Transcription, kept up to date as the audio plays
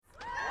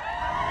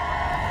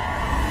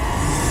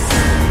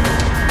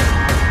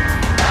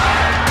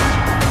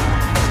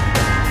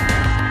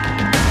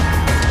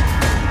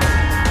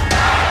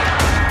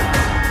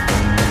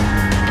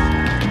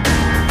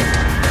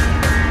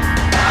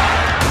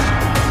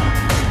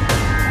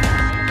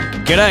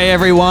G'day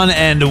everyone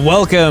and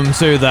welcome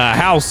to the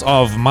House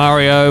of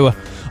Mario.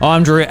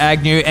 I'm Drew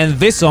Agnew, and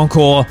this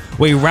encore,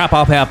 we wrap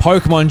up our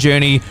Pokemon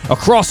journey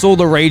across all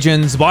the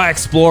regions by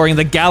exploring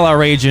the Galar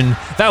region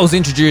that was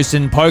introduced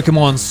in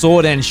Pokemon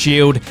Sword and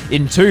Shield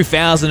in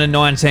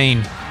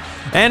 2019.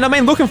 And I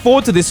mean, looking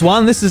forward to this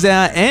one. This is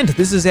our end.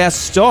 This is our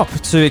stop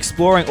to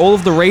exploring all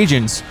of the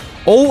regions.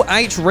 All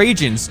 8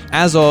 regions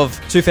as of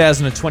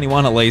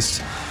 2021 at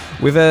least.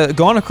 We've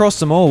gone across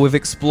them all. We've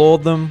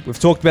explored them. We've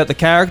talked about the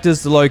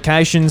characters, the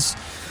locations.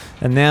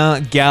 And now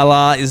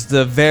Galar is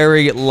the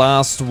very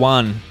last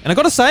one. And I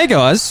gotta say,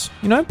 guys,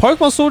 you know,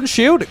 Pokemon Sword and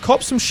Shield, it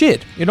cops some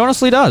shit. It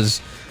honestly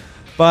does.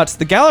 But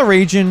the Galar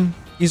region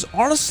is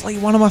honestly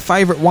one of my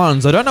favorite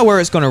ones. I don't know where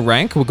it's gonna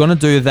rank. We're gonna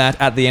do that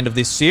at the end of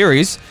this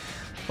series.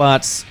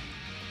 But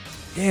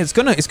yeah, it's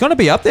gonna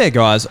be up there,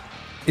 guys.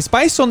 It's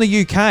based on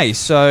the UK,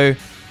 so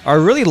I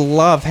really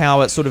love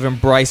how it sort of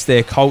embraced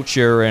their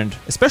culture and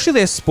especially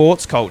their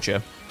sports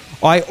culture.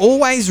 I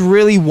always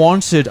really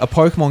wanted a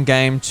Pokemon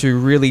game to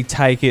really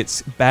take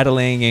its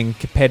battling and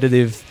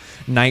competitive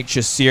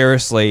nature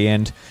seriously,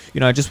 and you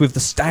know, just with the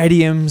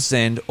stadiums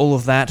and all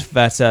of that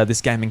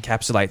this game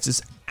encapsulates,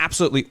 is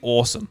absolutely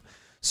awesome.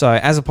 So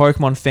as a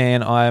Pokemon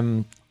fan,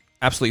 I'm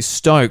absolutely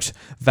stoked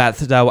that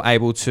they were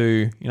able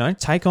to, you know,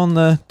 take on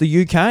the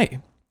UK.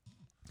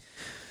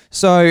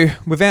 So,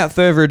 without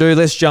further ado,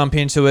 let's jump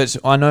into it.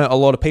 I know a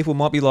lot of people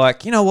might be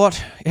like, you know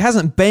what, it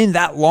hasn't been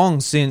that long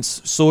since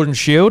Sword and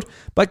Shield,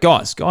 but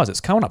guys,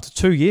 it's coming up to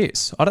 2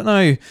 years. I don't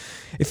know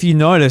if you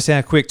notice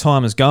how quick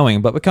time is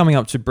going, but we're coming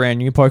up to brand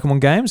new Pokemon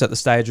games at the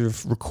stage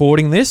of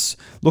recording this.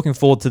 Looking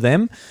forward to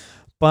them.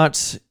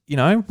 But, you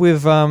know,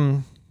 we've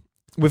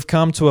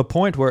come to a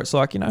point where it's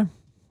like, you know,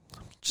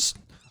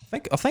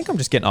 I think I'm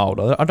just getting old.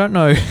 I don't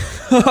know.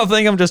 I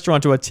think I'm just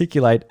trying to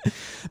articulate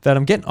that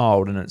I'm getting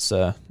old, and it's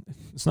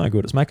no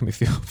good. It's making me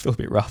feel a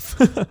bit rough.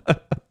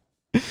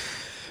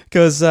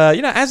 Because,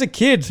 you know, as a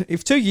kid,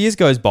 if 2 years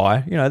goes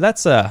by, you know,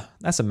 that's a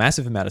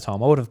massive amount of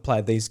time. I would have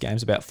played these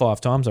games about 5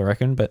 times, I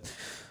reckon. But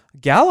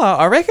Galar,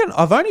 I reckon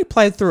I've only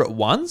played through it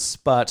once,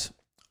 but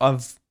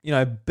I've, you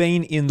know,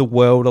 been in the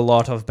world a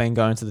lot. I've been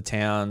going to the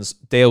towns.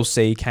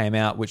 DLC came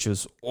out, which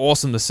was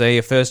awesome to see.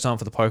 A first time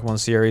for the Pokemon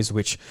series,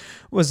 which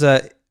was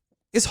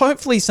it's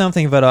hopefully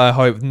something that I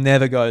hope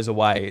never goes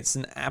away. It's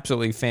an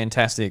absolutely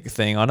fantastic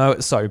thing. I know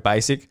it's so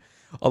basic.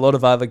 A lot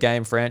of other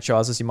game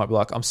franchises, you might be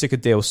like, I'm sick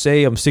of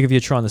DLC. I'm sick of you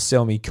trying to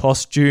sell me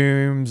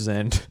costumes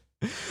and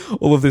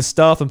all of this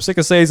stuff. I'm sick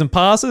of season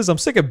passes. I'm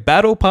sick of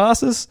battle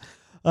passes.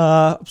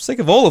 I'm sick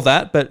of all of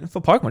that. But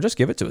for Pokemon, just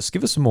give it to us.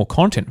 Give us some more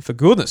content, for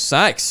goodness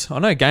sakes. I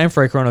know Game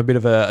Freak are on a bit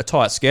of a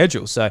tight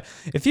schedule. So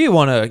if you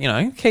want to, you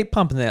know, keep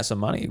pumping out some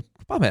money,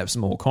 pump out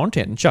some more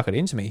content and chuck it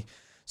into me.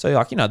 So,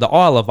 like, you know, the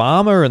Isle of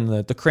Armor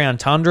and the Crown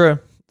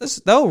Tundra,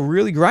 they were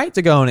really great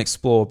to go and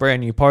explore.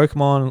 Brand new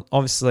Pokemon.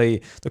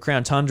 Obviously, the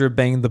Crown Tundra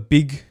being the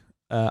big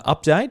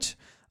update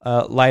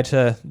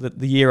later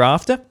the year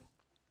after.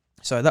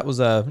 So that was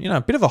a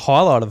bit of a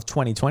highlight of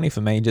 2020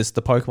 for me, just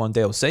the Pokemon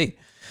DLC,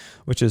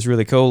 which is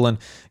really cool. And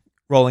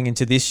rolling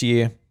into this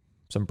year,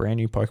 some brand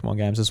new Pokemon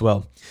games as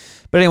well.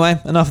 But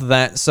anyway, enough of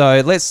that.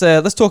 So let's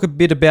talk a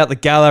bit about the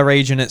Galar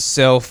region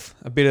itself,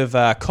 a bit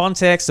of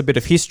context, a bit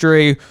of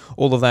history,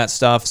 all of that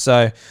stuff.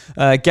 So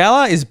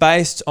Galar is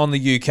based on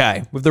the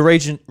UK, with the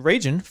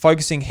region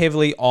focusing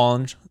heavily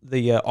on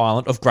the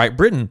island of Great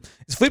Britain.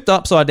 It's flipped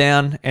upside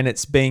down and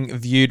it's being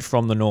viewed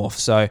from the north.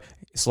 So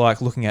it's like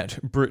looking at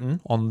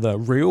Britain on the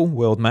real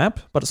world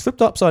map, but it's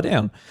flipped upside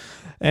down.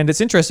 And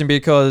it's interesting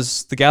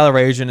because the Galar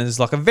region is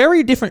like a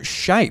very different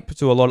shape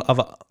to a lot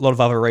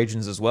of other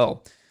regions as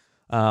well.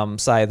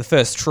 Say the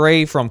first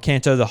tree from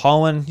Kanto to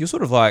Hoenn, you're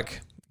sort of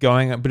like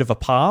going a bit of a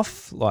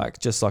path, like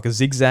just like a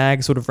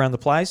zigzag sort of around the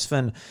place.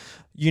 And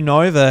you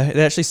know, it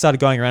actually started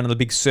going around in the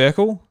big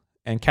circle,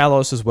 and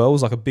Kalos as well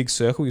was like a big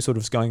circle. You're sort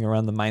of going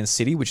around the main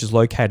city, which is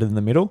located in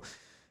the middle.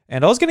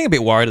 And I was getting a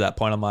bit worried at that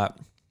point. I'm like,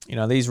 you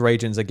know, these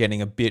regions are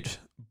getting a bit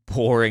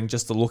boring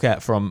just to look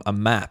at from a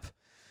map.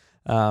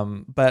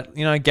 But,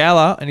 you know,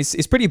 Galar, and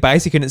it's pretty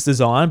basic in its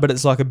design, but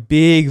it's like a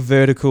big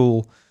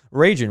vertical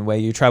region where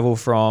you travel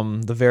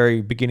from the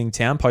very beginning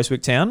town,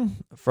 Postwick town,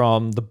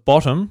 from the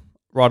bottom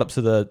right up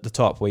to the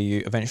top, where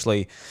you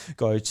eventually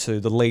go to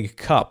the League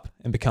Cup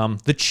and become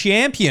the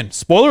champion.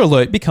 Spoiler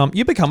alert,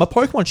 you become a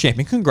Pokemon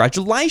champion.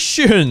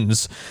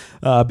 Congratulations.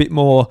 A bit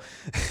more,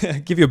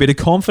 give you a bit of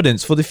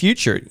confidence for the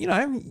future. You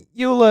know,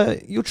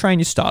 you'll train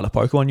your starter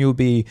Pokemon.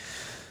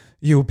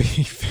 You'll be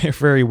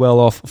very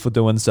well off for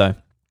doing so.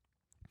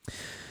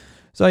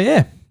 So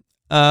yeah,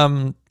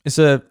 it's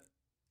a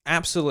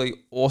absolutely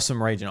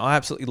awesome region. I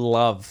absolutely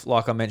love,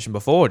 like I mentioned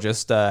before,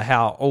 just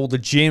how all the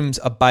gyms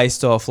are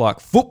based off like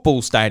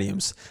football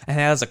stadiums, and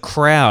how as a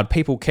crowd,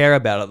 people care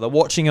about it. They're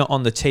watching it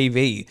on the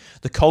TV.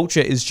 The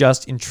culture is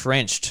just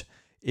entrenched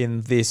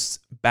in this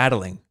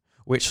battling,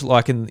 which,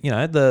 like in, you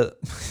know, the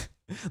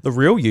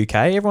real UK,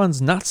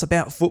 everyone's nuts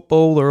about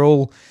football. They're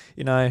all,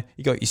 you know,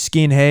 you got your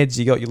skinheads,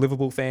 you got your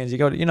Liverpool fans, you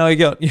got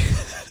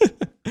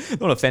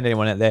don't want to offend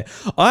anyone out there.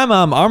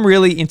 I'm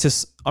really into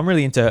I'm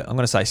going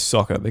to say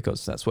soccer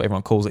because that's what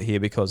everyone calls it here,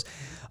 because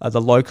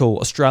the local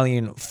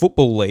Australian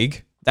Football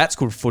League, that's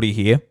called footy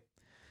here,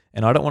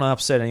 and I don't want to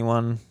upset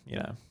anyone.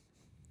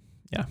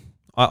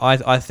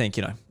 I think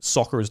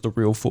soccer is the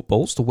real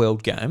football, it's the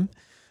world game.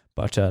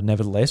 But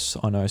nevertheless,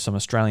 I know some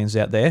Australians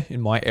out there in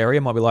my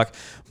area might be like,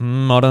 I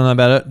don't know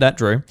about that,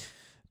 Drew.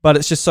 But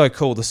it's just so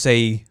cool to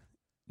see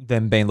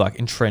them being like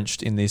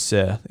entrenched in this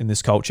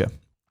culture.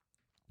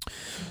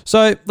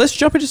 So let's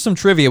jump into some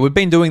trivia. We've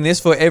been doing this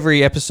for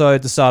every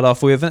episode to start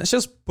off with, and it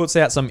just puts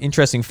out some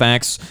interesting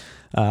facts,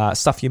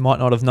 stuff you might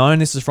not have known.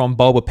 This is from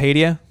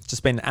Bulbapedia. It's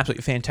just been an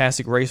absolutely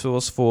fantastic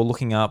resource for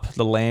looking up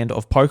the land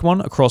of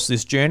Pokemon across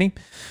this journey.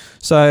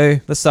 So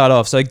let's start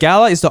off. So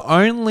Galar is the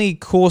only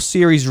core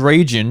series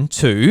region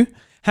to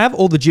have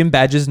all the gym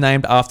badges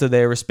named after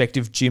their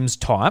respective gyms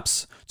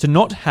types, to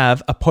not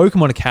have a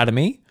Pokemon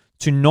Academy,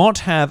 to not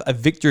have a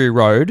Victory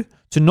Road,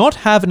 to not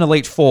have an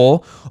Elite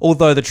Four,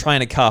 although the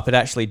Trainer Cup, it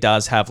actually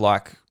does have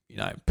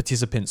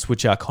participants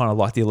which are kind of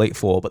like the Elite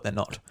Four, but they're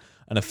not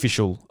an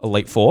official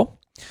Elite Four.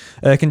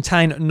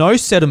 Contain no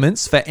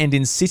settlements for end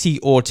in city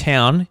or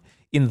town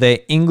in their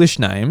English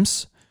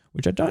names,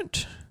 which I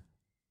don't...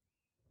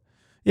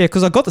 Yeah,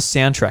 because I got the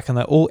soundtrack and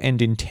they all end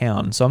in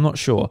town, so I'm not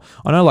sure.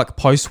 I know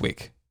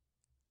Postwick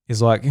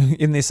is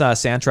in this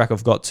soundtrack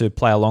I've got to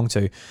play along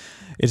to.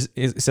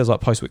 It says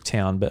Postwick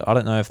Town, but I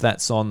don't know if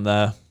that's on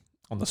the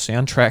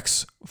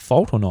soundtrack's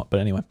fault or not. But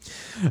anyway,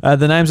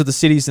 the names of the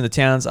cities and the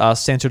towns are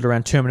centered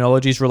around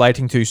terminologies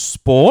relating to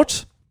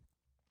sport.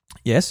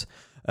 Yes.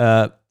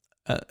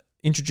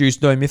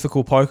 Introduced no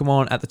mythical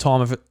Pokemon at the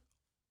time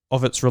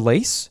of its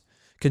release.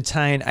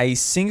 Contain a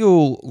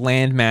single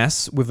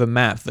landmass with a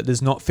map that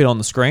does not fit on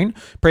the screen.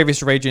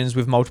 Previous regions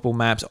with multiple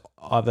maps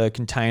either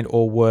contained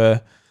or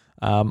were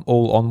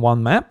all on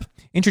one map.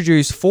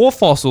 Introduce 4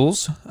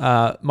 fossils.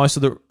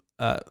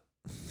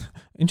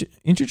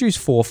 Introduce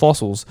 4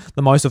 fossils,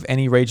 the most of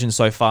any region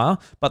so far.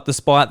 But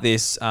despite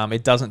this,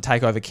 it doesn't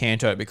take over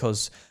Kanto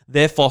because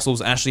their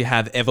fossils actually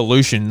have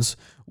evolutions,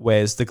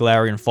 whereas the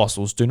Galarian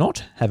fossils do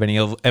not have any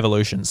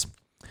evolutions.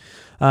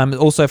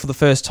 Also, for the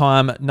first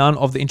time, none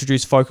of the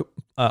introduced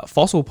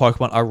fossil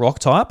Pokemon are rock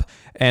type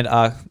and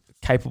are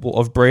capable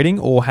of breeding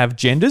or have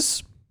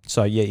genders.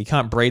 So yeah, you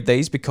can't breed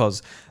these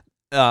because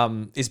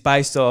it's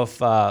based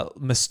off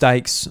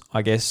mistakes,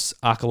 I guess,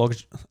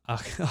 archaeologists. I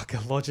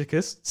can't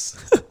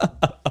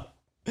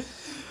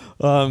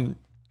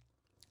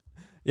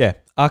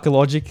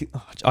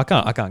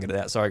get it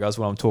out. Sorry guys,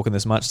 when I'm talking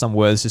this much, some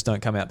words just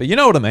don't come out. But you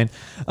know what I mean.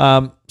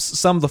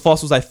 Some of the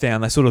fossils they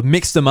found, they sort of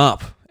mixed them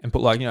up and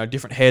put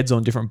different heads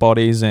on different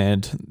bodies,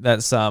 and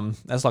that's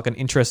like an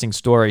interesting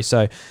story.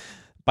 So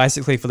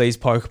basically for these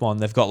Pokemon,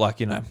 they've got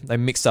they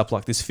mixed up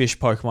this fish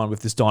Pokemon with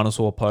this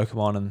dinosaur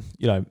Pokemon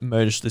and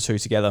merged the two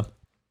together,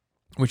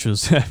 which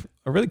was a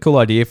really cool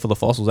idea for the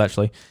fossils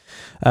actually.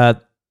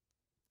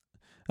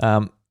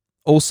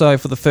 Also,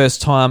 for the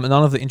first time,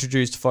 none of the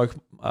introduced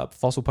fossil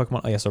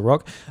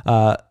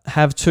Pokemon,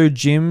 have 2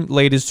 gym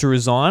leaders to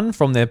resign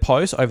from their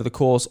posts over the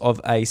course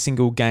of a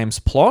single game's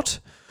plot.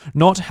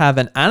 Not have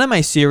an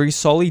anime series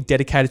solely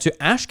dedicated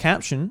to Ash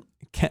Ketchum,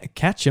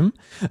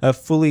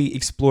 fully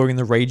exploring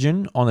the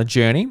region on a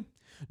journey.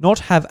 Not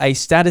have a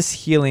status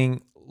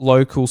healing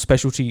local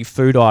specialty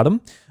food item,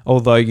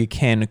 although you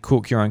can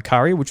cook your own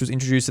curry, which was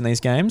introduced in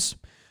these games.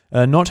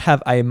 Not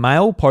have a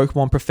male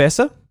Pokemon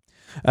professor.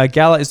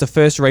 Galar is the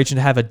first region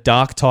to have a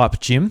dark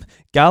type gym.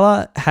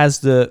 Galar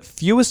has the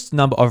fewest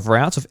number of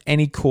routes of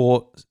any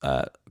core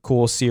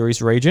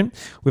series region,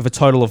 with a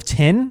total of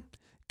 10.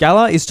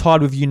 Galar is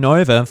tied with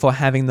Unova for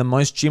having the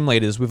most gym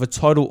leaders, with a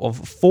total of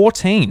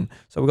 14.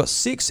 So we've got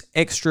 6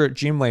 extra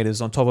gym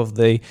leaders on top of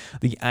the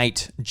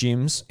 8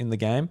 gyms in the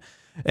game.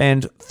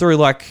 And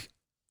through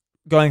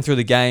going through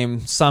the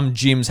game, some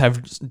gyms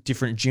have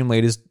different gym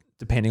leaders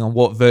depending on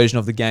what version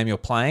of the game you're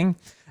playing.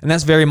 And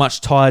that's very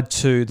much tied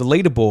to the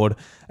leaderboard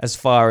as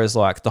far as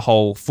the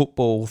whole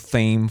football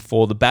theme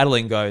for the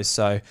battling goes.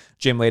 So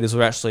gym leaders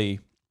will actually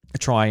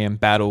try and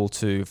battle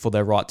for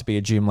their right to be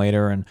a gym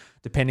leader, and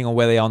depending on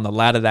where they are on the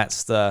ladder,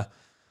 that's the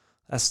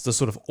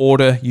sort of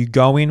order you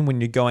go in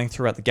when you're going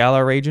throughout the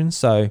Galar region.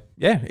 So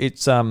yeah,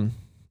 it's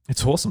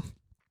awesome.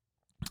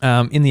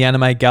 In the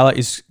anime, Galar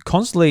is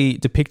constantly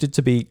depicted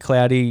to be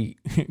cloudy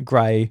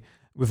grey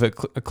with a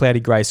cloudy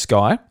grey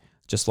sky,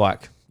 just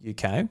like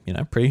UK,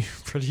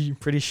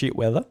 pretty shit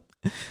weather.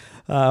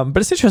 But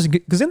it's interesting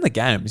because in the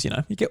games,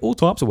 you get all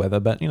types of weather,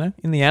 but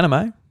in the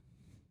anime,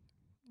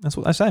 that's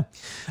what they say.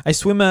 A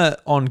swimmer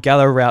on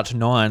Galar Route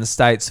 9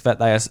 states that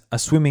they are a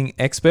swimming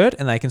expert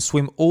and they can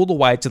swim all the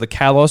way to the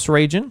Kalos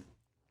region.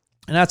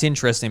 And that's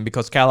interesting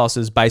because Kalos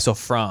is based off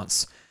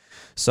France.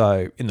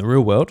 So in the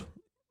real world,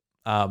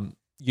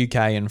 UK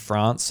and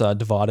France are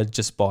divided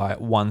just by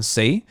one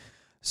sea.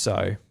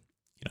 So,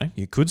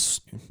 you could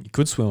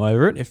swim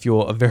over it if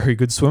you're a very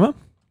good swimmer.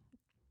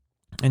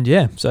 And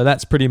yeah, so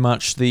that's pretty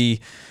much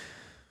the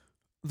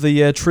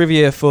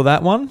trivia for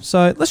that one.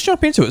 So let's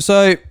jump into it.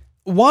 So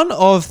one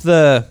of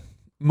the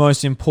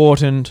most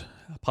important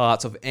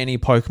parts of any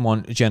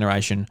Pokemon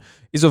generation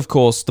is, of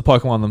course, the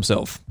Pokemon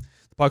themselves.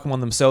 The Pokemon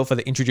themselves that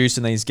are introduced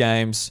in these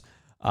games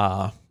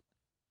are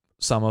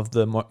some of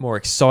the more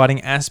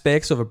exciting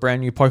aspects of a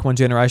brand new Pokemon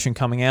generation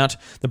coming out.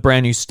 The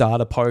brand new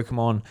starter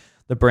Pokemon,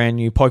 the brand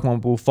new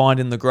Pokemon we'll find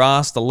in the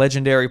grass, the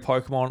legendary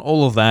Pokemon,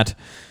 all of that.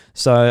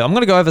 So I'm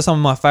going to go over some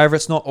of my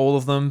favorites, not all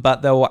of them,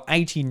 but there were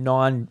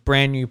 89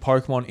 brand new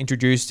Pokemon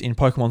introduced in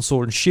Pokemon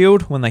Sword and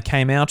Shield when they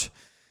came out,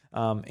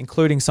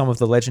 including some of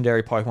the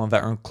legendary Pokemon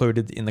that are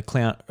included in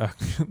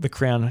the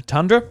Crown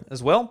Tundra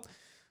as well.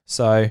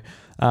 So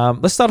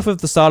let's start off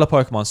with the starter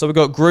Pokemon. So we've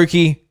got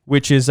Grookey,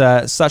 which is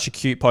such a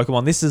cute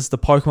Pokemon. This is the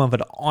Pokemon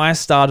that I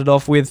started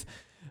off with,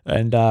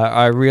 and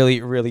I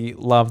really, really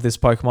love this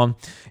Pokemon.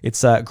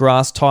 It's a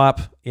grass type.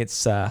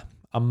 It's a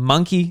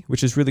monkey,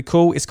 which is really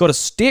cool. It's got a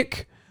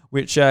stick,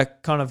 which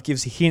kind of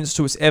gives hints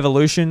to its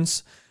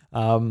evolutions.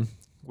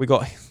 We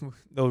got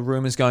the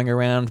rumors going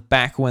around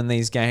back when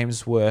these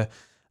games were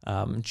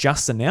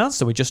just announced,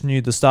 so we just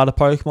knew the starter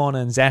Pokemon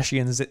and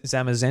Zacian and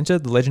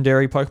Zamazenta, the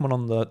legendary Pokemon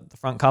on the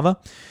front cover.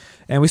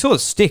 And we saw the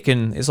stick,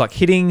 and it's like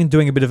hitting,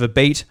 doing a bit of a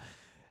beat.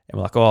 And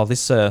we're like, oh,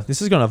 this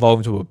is going to evolve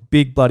into a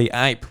big bloody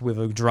ape with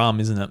a drum,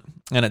 isn't it?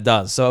 And it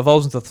does. So it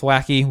evolves into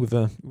Thwackey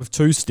with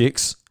two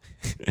sticks.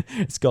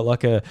 It's got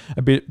like a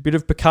bit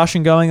of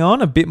percussion going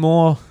on, a bit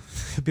more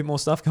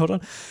stuff going on.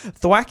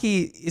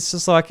 Thwackey, it's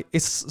just like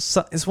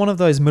it's one of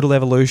those middle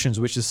evolutions,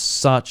 which is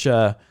such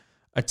a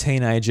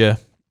teenager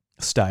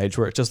stage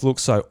where it just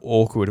looks so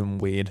awkward and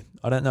weird.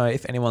 I don't know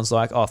if anyone's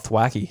like, oh,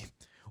 Thwackey,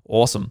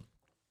 awesome.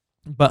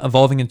 But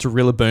evolving into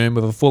Rillaboom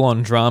with a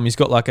full-on drum. He's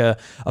got like a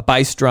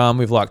bass drum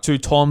with like two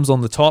toms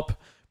on the top,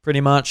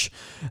 pretty much.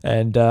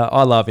 And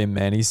I love him,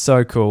 man. He's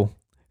so cool.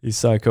 He's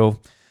so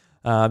cool.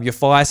 Your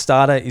fire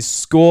starter is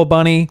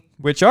Scorbunny,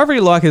 which I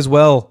really like as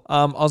well.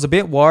 I was a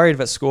bit worried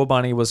that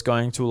Scorbunny was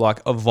going to like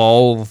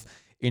evolve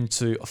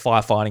into a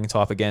firefighting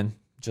type again,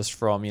 just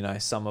from, you know,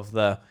 some of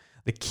the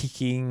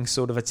kicking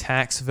sort of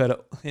attacks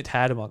that it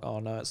had. I'm like, oh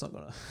no, it's not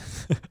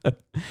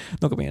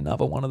gonna be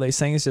another one of these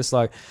things. Just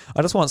like,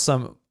 I just want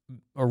some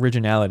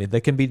originality.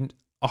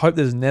 I hope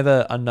there's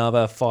never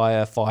another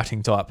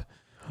firefighting type.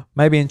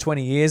 Maybe in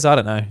 20 years, I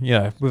don't know. You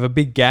know, with a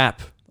big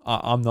gap,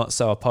 I'm not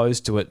so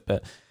opposed to it.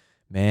 But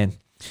man,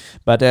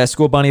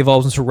 Scorbunny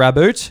evolves into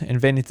Raboot and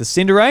then into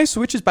Cinderace,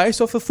 which is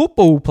based off a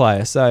football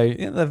player. So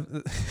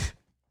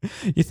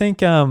you think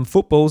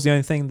football's the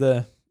only thing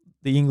the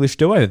English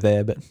do over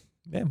there, but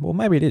yeah, well,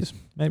 maybe it is.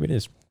 Maybe it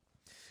is.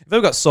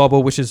 We've got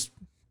Sobble, which is,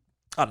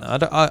 I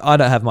don't know, I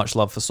don't have much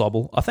love for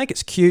Sobble. I think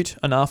it's cute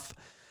enough,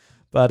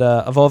 but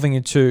evolving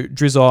into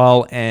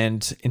Drizzile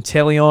and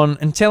Inteleon.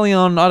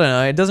 Inteleon, I don't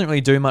know, it doesn't really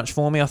do much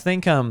for me. I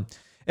think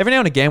every now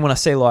and again when I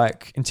see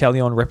like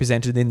Inteleon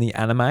represented in the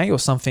anime or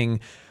something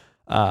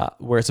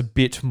where it's a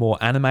bit more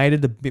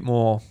animated, a bit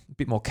more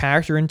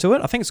character into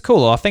it, I think it's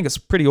cool. I think it's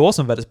pretty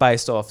awesome that it's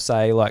based off,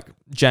 say, like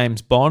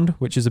James Bond,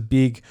 which is a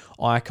big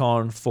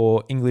icon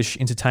for English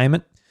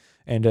entertainment,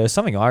 and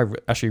something I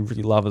actually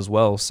really love as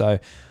well. So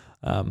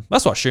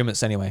that's what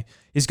Shumitz anyway.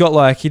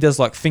 He does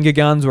like finger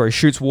guns where he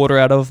shoots water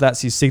out of.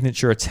 That's his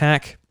signature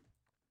attack.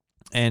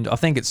 And I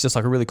think it's just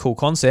like a really cool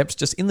concept.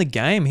 Just in the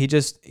game, he's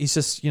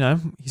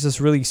just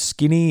really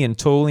skinny and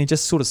tall, and he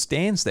just sort of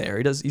stands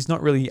there. He's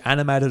not really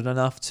animated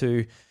enough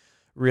to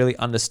really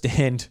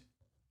understand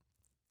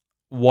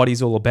what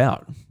he's all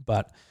about.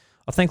 But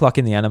I think like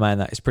in the anime,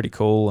 that is pretty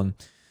cool. And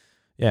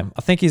yeah,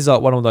 I think he's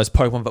like one of those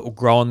Pokemon that will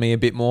grow on me a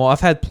bit more. I've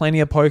had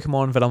plenty of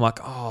Pokemon that I'm like,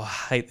 oh,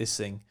 I hate this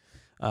thing.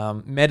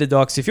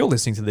 Metadox, if you're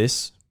listening to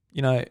this,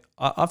 you know,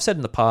 I've said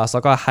in the past,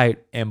 like I hate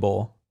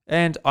Emboar.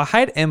 And I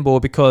hate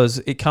Emboar because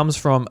it comes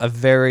from a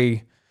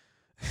very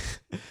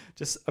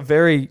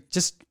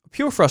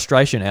pure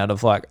frustration out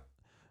of like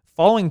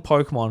following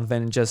Pokemon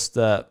than just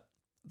the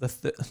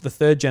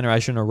third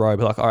generation in a row.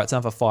 But like, all right, it's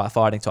another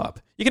firefighting type.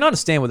 You can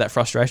understand where that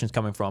frustration is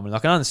coming from. And I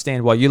can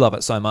understand why you love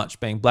it so much.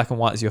 Being Black and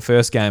White is your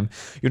first game,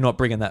 you're not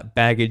bringing that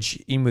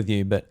baggage in with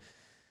you. But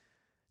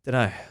don't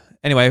know.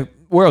 Anyway,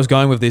 where I was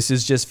going with this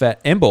is just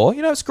that Emboar,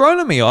 you know, it's grown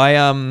on me.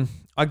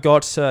 I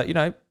got, you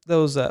know, there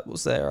was a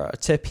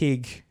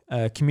Tepig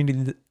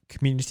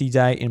community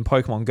day in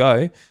Pokemon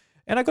Go,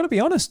 and I got to be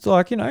honest,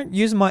 like, you know,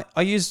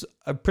 I use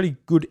a pretty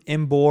good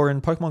Emboar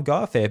in Pokemon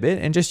Go a fair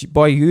bit, and just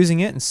by using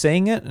it and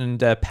seeing it and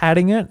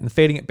patting it and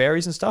feeding it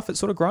berries and stuff, it's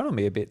sort of grown on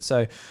me a bit.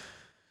 So,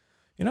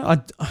 you know,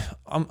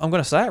 I'm going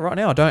to say it right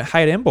now. I don't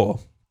hate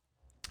Emboar.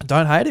 I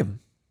don't hate him.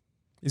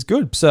 He's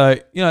good. So,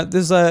 you know,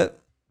 there's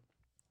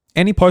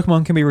any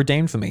Pokemon can be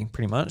redeemed for me,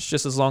 pretty much,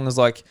 just as long as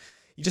like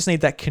you just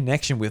need that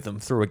connection with them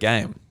through a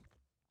game.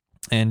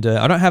 And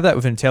I don't have that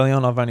with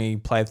Inteleon. I've only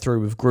played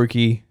through with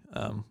Grookey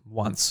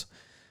once.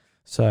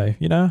 So,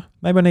 you know,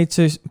 maybe I need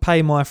to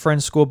pay my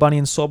friends Scorbunny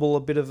and Sobble a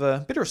bit of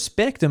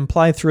respect and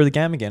play through the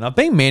game again. I've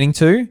been meaning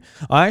to.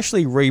 I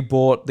actually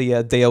rebought the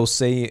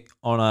DLC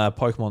on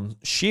Pokemon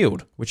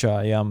Shield, which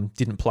I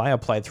didn't play. I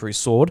played through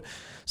Sword.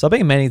 So I've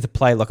been meaning to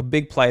play like a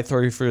big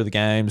playthrough through the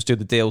games, do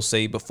the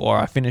DLC before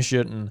I finish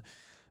it and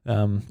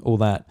all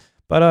that.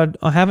 But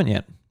I haven't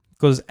yet.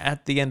 because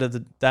at the end of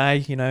the day,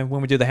 you know,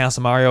 when we do the House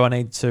of Mario, I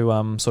need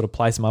to sort of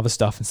play some other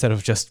stuff instead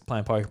of just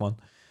playing Pokemon.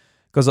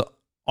 Because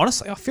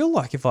honestly, I feel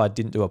like if I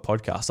didn't do a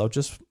podcast, I'll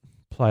just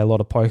play a lot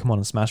of Pokemon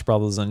and Smash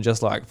Brothers and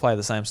just like play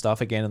the same stuff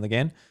again and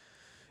again.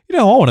 You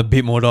know, I want a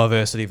bit more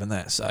diversity than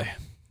that, so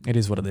it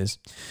is what it is.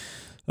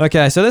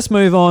 Okay, so let's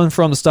move on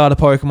from the starter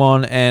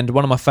Pokemon, and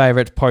one of my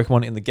favorite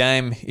Pokemon in the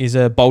game is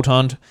a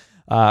Boltund.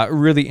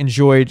 Really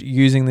enjoyed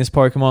using this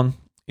Pokemon.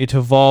 It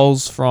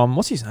evolves from,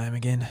 what's his name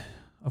again?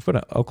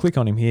 I'll click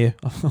on him here.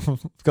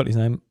 I've got his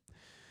name.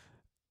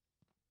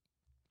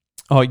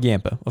 Oh,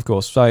 Yamper, of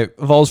course. So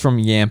evolves from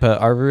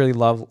Yamper. I really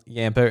love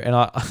Yamper, and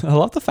I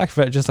love the fact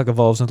that it just like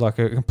evolves into like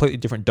a completely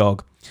different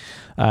dog.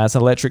 It's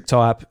an electric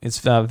type. It's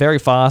very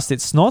fast.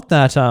 It's not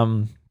that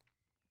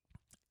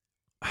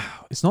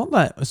it's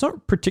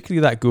not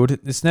particularly that good.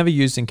 It's never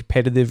used in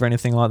competitive or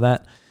anything like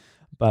that,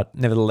 but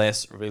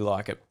nevertheless, really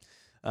like it.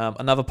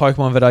 Another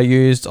Pokemon that I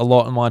used a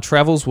lot in my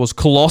travels was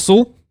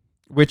Colossal,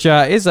 which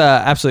is an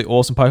absolutely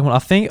awesome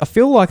Pokemon. I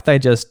feel like they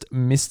just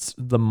missed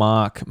the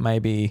mark,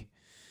 maybe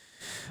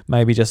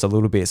just a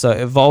little bit. So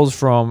it evolves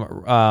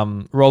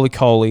from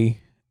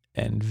Roly-Coly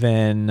and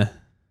then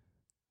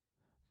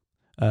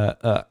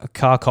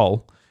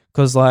Carkol,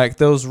 because like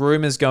there was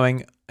rumors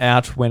going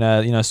out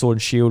when Sword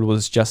and Shield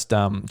was just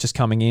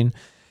coming in,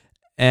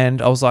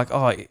 and I was like,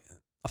 oh,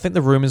 I think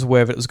the rumors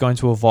were that it was going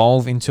to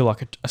evolve into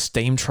like a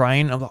steam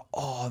train. I'm like,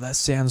 oh, that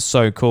sounds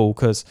so cool,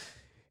 because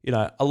you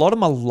know a lot of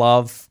my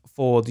love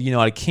for the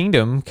United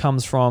Kingdom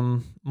comes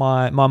from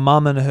my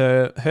mum and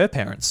her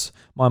parents.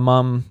 My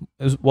mum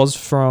was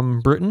from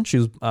Britain. She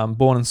was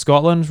born in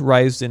Scotland,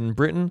 raised in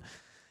Britain,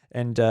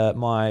 and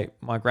my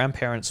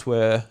grandparents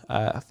were,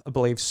 I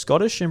believe,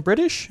 Scottish and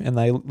British, and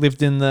they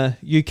lived in the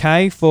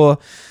UK for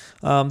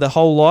their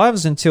whole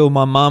lives until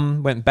my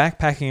mum went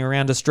backpacking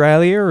around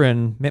Australia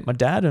and met my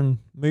dad and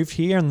moved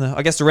here. And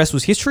I guess the rest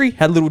was history.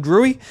 Had little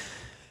Drewy,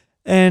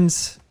 and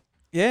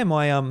yeah,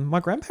 my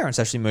grandparents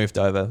actually moved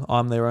over.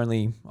 I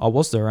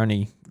was their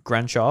only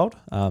grandchild.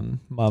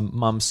 My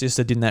mum's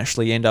sister didn't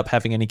actually end up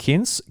having any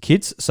kids,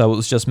 so it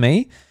was just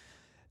me.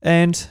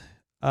 And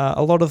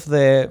a lot of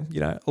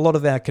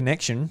our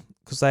connection,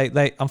 because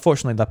they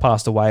unfortunately they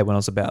passed away when I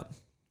was about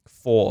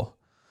 4,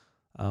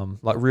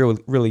 like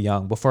really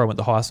young, before I went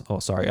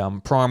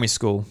to primary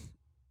school.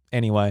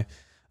 Anyway,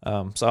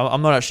 so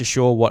I'm not actually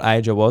sure what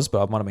age I was,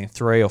 but I might have been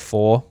 3 or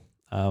 4.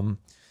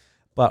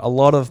 But a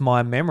lot of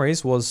my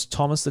memories was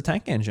Thomas the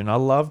Tank Engine. I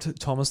loved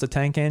Thomas the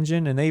Tank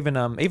Engine, and even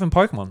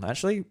Pokemon.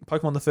 Actually,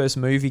 Pokemon the first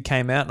movie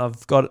came out, and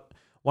I've got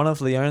one of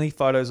the only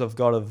photos I've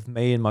got of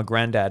me and my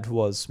granddad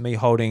was me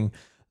holding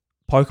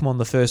Pokemon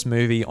the first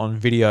movie on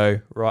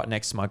video right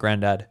next to my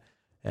granddad.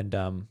 And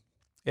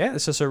yeah,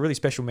 it's just a really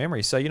special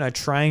memory. So, you know,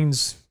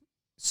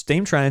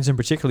 steam trains in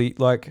particularly,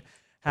 like,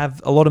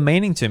 have a lot of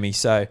meaning to me.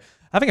 So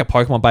having a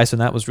Pokemon based on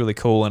that was really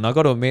cool. And I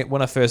got to admit,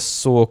 when I first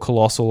saw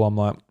Colossal, I'm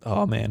like,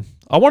 oh man,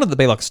 I wanted to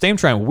be like steam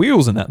train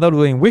wheels in that. That would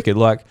have been wicked.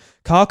 Like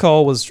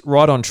Carkol was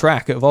right on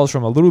track. It evolves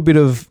from a little bit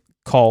of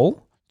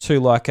coal to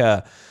like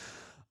a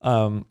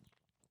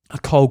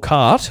coal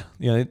cart.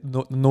 You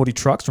know, naughty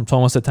trucks from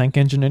Thomas the Tank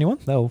Engine. Anyone?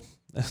 That'll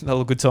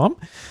a good time.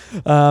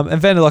 And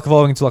then like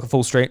evolving into like a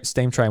full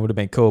steam train would have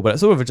been cool. But it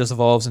sort of just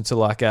evolves into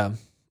like a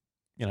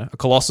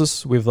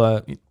Colossus with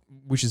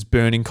which is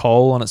burning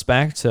coal on its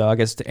back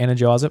to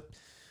energize it.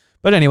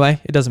 But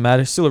anyway, it doesn't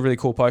matter. It's still a really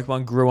cool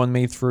Pokemon. Grew on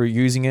me through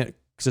using it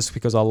just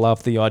because I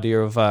love the idea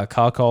of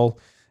Carkol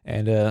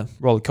and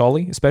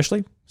Roly-Coly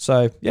especially.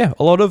 So yeah,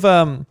 a lot of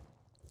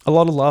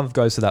love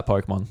goes to that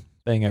Pokemon,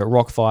 being a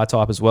rock fire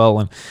type as well,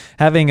 and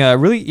having a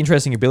really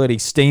interesting ability,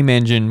 Steam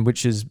Engine,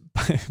 which is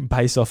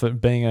based off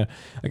it being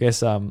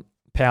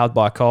powered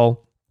by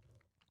coal,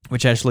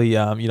 which actually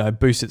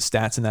boosts its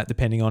stats and that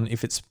depending on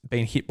if it's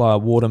been hit by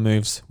water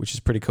moves, which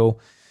is pretty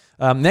cool.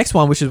 Next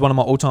one, which is one of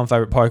my all-time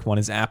favorite Pokemon,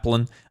 is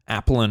Applin.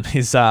 Applin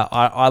is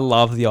I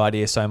love the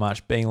idea so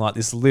much, being like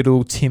this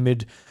little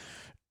timid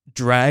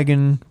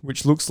dragon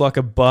which looks like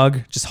a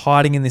bug just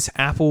hiding in this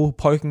apple,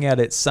 poking out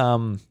its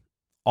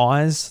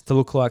eyes to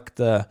look like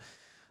the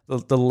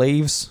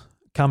leaves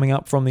coming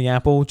up from the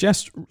apple.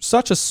 Just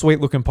such a sweet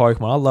looking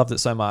Pokemon. I loved it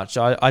so much.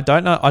 I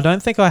don't know. I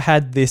don't think I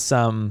had this.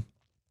 I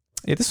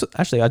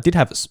did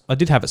have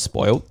it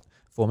spoiled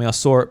for me. I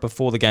saw it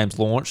before the game's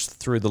launched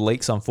through the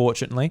leaks,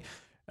 unfortunately.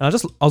 And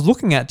I was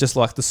looking at just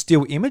like the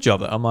still image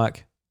of it. I'm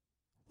like,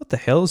 what the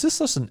hell is this?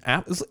 Just an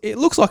apple? It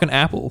looks like an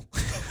apple.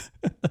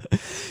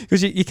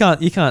 Because you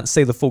can't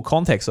see the full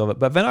context of it.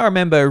 But then I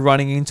remember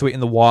running into it in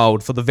the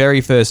wild for the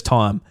very first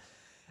time.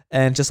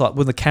 And just like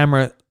when the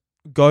camera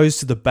goes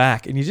to the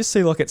back and you just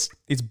see like its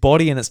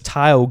body and its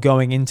tail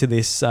going into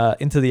this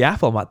into the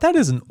apple. I'm like, that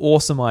is an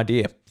awesome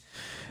idea.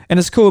 And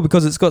it's cool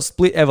because it's got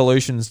split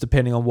evolutions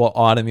depending on what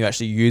item you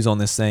actually use on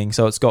this thing.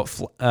 So it's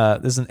got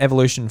there's an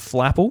evolution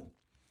Flapple,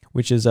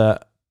 which is they're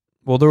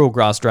all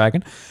Grass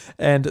Dragon,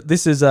 and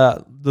this is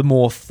the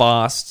more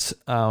fast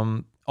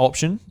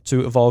option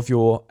to evolve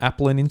your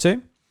Applin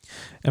into.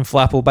 And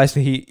Flapple,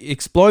 basically, he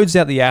explodes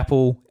out the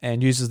apple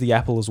and uses the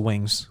apple as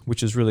wings,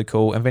 which is really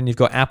cool. And then you've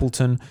got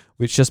Appleton,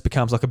 which just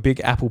becomes like a big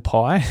apple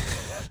pie.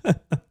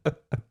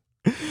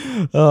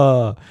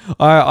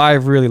 I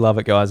really love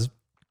it, guys.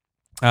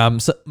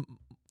 So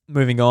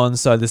moving on,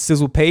 so the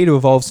Sizzlepede, who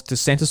evolves to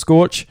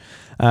Centiskorch,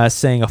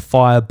 seeing a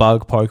fire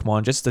bug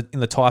Pokemon just in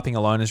the typing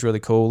alone is really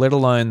cool, let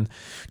alone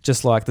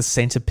just like the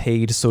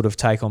Centipede sort of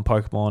take on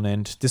Pokemon.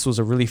 And this was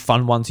a really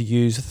fun one to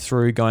use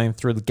going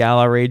through the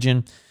Galar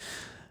region.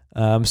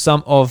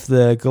 Some of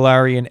the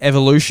Galarian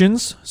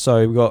evolutions.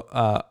 So we've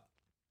got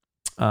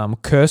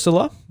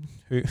Cursula,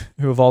 who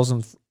evolves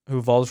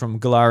from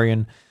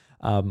Galarian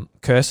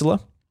Corsola,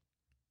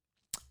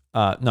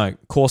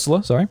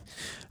 sorry.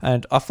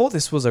 And I thought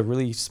this was a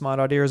really smart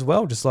idea as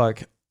well, just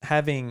like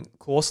having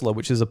Corsola,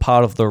 which is a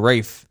part of the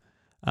reef,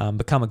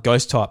 become a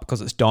ghost type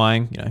because it's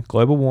dying.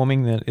 Global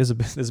warming. There's a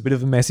bit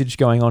of a message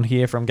going on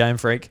here from Game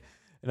Freak.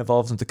 It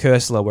evolves into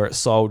Cursula, where its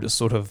soul just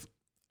sort of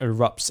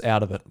erupts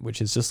out of it,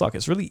 which is just like,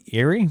 it's really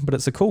eerie, but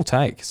it's a cool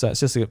take. So it's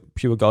just a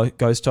pure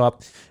ghost type.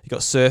 You got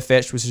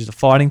Sirfetch'd, which is a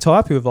fighting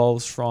type, who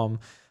evolves from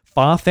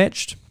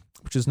Farfetch'd,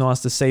 which is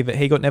nice to see that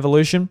he got an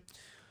evolution.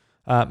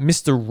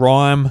 Mr.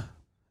 Rhyme.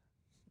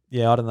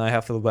 Yeah, I don't know how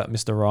I feel about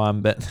Mr.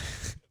 Rhyme, but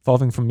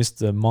evolving from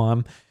Mr.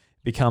 Mime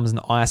becomes an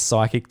ice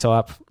psychic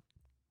type.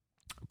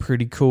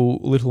 Pretty cool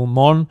little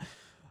mon.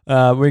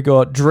 We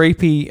got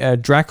Dreepy,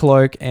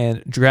 Dracloak,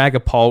 and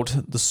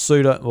Dragapult,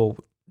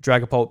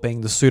 Dragapult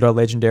being the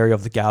pseudo-legendary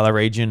of the Galar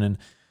region. And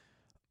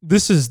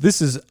this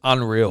is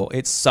unreal.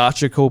 It's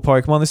such a cool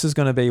Pokemon. This is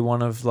going to be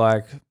one of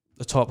like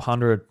the top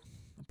 100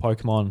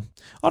 Pokemon.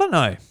 I don't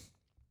know.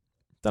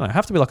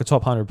 Have to be like a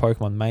top 100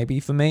 Pokemon maybe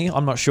for me.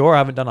 I'm not sure. I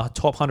haven't done a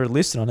top 100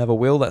 list and I never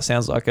will. That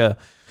sounds like a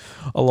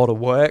lot of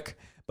work.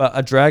 But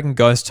a Dragon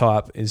Ghost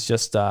type is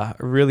just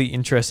really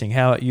interesting.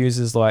 How it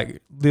uses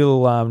like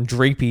little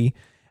Dreepy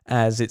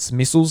as its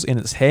missiles in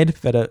its head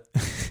that it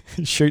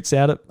shoots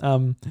out at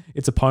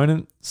its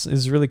opponents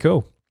is really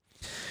cool.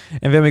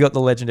 And then we got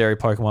the legendary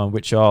Pokemon,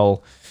 which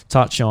I'll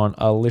touch on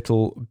a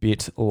little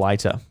bit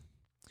later.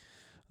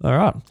 All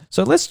right.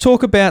 So let's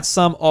talk about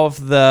some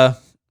of the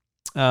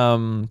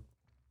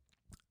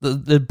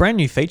brand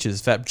new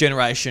features that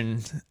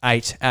Generation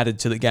 8 added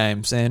to the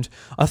games. And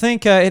I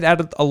think it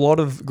added a lot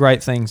of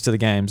great things to the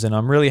games, and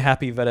I'm really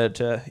happy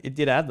that it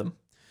did add them.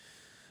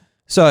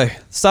 So,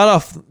 start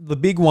off the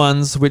big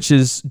ones, which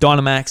is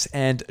Dynamax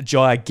and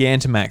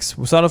Gigantamax.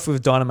 We'll start off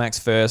with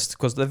Dynamax first,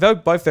 because they're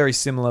both very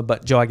similar,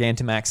 but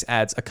Gigantamax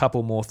adds a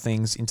couple more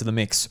things into the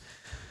mix.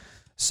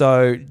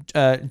 So,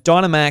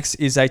 Dynamax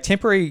is a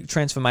temporary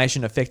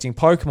transformation affecting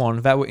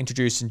Pokemon that were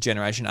introduced in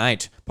Generation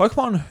 8.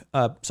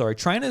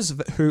 Trainers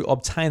who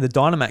obtain the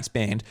Dynamax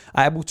band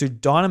are able to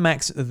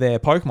Dynamax their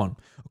Pokemon.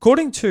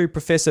 According to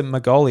Professor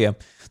Magolia,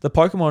 the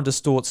Pokemon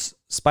distorts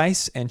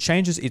space and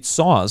changes its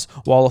size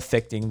while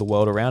affecting the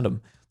world around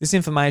them. This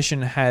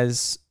information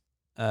has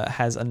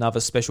another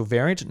special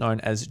variant known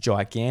as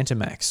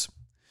Gigantamax.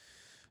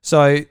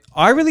 So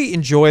I really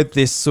enjoyed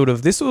this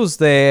this was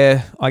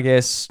their, I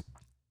guess,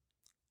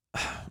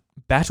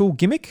 battle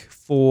gimmick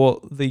for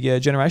the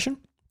generation,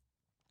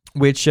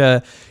 which,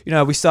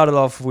 we started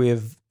off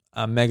with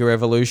Mega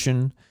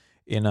Evolution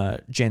in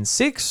Gen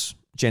 6.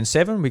 Gen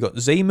 7, we got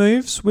Z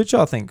moves, which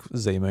I think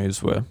Z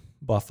moves were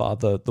by far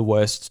the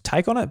worst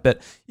take on it,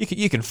 but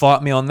you can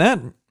fight me on that.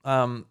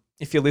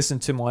 If you listen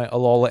to my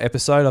Alola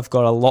episode, I've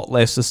got a lot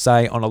less to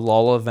say on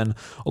Alola than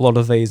a lot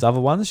of these other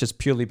ones, just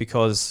purely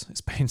because it's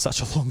been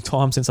such a long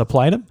time since I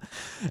played them,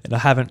 and I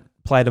haven't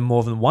played them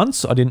more than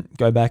once. I didn't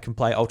go back and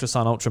play Ultra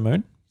Sun, Ultra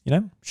Moon.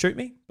 Shoot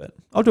me, but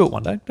I'll do it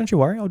one day. Don't you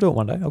worry, I'll do it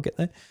one day. I'll get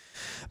there.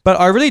 But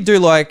I really do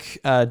like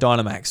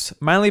Dynamax,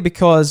 mainly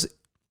because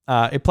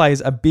it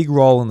plays a big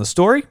role in the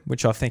story,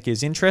 which I think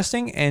is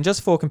interesting, and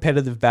just for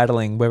competitive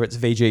battling, whether it's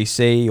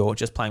VGC or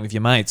just playing with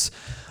your mates,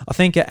 I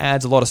think it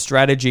adds a lot of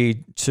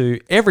strategy to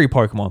every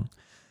Pokemon.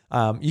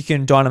 You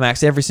can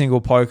Dynamax every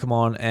single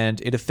Pokemon,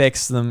 and it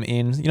affects them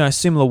in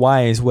similar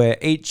ways, where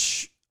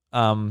each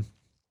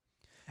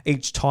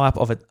type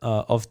of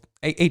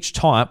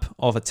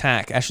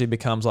attack actually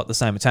becomes like the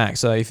same attack.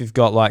 So if you've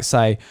got like,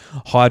 say,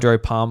 Hydro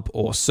Pump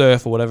or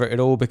Surf or whatever, it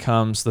all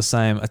becomes the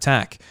same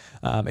attack.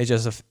 It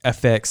just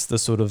affects the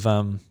sort of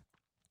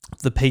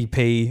the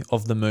PP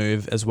of the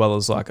move, as well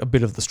as like a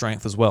bit of the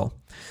strength as well,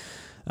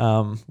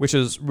 which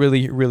is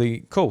really,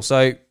 really cool.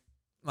 So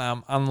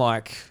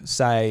unlike,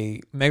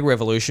 say, Mega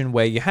Evolution,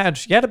 where you had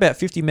about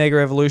 50 Mega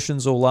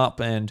Evolutions all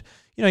up, and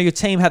your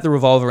team had to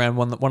revolve around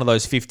one of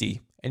those 50.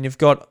 And you've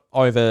got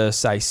over,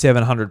 say,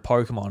 700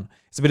 Pokemon.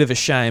 It's a bit of a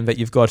shame, but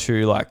you've got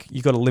to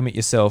limit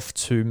yourself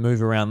to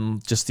move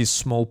around just this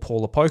small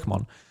pool of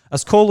Pokemon.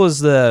 As cool as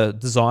the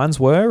designs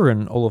were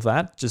and all of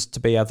that, just to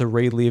be able to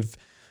relive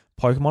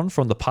Pokemon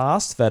from the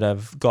past that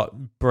have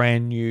got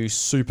brand new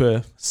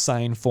super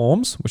sane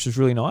forms, which is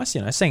really nice.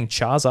 Seeing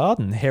Charizard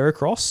and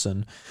Heracross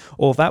and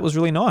all of that was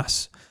really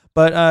nice.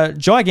 But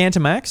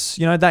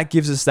Gigantamax, that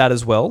gives us that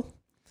as well.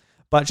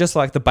 But just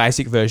like the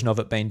basic version of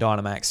it being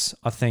Dynamax,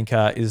 I think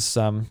is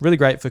really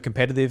great for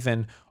competitive.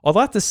 And I'd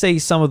like to see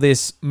some of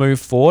this move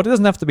forward. It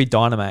doesn't have to be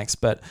Dynamax,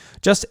 but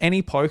just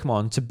any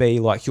Pokemon to be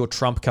like your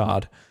trump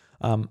card.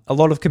 A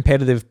lot of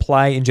competitive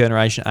play in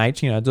Generation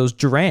 8, there was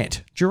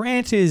Durant.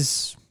 Durant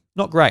is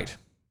not great.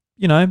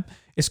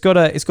 It's got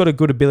a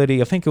good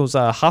ability. I think it was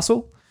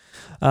Hustle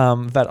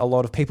that a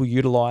lot of people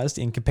utilized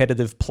in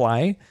competitive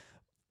play.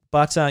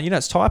 But,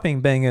 it's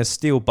typing being a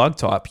steel bug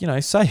type,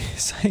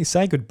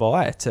 say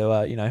goodbye to,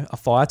 a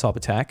fire type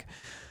attack.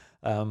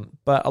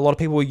 But a lot of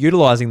people were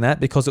utilizing that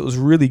because it was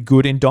really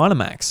good in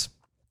Dynamax.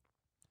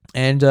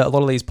 And a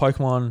lot of these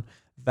Pokemon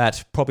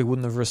that probably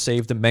wouldn't have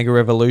received a Mega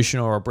Evolution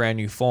or a brand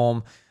new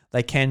form,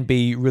 they can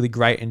be really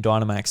great in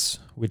Dynamax,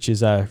 which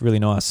is really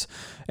nice.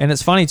 And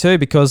it's funny too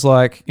because,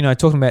 talking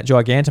about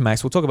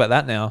Gigantamax, we'll talk about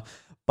that now.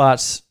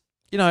 But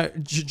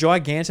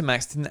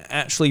Gigantamax didn't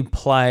actually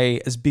play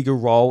as big a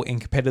role in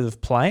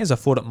competitive play as I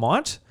thought it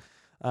might.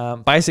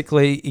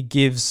 Basically, it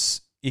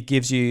gives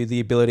you the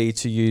ability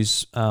to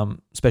use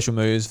special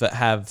moves that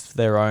have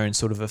their own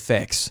sort of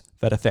effects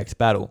that affect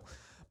battle.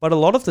 But a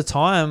lot of the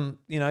time,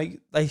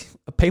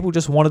 people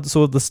just wanted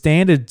sort of the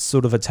standard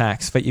sort of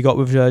attacks that you got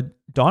with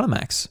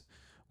Dynamax,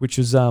 which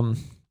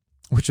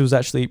was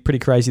actually pretty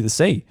crazy to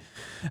see.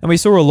 And we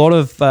saw a lot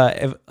of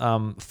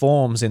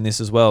forms in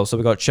this as well. So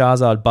we got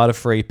Charizard,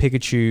 Butterfree,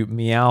 Pikachu,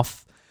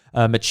 Meowth,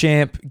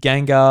 Machamp,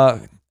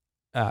 Gengar,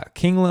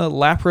 Kingler,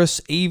 Lapras,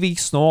 Eevee,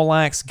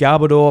 Snorlax,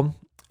 Garbodor,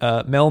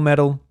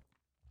 Melmetal,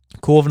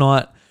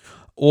 Corviknight,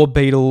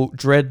 Orbeetle,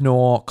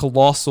 Dreadnought,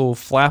 Colossal,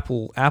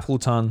 Flapple,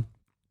 Appleton,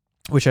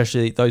 which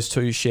actually those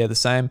two share the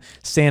same,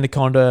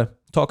 Sandaconda,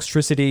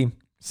 Toxtricity,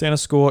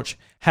 Centiskorch,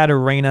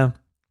 Hatterena,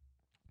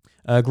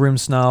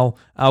 Grimmsnarl,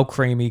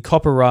 Alcremie,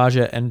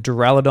 Copperajah, and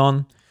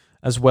Duraludon,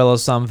 as well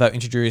as some that were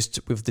introduced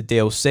with the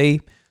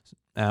DLC,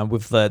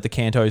 with the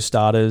Kanto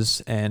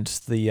starters and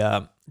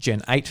the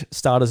Gen 8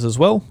 starters as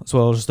well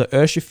as the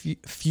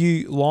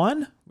Urshifu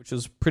line, which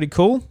was pretty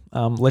cool,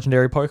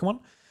 legendary Pokemon.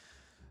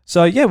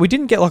 So yeah, we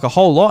didn't get like a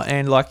whole lot,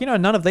 and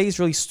none of these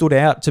really stood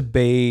out to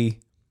be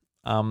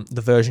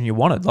the version you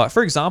wanted. Like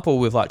for example,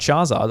 with like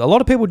Charizard, a lot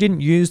of people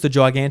didn't use the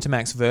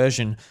Gigantamax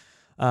version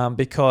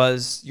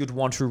because you'd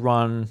want to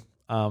run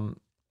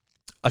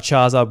a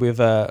Charizard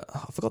with I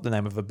forgot the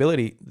name of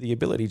the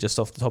ability just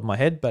off the top of my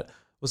head, but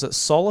was it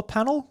Solar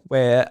Panel,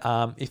 where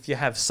if you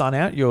have Sun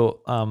out, you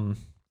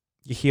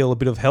heal a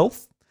bit of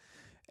health,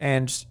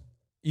 and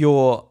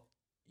your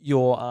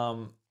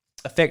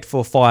effect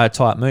for fire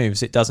type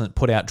moves, it doesn't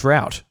put out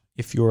Drought.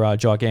 If you're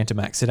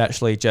Gigantamax, it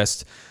actually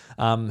just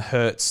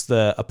hurts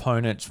the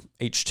opponent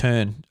each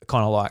turn,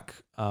 kind of like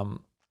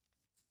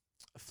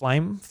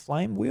Flame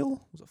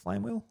Wheel? Was it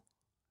Flame Wheel?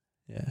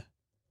 Yeah.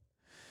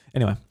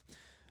 Anyway,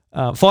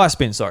 Fire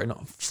Spin, sorry,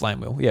 not Flame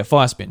Wheel. Yeah,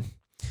 Fire Spin.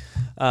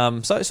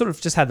 So it sort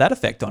of just had that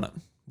effect on it,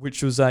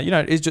 which was,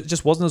 it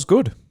just wasn't as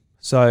good.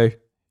 So,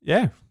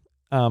 yeah.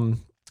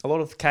 A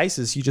lot of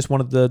cases, you just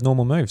wanted the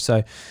normal move.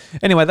 So,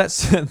 anyway,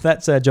 that's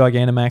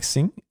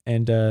Gigantamaxing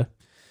and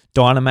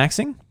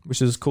Dynamaxing,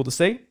 which is cool to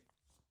see.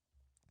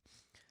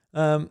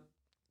 So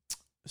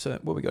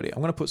what we got here?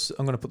 I'm gonna put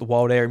the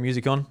wild area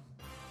music on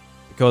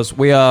because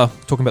we are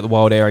talking about the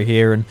wild area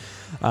here, and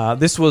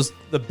this was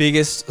the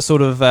biggest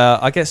sort of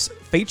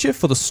feature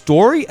for the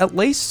story, at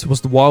least, was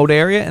the wild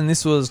area, and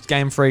this was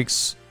Game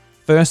Freak's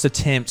first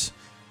attempt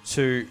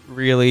to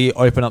really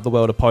open up the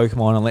world of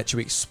Pokemon and let you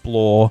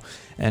explore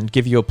and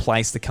give you a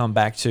place to come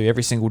back to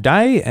every single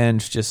day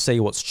and just see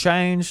what's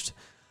changed.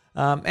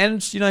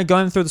 And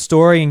going through the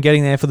story and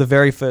getting there for the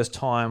very first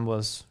time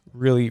was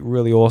really,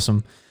 really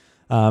awesome.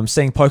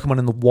 Seeing Pokemon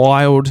in the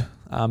wild,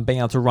 being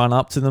able to run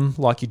up to them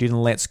like you did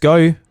in Let's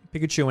Go,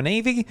 Pikachu and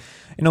Eevee,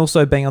 and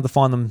also being able to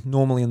find them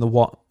normally in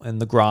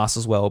the grass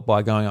as well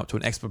by going up to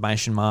an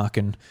exclamation mark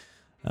and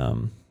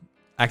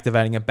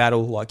activating a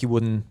battle like you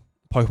would in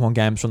Pokemon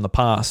games from the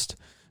past.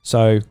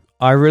 So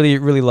I really,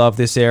 really love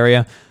this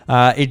area.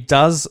 It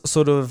does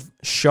sort of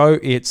show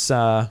its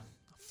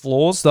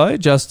flaws though,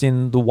 just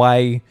in the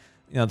way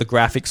the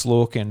graphics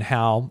look and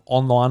how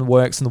online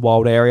works in the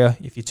wild area.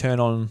 If you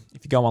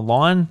go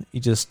online, you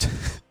just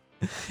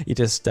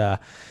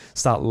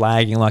start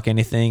lagging like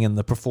anything, and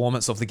the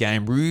performance of the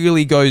game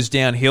really goes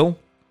downhill,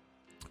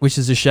 which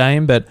is a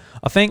shame. But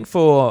I think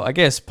for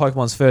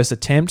Pokemon's first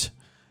attempt,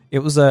 it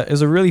was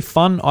a really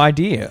fun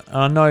idea. And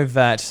I know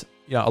that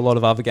a lot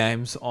of other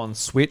games on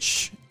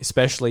Switch,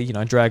 especially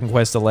Dragon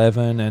Quest XI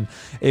and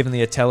even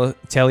the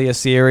Atelier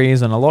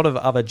series and a lot of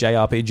other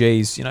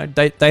JRPGs,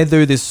 they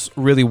do this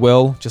really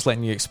well, just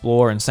letting you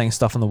explore and seeing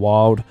stuff in the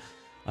wild.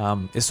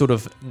 It's sort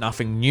of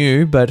nothing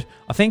new, but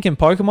I think in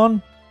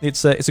Pokemon,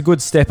 it's a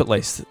good step at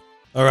least.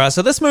 All right,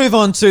 so let's move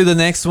on to the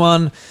next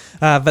one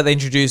that they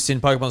introduced in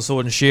Pokemon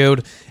Sword and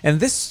Shield,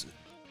 and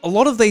a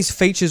lot of these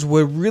features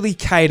were really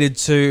catered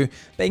to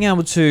being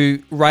able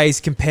to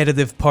raise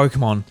competitive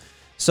Pokemon.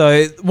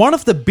 So one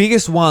of the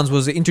biggest ones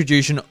was the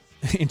introduction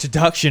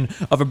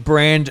of a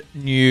brand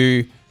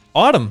new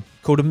item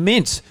called a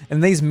mint.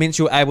 And these mints,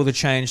 you're able to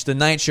change the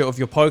nature of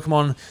your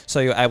Pokemon.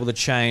 So you're able to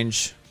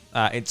change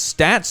its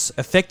stats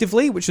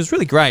effectively, which is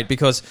really great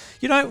because,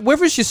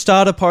 whether it's your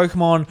starter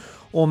Pokemon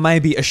or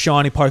maybe a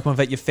shiny Pokemon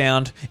that you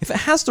found, if it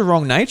has the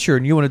wrong nature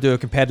and you want to do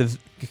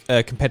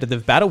a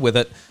competitive battle with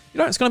it,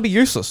 it's going to be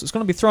useless. It's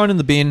going to be thrown in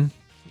the bin.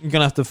 You're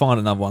going to have to find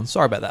another one.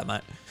 Sorry about that,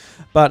 mate.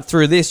 But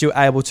through this, you're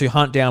able to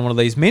hunt down one of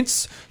these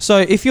mints. So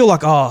if you're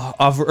like,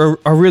 I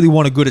really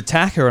want a good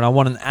attacker and I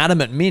want an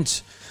adamant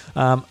mint,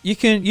 you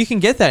can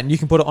get that and you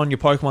can put it on your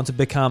Pokemon to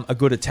become a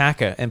good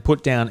attacker and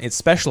put down its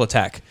special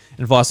attack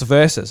and vice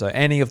versa. So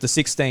any of the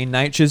 16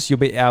 natures, you'll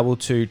be able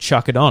to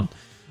chuck it on,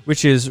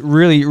 which is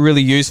really,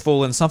 really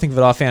useful and something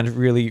that I found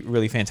really,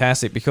 really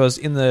fantastic because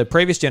in the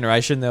previous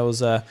generation, there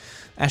was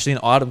actually an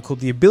item called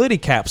the Ability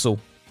Capsule.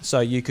 So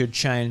you could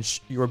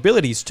change your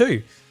abilities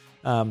too.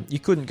 You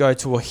couldn't go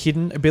to a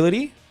hidden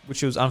ability,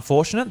 which was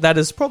unfortunate. That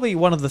is probably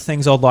one of the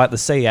things I'd like to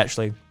see,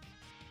 actually.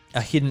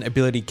 A hidden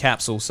ability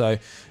capsule. So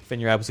then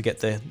you're able to get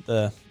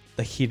the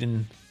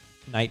hidden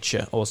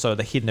nature, or so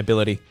the hidden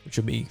ability, which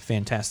would be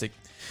fantastic.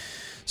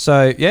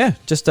 So yeah,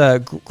 just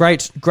a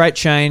great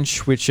change,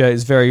 which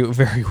is very,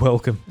 very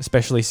welcome,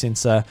 especially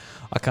since I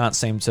can't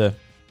seem to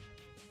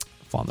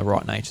find the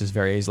right natures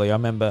very easily. I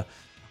remember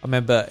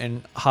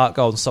in Heart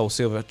Gold and Soul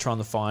Silver trying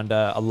to find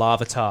a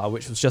Larvitar,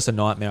 which was just a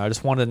nightmare. I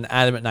just wanted an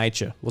adamant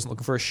nature. Wasn't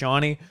looking for a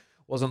shiny.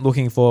 Wasn't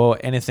looking for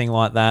anything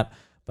like that.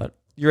 But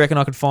you reckon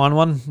I could find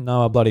one?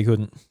 No, I bloody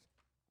couldn't.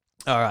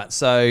 All right,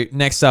 so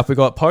next up we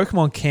got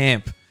Pokemon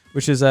Camp,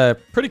 which is a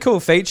pretty cool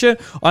feature.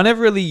 I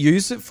never really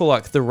used it for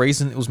like the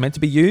reason it was meant to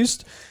be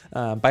used.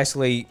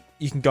 Basically,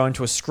 you can go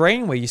into a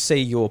screen where you see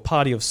your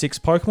party of 6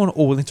 Pokemon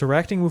all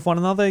interacting with one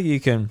another. You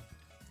can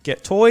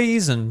get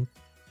toys and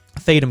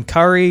feed them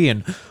curry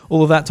and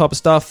all of that type of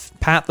stuff.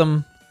 Pat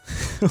them.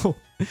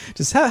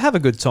 Just have a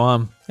good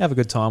time. Have a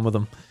good time with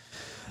them.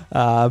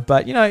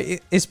 But,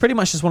 it's pretty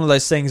much just one of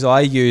those things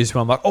I use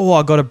when I'm like,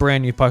 I got a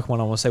brand new Pokemon.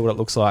 I want to see what it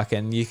looks like.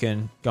 And you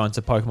can go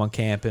into Pokemon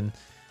Camp and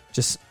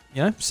just,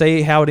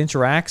 see how it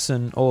interacts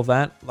and all of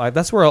that. Like,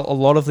 that's where a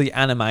lot of the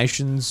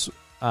animations,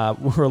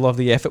 where a lot of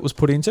the effort was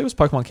put into, was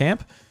Pokemon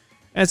Camp.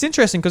 And it's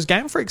interesting because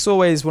Game Freak's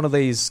always one of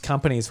these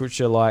companies which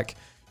are like,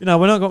 we're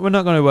not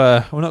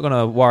going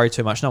to worry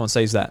too much. No one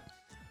sees that.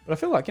 But I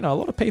feel like, a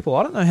lot of people,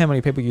 I don't know how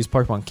many people use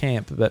Pokemon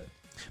Camp, but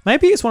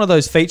maybe it's one of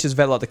those features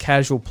that like the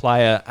casual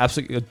player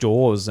absolutely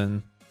adores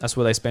and that's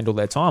where they spend all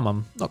their time.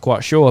 I'm not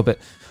quite sure, but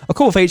a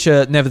cool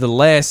feature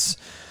nevertheless.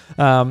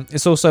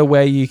 It's also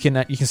where you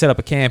can set up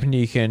a camp and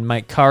you can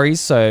make curries.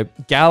 So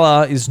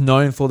Galar is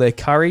known for their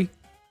curry.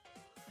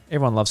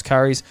 Everyone loves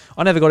curries.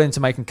 I never got into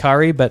making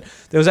curry, but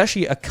there was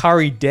actually a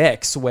curry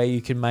dex where you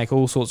can make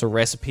all sorts of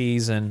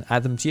recipes and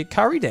add them to your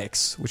curry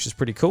dex, which is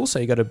pretty cool. So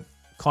you got a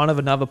kind of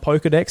another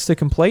Pokedex to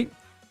complete,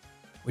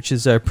 which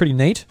is pretty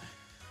neat.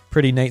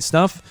 Pretty neat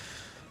stuff.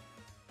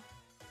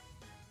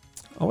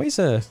 Always,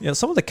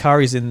 some of the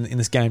curries in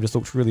this game just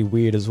looks really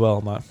weird as well.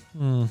 I'm like,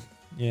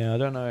 I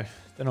don't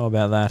know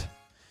about that.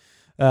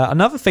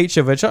 Another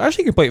feature which I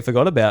actually completely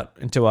forgot about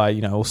until I,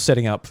 was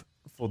setting up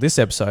for this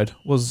episode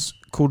was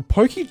called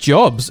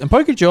Pokejobs. And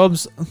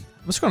Pokejobs, I'm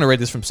just going to read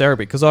this from Cerebi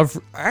because I've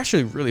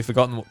actually really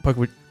forgotten what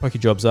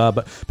Pokejobs are.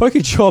 But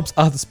Pokejobs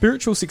are the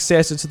spiritual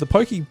successor to the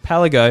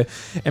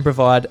Pokepalago and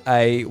provide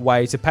a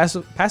way to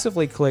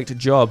passively collect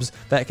jobs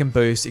that can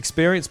boost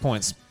experience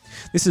points.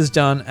 This is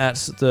done at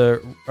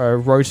the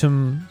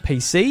Rotom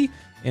PC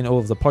in all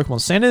of the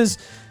Pokemon Centers.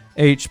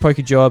 Each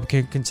Pokejob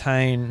can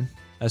contain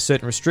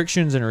certain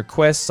restrictions and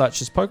requests,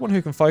 such as Pokemon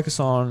who can focus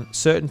on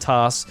certain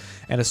tasks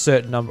and a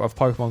certain number of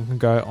Pokemon can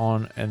go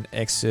on an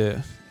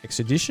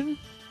expedition.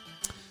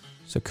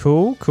 So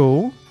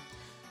cool.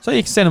 So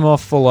you can send them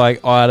off for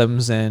like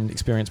items and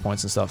experience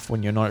points and stuff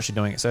when you're not actually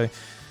doing it. So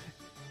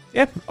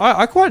yeah,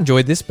 I quite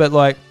enjoyed this, but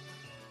like,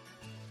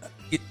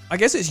 I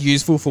guess it's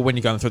useful for when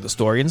you're going through the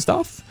story and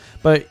stuff.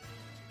 But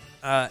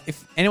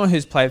if anyone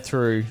who's played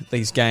through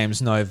these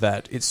games know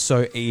that it's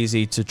so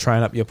easy to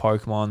train up your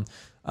Pokemon,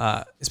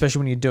 especially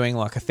when you're doing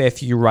like a fair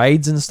few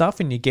raids and stuff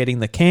and you're getting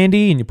the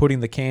candy and you're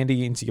putting the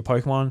candy into your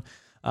Pokemon.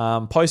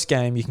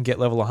 Post-game, you can get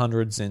level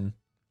 100s in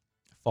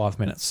 5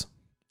 minutes.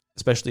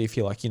 Especially if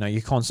you're like,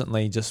 you're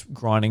constantly just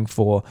grinding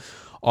for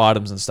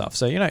items and stuff.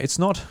 So, it's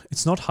not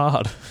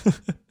hard.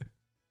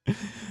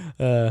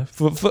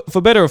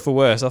 For better or for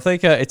worse, I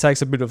think it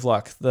takes a bit of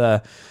like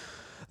the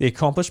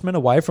accomplishment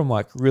away from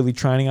like really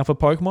training up a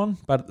Pokemon,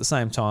 but at the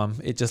same time,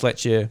 it just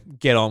lets you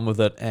get on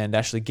with it and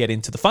actually get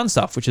into the fun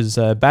stuff, which is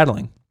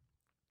battling.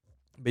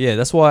 But yeah,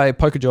 that's why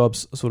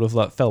Pokejobs sort of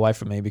like fell away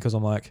from me because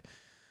I'm like,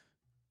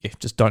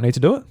 just don't need to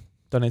do it.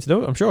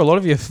 I'm sure a lot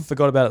of you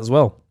forgot about it as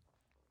well.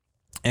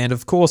 And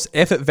of course,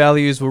 effort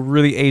values were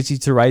really easy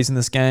to raise in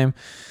this game.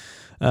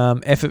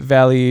 Effort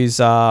values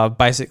are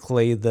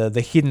basically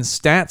the hidden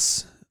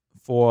stats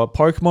for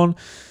Pokemon.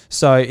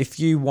 So if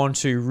you want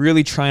to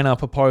really train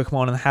up a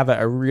Pokemon and have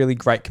a really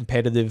great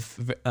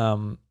competitive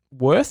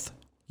worth,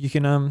 you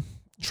can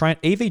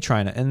EV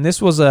train it. And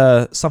this was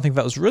something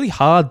that was really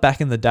hard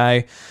back in the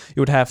day.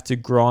 You would have to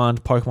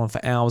grind Pokemon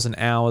for hours and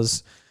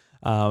hours.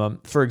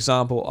 For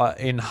example,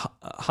 in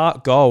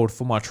Heart Gold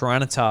for my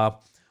Tyranitar,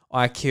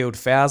 I killed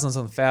thousands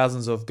and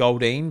thousands of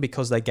Goldeen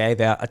because they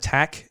gave out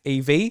attack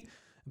EV.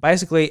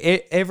 Basically,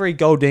 every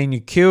Goldeen you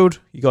killed,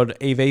 you got an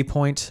EV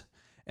point,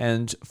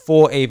 and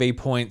 4 EV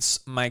points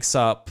makes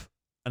up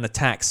an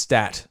attack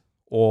stat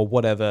or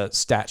whatever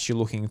stats you're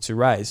looking to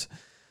raise.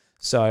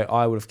 So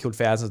I would have killed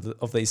thousands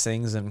of these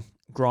things and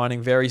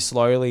grinding very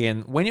slowly.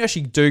 And when you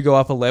actually do go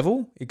up a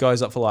level, it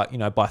goes up for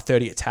by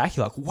 30 attack.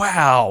 You're like,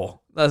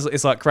 wow.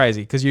 It's like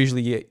crazy because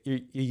usually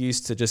you're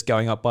used to just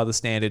going up by the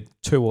standard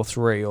 2 or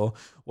 3 or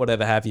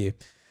whatever have you.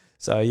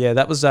 So yeah,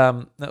 that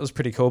was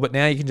pretty cool. But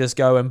now you can just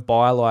go and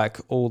buy like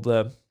all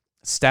the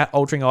stat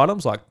altering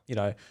items like,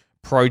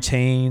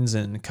 proteins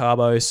and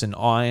carbos and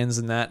ions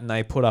and that, and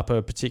they put up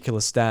a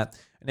particular stat.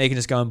 And now you can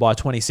just go and buy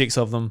 26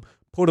 of them,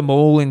 put them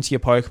all into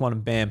your Pokemon,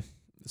 and bam,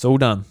 it's all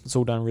done. It's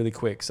all done really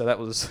quick. So that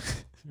was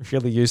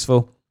really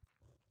useful.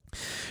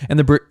 And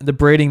the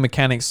breeding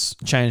mechanics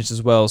changed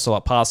as well. So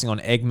like passing on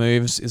egg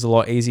moves is a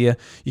lot easier.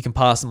 You can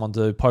pass them on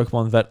to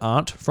Pokemon that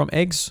aren't from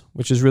eggs,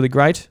 which is really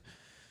great.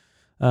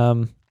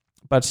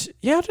 But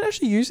yeah, I don't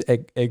actually use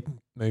egg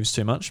moves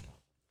too much.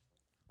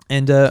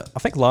 And I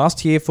think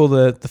last year for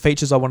the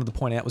features I wanted to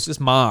point out was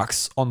just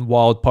marks on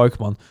wild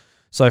Pokemon.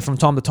 So from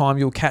time to time,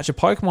 you'll catch a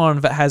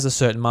Pokemon that has a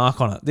certain mark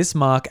on it. This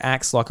mark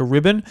acts like a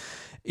ribbon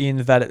in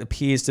that it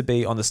appears to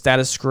be on the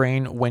status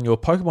screen when your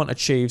Pokemon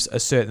achieves a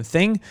certain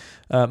thing,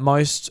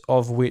 most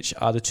of which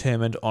are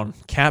determined on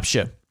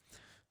capture.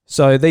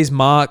 So these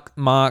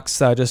marks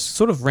just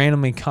sort of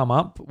randomly come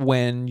up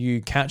when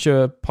you catch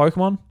a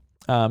Pokemon.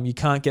 You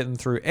can't get them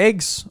through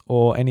eggs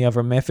or any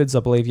other methods. I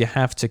believe you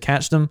have to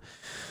catch them.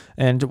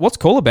 And what's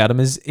cool about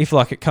them is if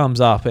it comes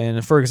up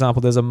and, for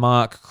example, there's a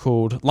mark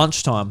called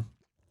lunchtime,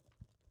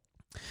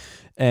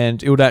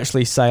 and it would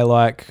actually say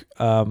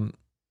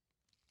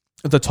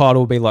the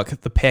title will be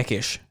like the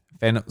Peckish.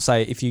 And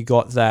say if you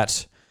got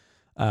that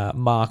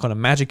mark on a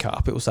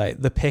Magikarp, it will say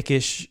the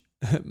Peckish.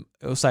 It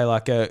will say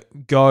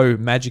go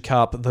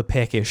Magikarp the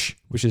Peckish,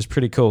 which is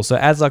pretty cool. So it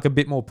adds a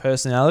bit more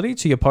personality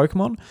to your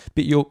Pokemon,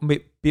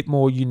 bit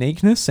more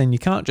uniqueness, and you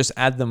can't just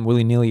add them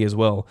willy-nilly as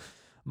well.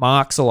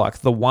 Marks are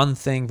the one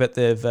thing that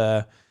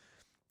they've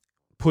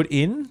put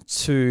in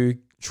to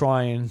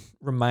try and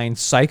remain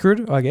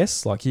sacred, I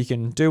guess. You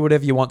can do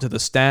whatever you want to the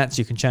stats,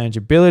 you can change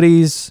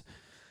abilities,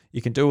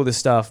 you can do all this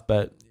stuff,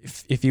 but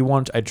if you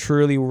want a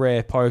truly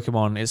rare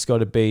Pokemon, it's got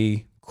to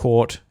be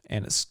caught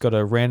and it's got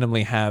to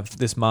randomly have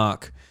this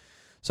mark.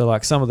 So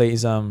some of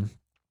these,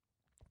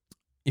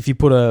 if you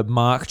put a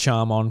Mark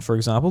Charm on, for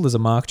example, there's a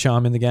Mark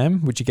Charm in the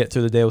game, which you get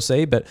through the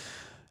DLC, but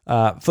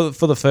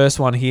for the first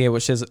one here,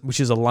 which is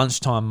a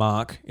lunchtime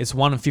mark, it's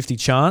 1 in 50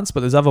 chance,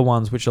 but there's other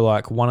ones which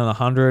are 1 in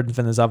 100, and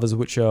then there's others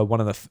which are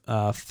 1 in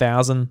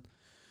 1,000,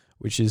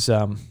 which is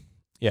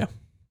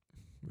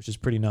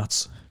pretty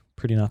nuts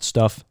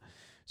stuff.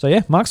 So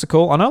yeah, marks are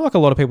cool. I know a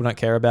lot of people don't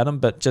care about them,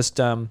 but just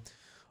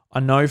I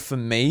know for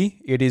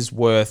me it is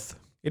worth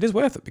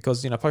it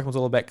because Pokemon's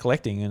all about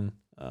collecting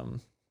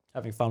and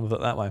having fun with it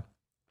that way.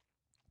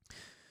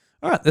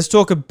 All right, let's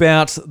talk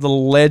about the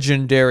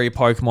legendary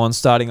Pokemon,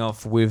 starting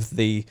off with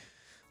the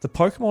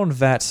Pokemon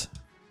that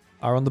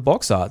are on the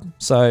box art.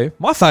 So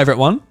my favorite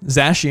one,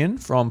 Zacian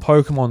from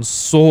Pokemon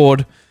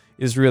Sword,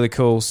 is really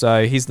cool.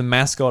 So he's the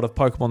mascot of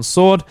Pokemon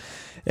Sword,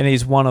 and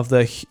he's one of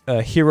the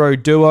hero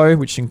duo,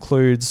 which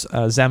includes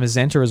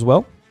Zamazenta as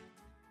well.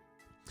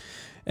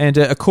 And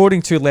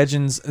according to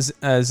legends,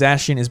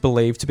 Zacian is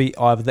believed to be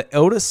either the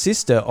elder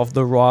sister of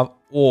the rival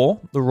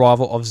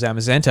of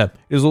Zamazenta.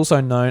 It is also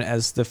known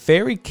as the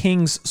Fairy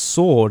King's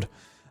Sword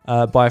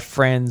by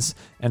friends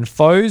and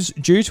foes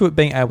due to it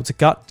being able to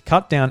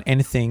cut down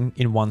anything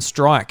in one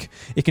strike.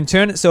 It can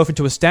turn itself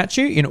into a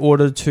statue in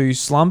order to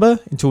slumber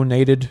until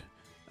needed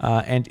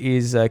and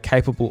is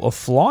capable of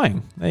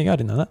flying. There you go, I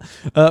didn't know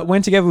that.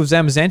 When together with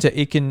Zamazenta,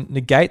 it can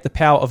negate the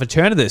power of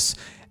Eternatus,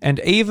 and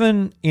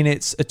even in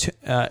its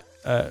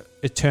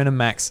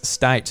Eternamax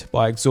state,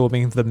 by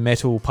absorbing the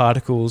metal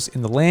particles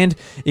in the land,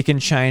 it can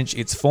change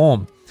its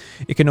form.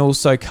 It can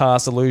also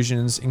cast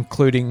illusions,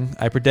 including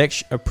a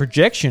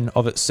projection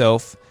of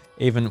itself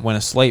even when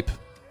asleep.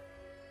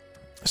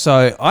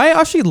 So I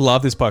actually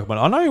love this Pokemon.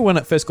 I know when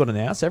it first got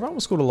announced, everyone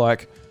was sort of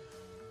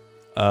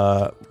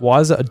why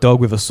is it a dog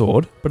with a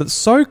sword? But it's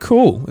so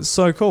cool. It's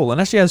so cool. And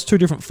actually has 2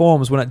 different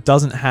forms when it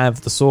doesn't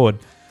have the sword.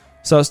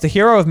 So it's the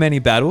hero of many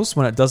battles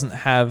when it doesn't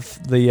have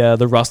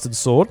the rusted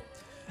sword.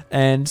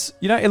 And,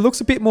 it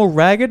looks a bit more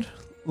ragged,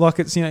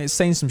 it's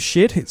seen some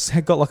shit. It's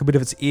got a bit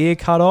of its ear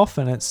cut off,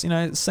 and it's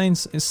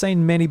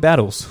seen many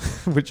battles,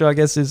 which I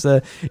guess is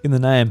in the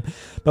name.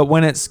 But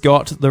when it's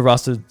got the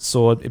rusted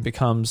sword, it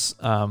becomes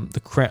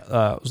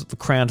the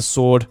crowned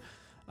sword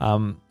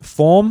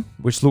form,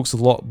 which looks a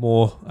lot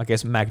more, I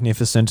guess,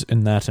 magnificent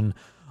in that. And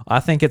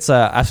I think it's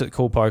an absolutely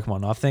cool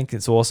Pokemon. I think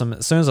it's awesome.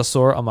 As soon as I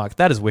saw it, I'm like,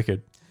 that is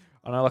wicked.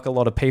 I know a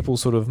lot of people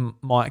sort of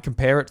might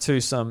compare it to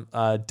some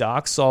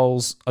Dark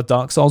Souls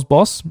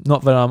boss.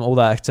 Not that I'm all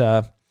that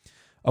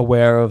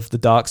aware of the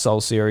Dark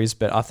Souls series,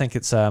 but I think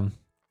it's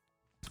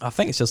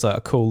just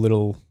a cool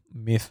little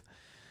myth.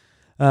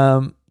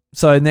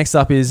 So next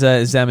up is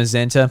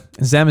Zamazenta.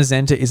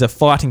 Zamazenta is a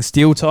fighting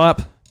steel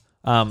type.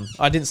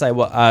 I didn't say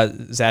what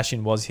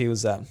Zacian was. He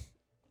was a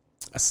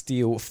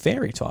steel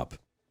fairy type.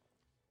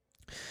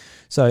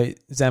 So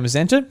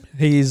Zamazenta,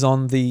 he is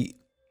on the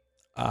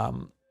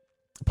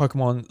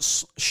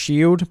Pokemon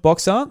Shield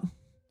box art.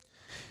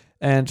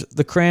 And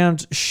the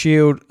crowned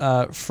shield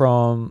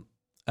from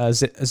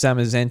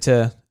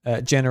Zamazenta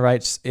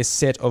generates a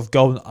set of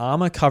golden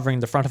armor covering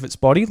the front of its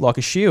body like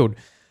a shield.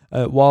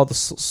 While the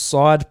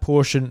side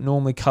portion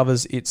normally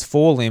covers its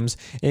forelimbs,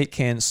 it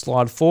can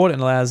slide forward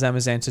and allow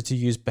Zamazenta to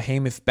use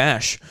Behemoth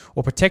Bash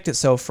or protect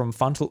itself from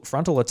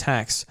frontal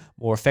attacks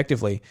more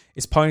effectively.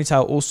 Its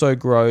ponytail also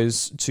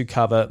grows to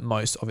cover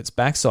most of its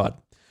backside.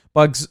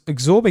 By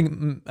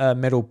absorbing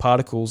metal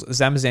particles,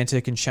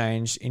 Zamazenta can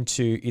change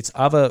into its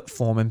other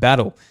form in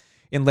battle.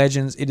 In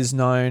Legends, it is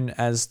known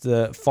as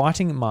the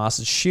Fighting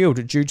Master's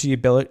Shield due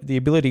to the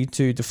ability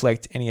to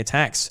deflect any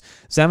attacks.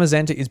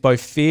 Zamazenta is both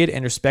feared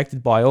and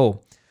respected by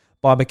all.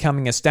 By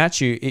becoming a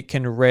statue, it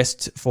can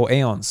rest for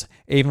eons,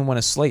 even when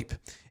asleep.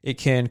 It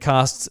can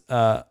cast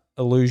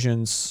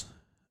illusions,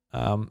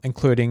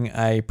 including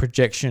a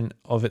projection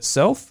of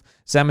itself.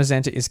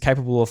 Zamazenta is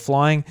capable of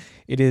flying.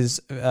 It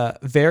is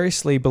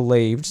variously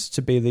believed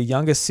to be the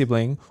younger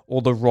sibling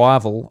or the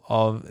rival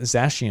of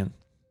Zacian.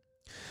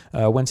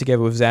 When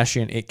together with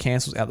Zacian, it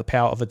cancels out the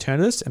power of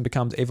Eternatus and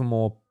becomes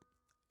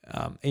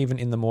even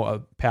in the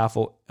more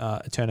powerful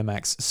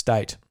Eternamax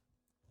state.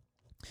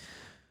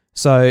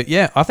 So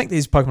yeah, I think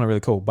these Pokemon are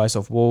really cool. Based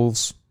off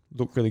Wolves,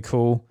 look really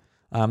cool.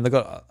 They've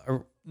got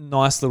a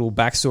nice little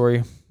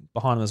backstory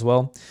behind them as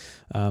well.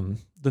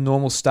 The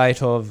normal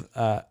state of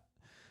this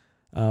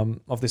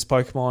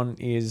Pokemon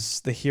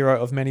is the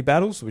hero of many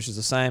battles, which is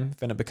the same.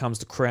 Then it becomes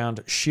the crowned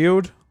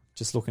shield,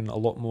 just looking a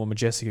lot more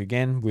majestic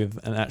again with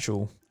an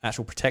actual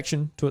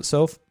protection to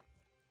itself.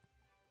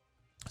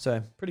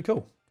 So pretty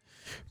cool.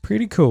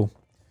 Pretty cool.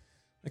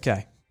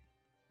 Okay.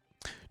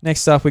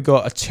 Next up, we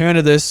got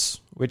Eternatus,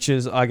 which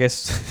is, I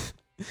guess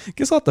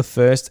like the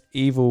first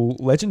evil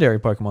legendary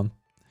Pokemon.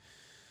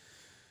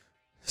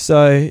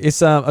 So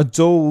it's a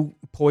dual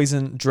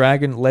poison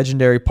dragon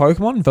legendary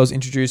Pokemon that was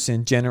introduced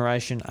in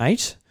Generation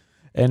 8.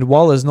 And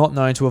while it is not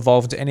known to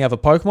evolve into any other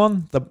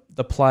Pokemon,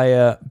 the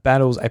player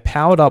battles a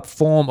powered-up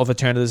form of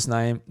Eternatus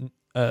known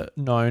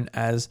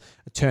as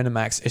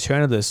Eternamax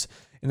Eternatus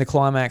in the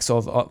climax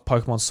of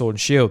Pokemon Sword and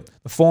Shield.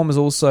 The form is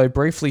also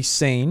briefly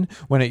seen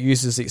when it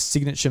uses its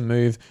signature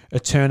move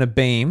Eterna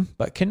Beam,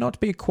 but cannot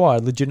be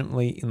acquired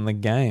legitimately in the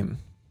game,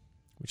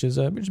 which is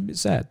a bit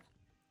sad.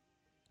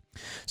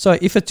 So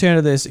if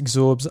Eternatus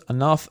absorbs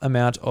enough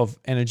amount of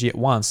energy at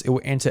once, it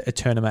will enter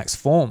Eternamax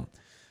form,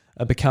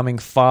 becoming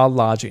far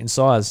larger in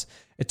size.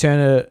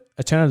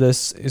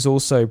 Eternatus is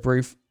also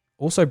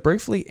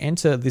briefly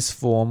enter this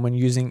form when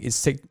using its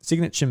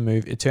signature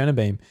move Eterna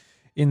Beam.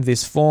 In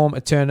this form,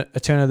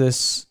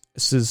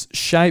 Eternatus's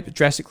shape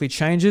drastically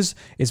changes.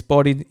 Its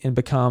body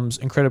becomes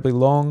incredibly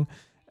long,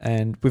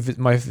 and with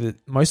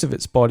most of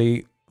its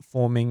body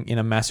forming in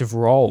a massive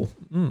roll.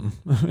 In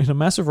a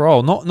massive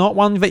roll. Not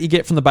one that you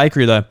get from the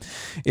bakery, though.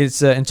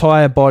 Its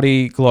entire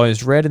body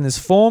glows red in this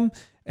form,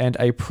 and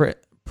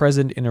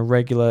present in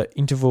irregular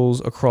intervals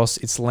across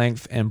its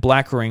length, and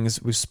black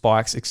rings with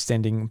spikes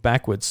extending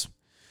backwards.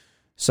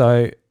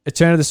 So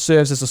Eternatus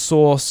serves as a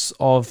source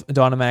of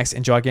Dynamax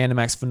and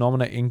Gigantamax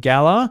phenomena in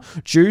Galar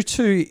due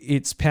to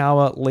its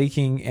power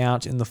leaking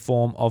out in the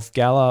form of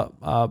Galar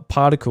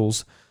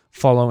particles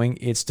following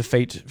its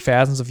defeat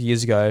thousands of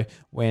years ago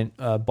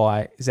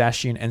by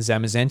Zacian and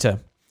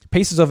Zamazenta.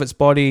 Pieces of its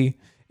body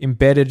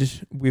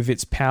embedded with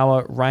its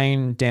power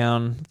rain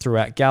down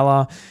throughout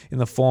Galar in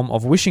the form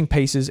of wishing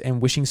pieces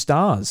and wishing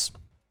stars.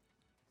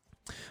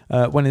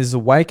 When it is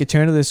awake,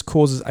 Eternatus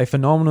causes a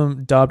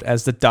phenomenon dubbed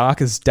as the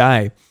Darkest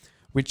Day,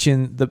 which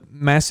in the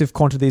massive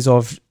quantities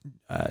of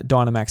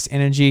Dynamax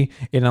energy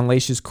it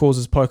unleashes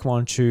causes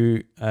Pokemon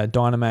to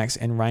Dynamax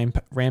and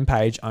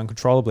rampage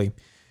uncontrollably.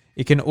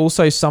 It can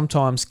also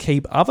sometimes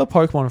keep other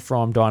Pokemon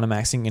from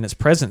Dynamaxing in its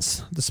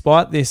presence.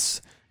 Despite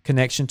this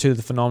connection to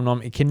the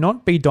phenomenon, it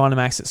cannot be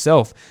Dynamax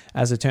itself,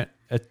 as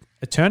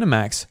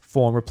Eternamax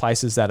form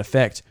replaces that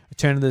effect.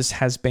 Eternatus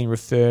has been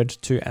referred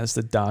to as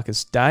the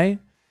Darkest Day.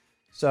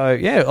 So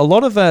yeah, a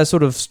lot of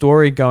sort of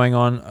story going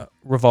on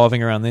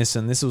revolving around this,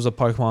 and this was a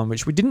Pokemon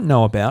which we didn't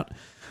know about,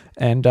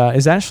 and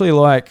is actually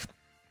like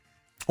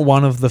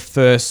one of the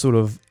first sort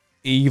of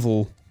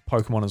evil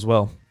Pokemon as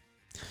well.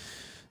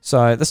 So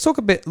let's talk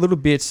a little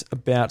bit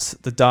about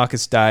the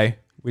Darkest Day,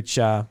 which is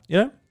a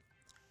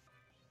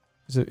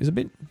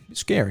bit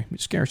scary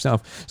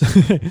stuff.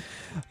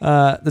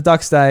 The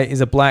Darkest Day is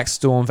a black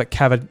storm that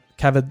covered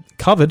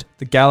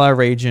the Galar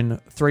region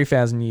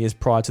 3,000 years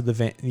prior to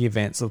the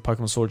events of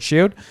Pokemon Sword and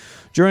Shield.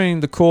 During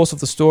the course of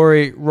the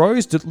story,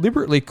 Rose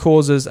deliberately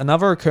causes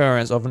another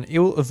occurrence of an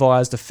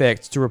ill-advised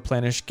effect to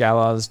replenish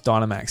Galar's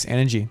Dynamax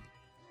energy.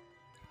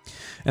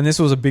 And this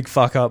was a big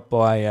fuck up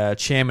by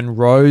Chairman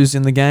Rose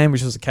in the game,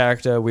 which was a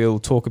character we'll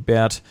talk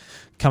about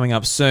coming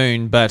up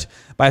soon. But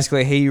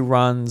basically, he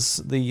runs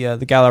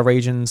the Galar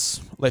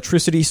region's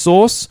electricity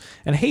source,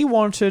 and he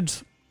wanted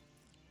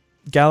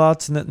Galar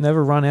to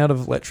never run out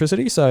of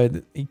electricity, so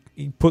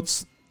he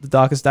puts the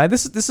Darkest Day.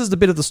 This is the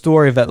bit of the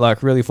story that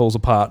like really falls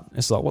apart.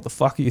 It's like, what the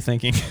fuck are you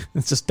thinking?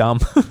 It's just dumb.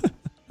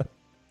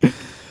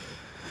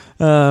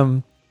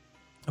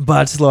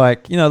 But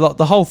like, you know,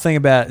 the whole thing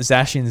about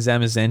Zacian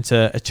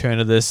Zamazenta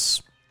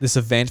Eternatus, this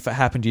event that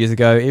happened years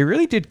ago, it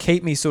really did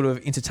keep me sort of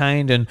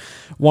entertained and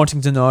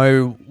wanting to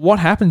know what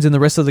happens in the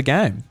rest of the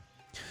game.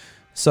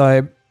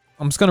 So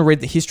I'm just going to read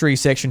the history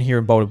section here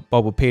in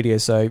Bulbapedia.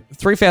 So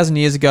 3,000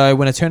 years ago,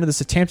 when Eternatus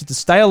attempted to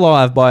stay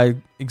alive by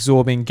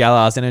absorbing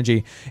Galar's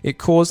energy, it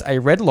caused a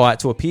red light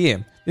to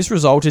appear. This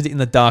resulted in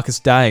the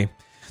Darkest Day.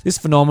 This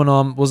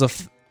phenomenon was a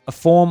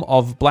form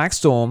of black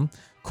storm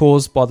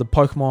caused by the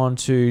Pokemon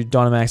to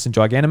Dynamax and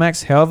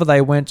Gigantamax. However, they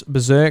went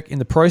berserk in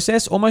the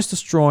process, almost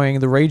destroying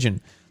the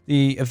region.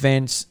 The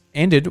event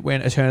ended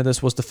when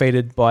Eternatus was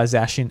defeated by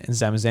Zacian and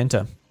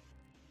Zamazenta.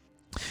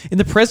 In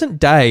the present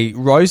day,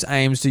 Rose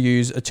aims to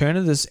use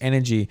Eternatus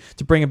energy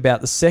to bring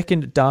about the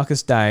second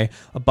Darkest Day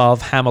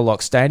above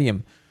Hammerlock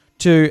Stadium,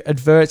 to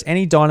avert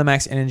any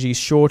Dynamax energy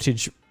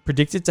shortage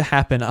predicted to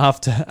happen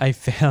after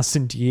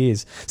 1,000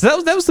 years.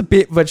 So that was the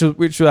bit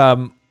which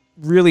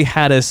really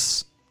had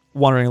us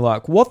wondering,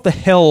 like, what the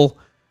hell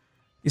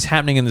is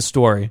happening in the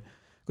story?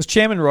 Because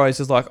Chairman Rose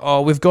is like,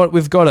 oh, we're going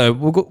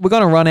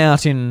to run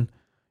out in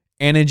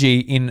energy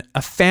in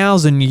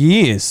 1,000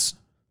 years.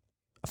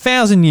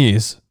 1,000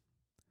 years.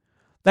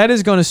 That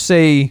is going to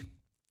see,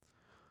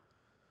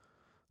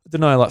 I don't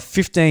know, like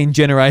 15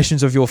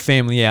 generations of your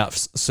family out,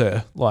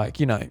 sir. Like,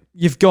 you know,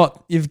 you've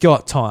got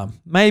time.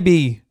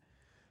 Maybe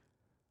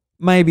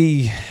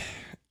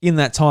in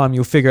that time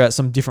you'll figure out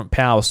some different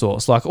power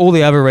source. Like all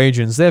the other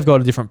regions, they've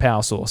got a different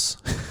power source.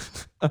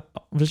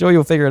 I'm sure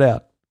you'll figure it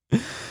out.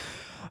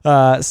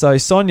 So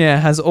Sonia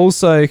has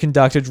also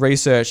conducted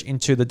research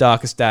into the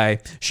Darkest Day.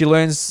 She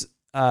learns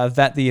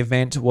that the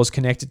event was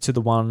connected to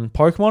the one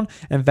Pokemon,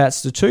 and that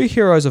the two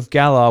heroes of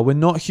Galar were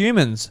not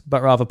humans,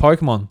 but rather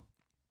Pokemon.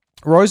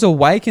 Rose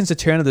awakens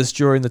Eternatus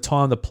during the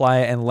time the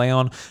player and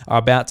Leon are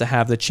about to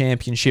have the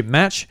championship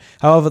match.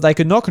 However, they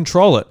could not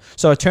control it,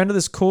 so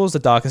Eternatus caused the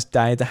Darkest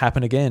Day to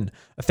happen again,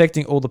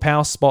 affecting all the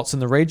power spots in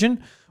the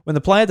region. When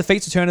the player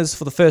defeats Eternatus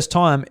for the first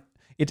time,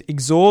 it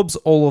absorbs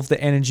all of the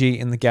energy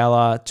in the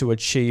Galar to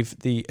achieve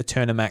the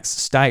Eternamax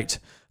state,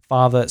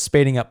 further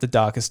speeding up the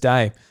Darkest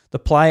Day. The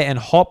player and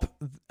Hop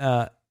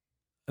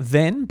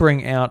then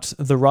bring out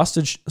the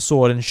rusted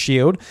sword and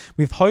shield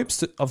with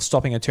hopes of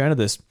stopping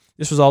Eternatus.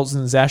 This results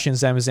in Zacian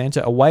and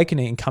Zamazenta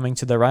awakening and coming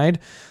to their aid.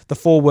 The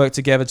four work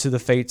together to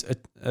defeat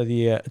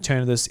the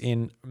Eternatus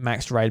in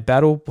maxed raid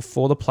battle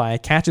before the player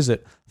catches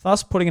it,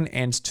 thus putting an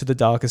end to the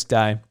Darkest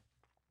Day.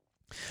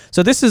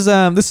 So this is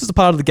the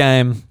part of the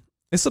game.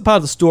 This is a part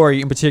of the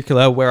story in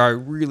particular where I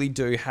really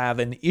do have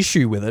an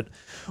issue with it,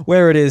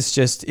 where it is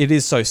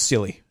so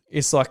silly.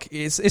 It's like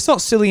it's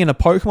not silly in a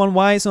Pokemon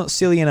way. It's not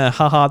silly in a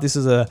haha. This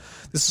is a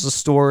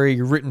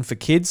story written for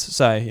kids.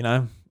 So you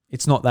know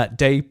it's not that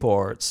deep,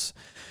 or it's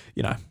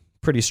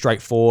pretty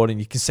straightforward, and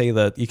you can see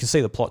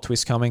the plot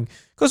twist coming,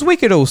 because we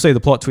could all see the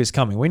plot twist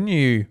coming when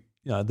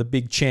the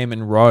big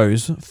Chairman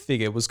Rose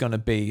figure was going to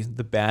be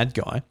the bad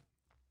guy.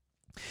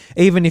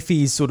 Even if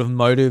his sort of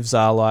motives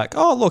are like,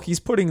 oh look, he's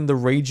putting the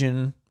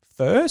region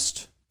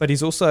first, but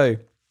he's also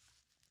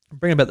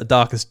bringing about the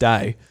Darkest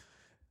Day.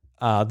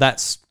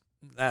 That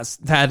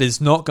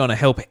is not going to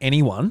help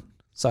anyone.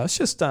 So it's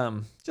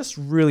just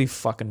really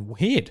fucking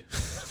weird.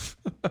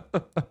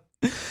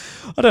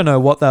 I don't know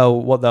what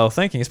they were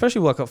thinking,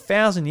 especially like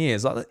 1,000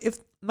 years. Like if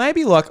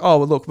maybe like, oh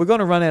look, we're going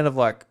to run out of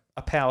like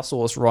a power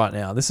source right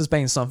now. This has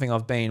been something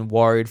I've been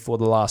worried for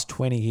the last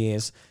 20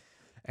 years,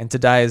 and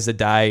today is the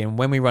day. And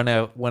when we run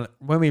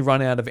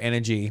out of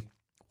energy,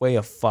 we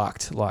are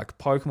fucked. Like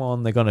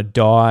Pokemon, they're going to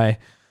die.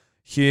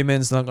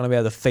 Humans are not going to be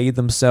able to feed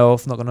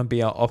themselves. Not going to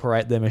be able to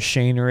operate their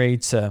machinery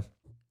to,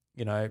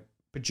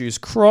 produce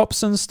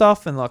crops and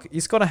stuff. And like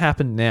it's got to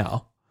happen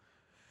now.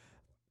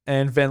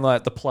 And then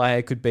like the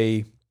player could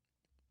be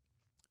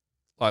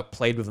like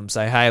plead with them,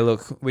 say, hey,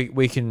 look,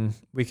 we can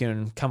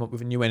come up with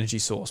a new energy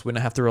source. We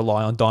don't have to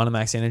rely on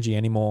Dynamax energy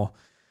anymore.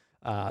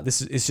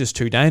 It's just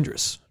too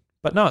dangerous.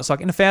 But no, it's like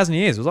in 1,000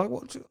 years, it was like,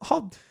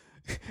 what?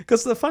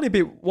 Because the funny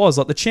bit was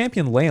like the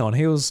champion Leon,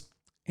 he was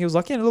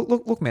like, yeah,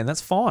 look, man,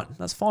 that's fine.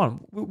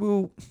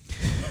 We'll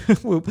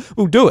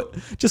we'll do it.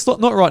 Just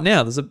not right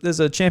now. There's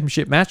a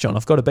championship match on.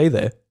 I've got to be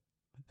there.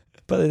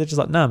 But they're just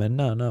like, no, man,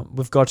 no.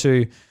 We've got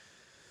to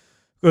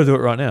do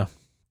it right now.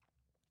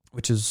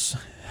 Which is,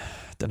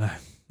 I don't know.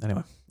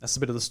 Anyway, that's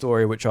a bit of the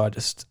story which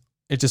it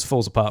just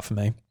falls apart for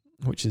me,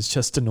 which is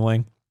just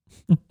annoying.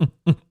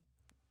 But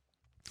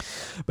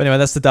anyway,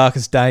 that's the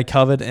Darkest Day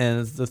covered,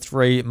 and the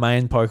three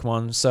main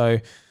Pokemon. So,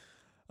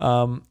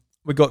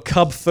 We got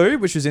Cub Fu,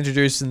 which was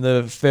introduced in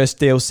the first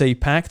DLC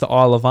pack, the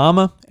Isle of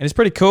Armor. And it's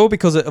pretty cool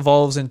because it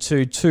evolves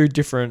into two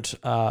different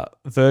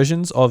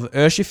versions of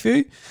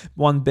Urshifu.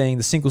 One being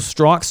the single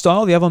strike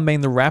style, the other one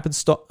being the rapid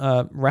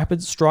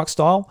strike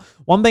style.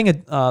 One being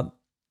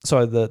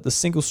the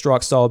single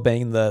strike style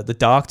being the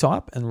dark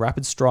type, and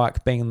rapid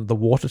strike being the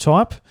water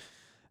type.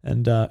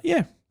 And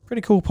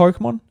pretty cool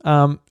Pokemon.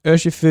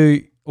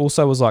 Urshifu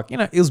also was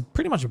it was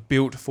pretty much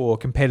built for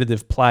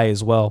competitive play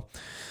as well.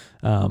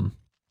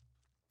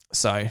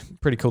 So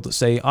pretty cool to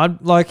see.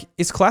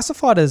 It's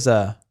classified as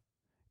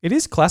it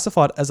is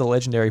classified as a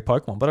legendary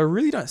Pokemon, but I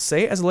really don't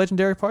see it as a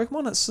legendary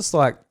Pokemon. It's just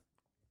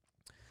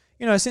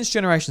since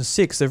Generation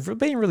 6, they've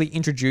been really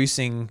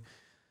introducing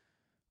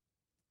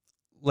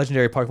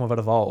legendary Pokemon that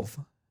evolve.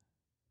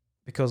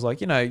 Because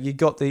you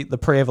got the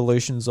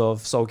pre-evolutions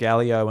of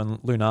Solgaleo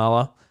and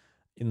Lunala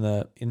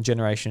in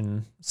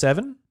Generation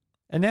 7.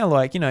 And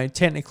now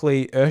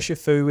technically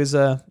Urshifu is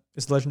a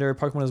legendary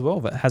Pokemon as well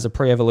that has a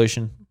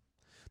pre-evolution.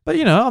 But,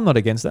 I'm not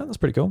against that. That's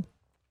pretty cool.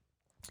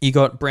 You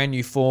got brand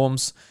new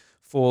forms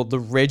for the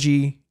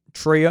Reggie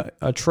trio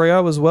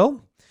as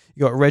well. You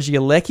got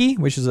Regieleki,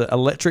 which is an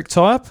electric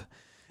type.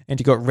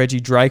 And you got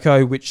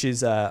Regidrago, which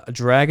is a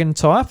dragon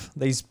type.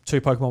 These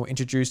two Pokemon were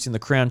introduced in the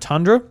Crown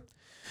Tundra.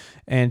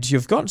 And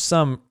you've got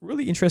some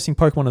really interesting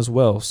Pokemon as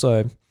well.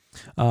 So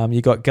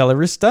you got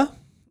Galarister,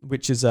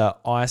 which is a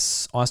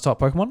ice type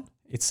Pokemon.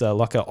 It's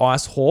like an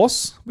ice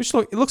horse, which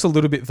it looks a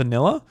little bit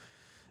vanilla.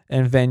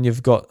 And then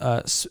you've got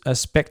a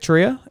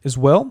Spectria as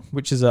well,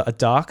 which is a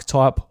dark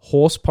type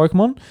horse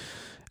Pokemon.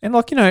 And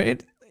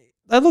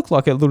they look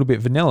like a little bit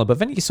vanilla, but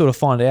then you sort of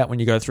find out when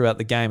you go throughout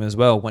the game as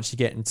well, once you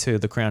get into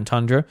the Crown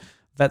Tundra,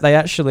 that they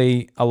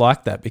actually are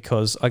like that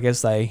because I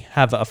guess they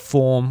have a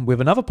form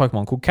with another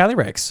Pokemon called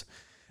Calyrex.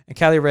 And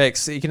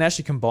Calyrex, you can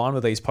actually combine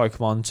with these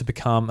Pokemon to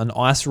become an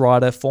Ice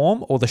Rider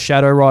form or the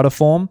Shadow Rider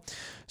form.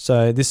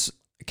 So this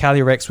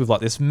Calyrex with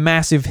this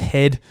massive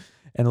head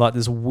and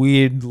this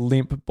weird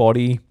limp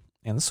body,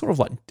 and it's sort of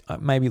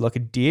maybe like a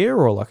deer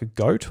or like a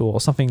goat or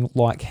something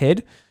like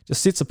head,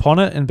 just sits upon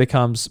it and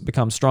becomes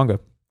stronger.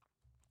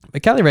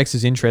 But Calyrex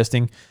is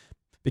interesting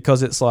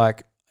because it's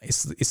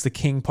the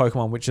king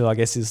Pokemon, which I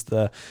guess is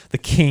the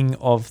king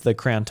of the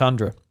Crown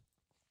Tundra.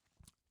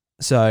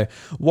 So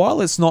while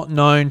it's not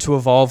known to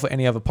evolve for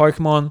any other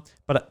Pokemon,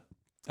 but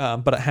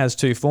it has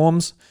two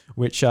forms,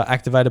 which are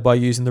activated by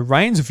using the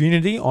Reigns of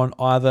Unity on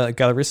either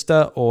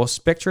Galarister or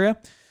Spectria,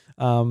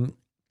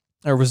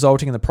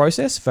 resulting in the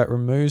process that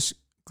removes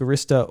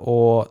Galarister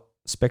or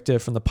Spectre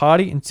from the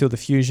party until the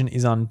fusion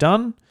is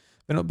undone.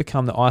 Then it'll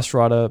become the Ice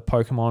Rider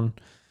Pokemon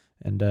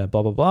and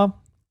blah, blah, blah.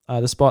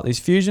 Despite these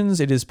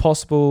fusions, it is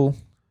possible...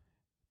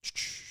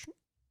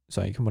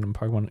 So you can put them in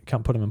Pokemon,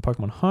 can't put them in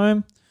Pokemon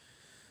Home.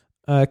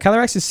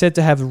 Calyrex is said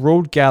to have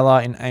ruled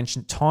Galar in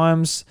ancient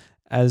times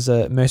as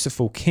a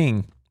merciful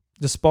king.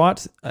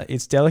 Despite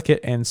its delicate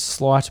and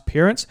slight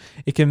appearance,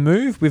 it can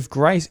move with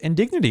grace and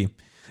dignity.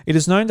 It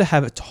is known to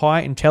have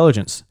high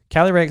intelligence.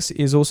 Calyrex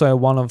is also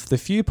one of the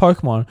few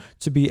Pokemon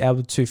to be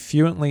able to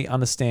fluently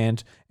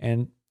understand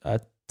and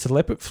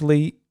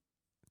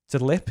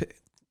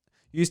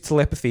use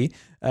telepathy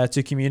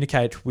to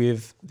communicate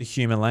with the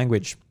human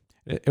language.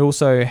 It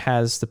also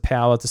has the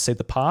power to see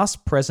the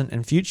past, present,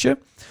 and future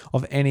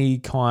of any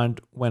kind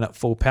when at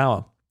full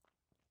power.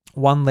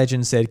 One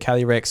legend said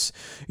Calyrex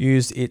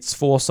used its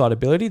foresight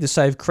ability to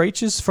save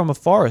creatures from a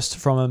forest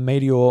from a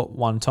meteor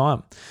one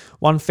time.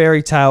 One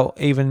fairy tale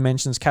even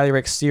mentions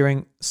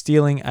Calyrex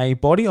stealing a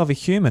body of a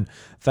human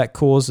that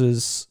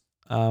caused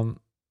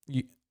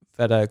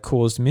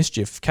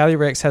mischief.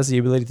 Calyrex has the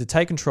ability to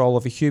take control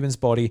of a human's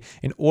body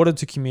in order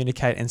to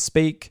communicate and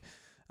speak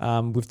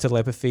with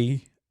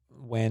telepathy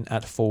when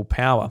at full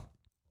power.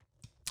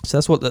 So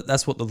that's what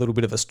the little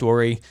bit of a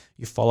story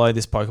you follow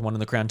this Pokemon in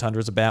the Crown Tundra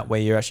is about, where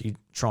you're actually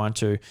trying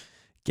to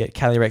get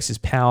Calyrex's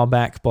power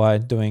back by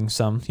doing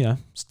some,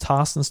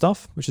 tasks and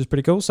stuff, which is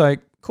pretty cool. So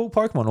cool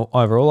Pokemon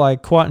overall. I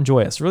quite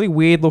enjoy it. It's really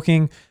weird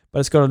looking, but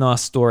it's got a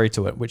nice story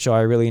to it, which I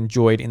really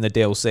enjoyed in the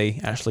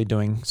DLC, actually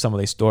doing some of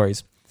these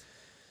stories.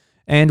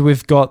 And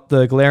we've got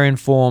the Galarian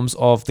forms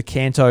of the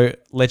Kanto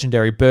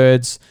legendary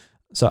birds,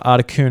 so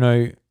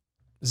Articuno,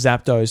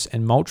 Zapdos,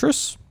 and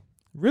Moltres.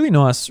 Really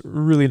nice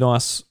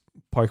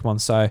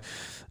Pokemon. So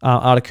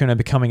Articuno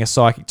becoming a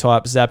psychic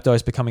type,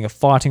 Zapdos becoming a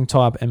fighting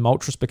type, and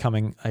Moltres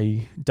becoming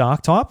a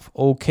dark type,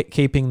 all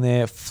keeping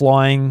their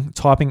flying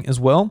typing as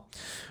well.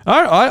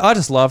 I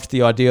just loved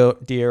the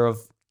idea of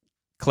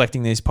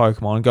collecting these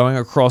Pokemon, going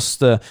across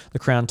the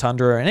Crown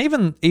Tundra, and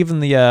even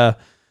the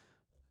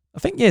I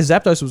think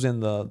Zapdos was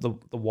in the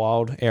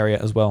wild area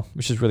as well,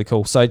 which is really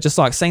cool. So just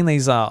seeing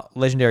these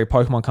legendary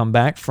Pokemon come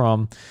back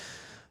from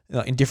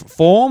in different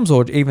forms,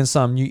 or even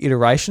some new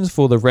iterations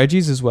for the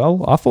Regis as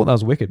well. I thought that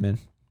was wicked, man.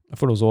 I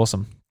thought it was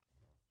awesome.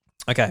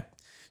 Okay,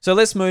 so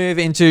let's move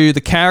into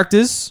the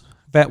characters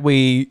that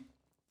we,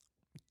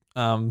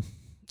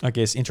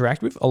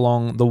 interact with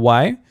along the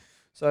way.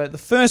 So the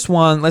first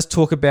one, let's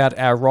talk about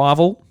our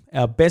rival,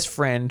 our best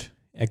friend,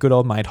 our good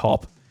old mate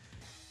Hop.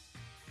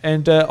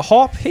 And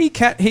Hop, he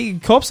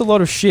cops a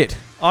lot of shit.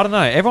 I don't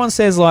know. Everyone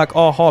says like,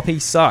 oh, Hop, he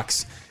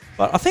sucks.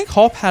 But I think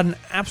Hop had an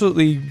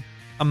absolutely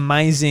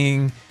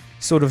amazing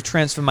sort of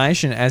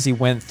transformation as he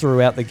went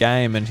throughout the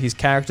game, and his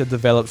character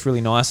developed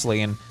really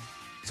nicely and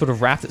sort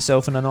of wrapped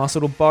itself in a nice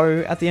little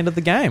bow at the end of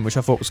the game, which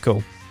I thought was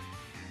cool.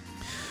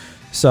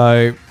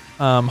 So,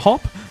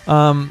 Hop,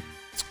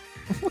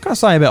 what can I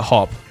say about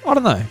Hop? I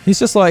don't know. He's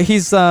just like,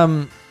 he's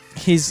the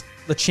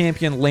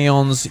champion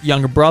Leon's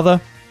younger brother.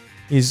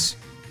 He's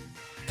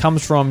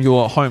comes from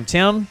your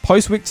hometown,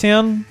 Postwick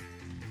Town.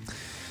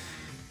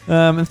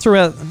 And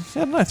throughout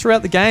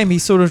the game,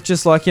 he's sort of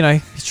just like,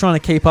 he's trying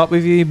to keep up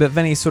with you, but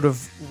then he sort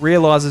of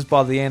realizes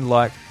by the end,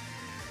 like,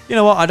 you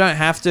know what, I don't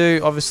have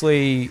to.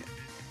 Obviously,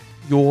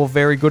 you're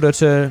very good at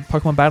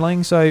Pokemon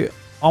battling, so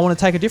I want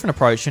to take a different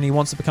approach. And he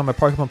wants to become a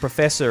Pokemon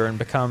professor and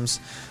becomes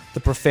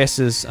the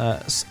professor's,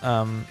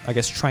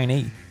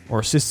 trainee or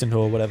assistant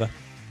or whatever.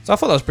 So I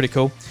thought that was pretty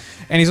cool.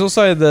 And he's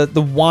also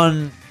the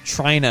one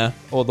trainer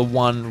or the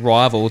one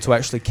rival to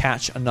actually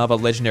catch another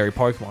legendary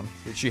Pokemon,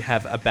 which you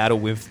have a battle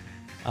with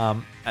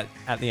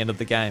at the end of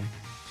the game.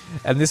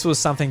 And this was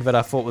something that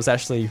I thought was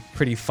actually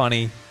pretty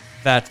funny,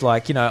 that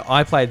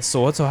I played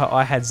Sword, so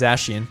I had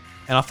Zacian,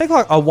 and I think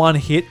I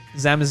one-hit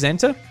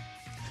Zamazenta.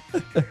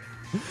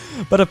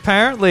 But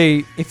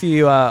apparently, if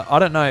you, I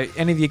don't know,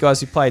 any of you guys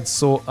who played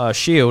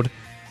Shield,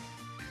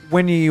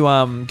 when you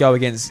go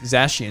against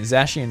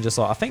Zacian just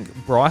I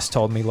think Bryce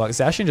told me,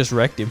 Zacian just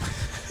wrecked him.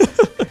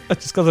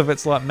 Just because of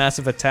its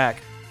massive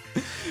attack.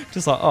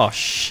 Just oh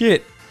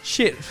shit,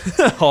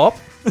 Hop.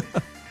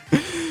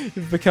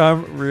 You've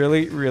become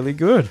really, really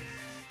good.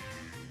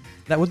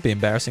 That would be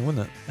embarrassing,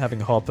 wouldn't it?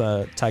 Having Hop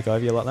take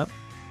over you like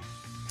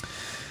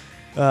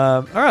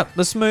that. Alright,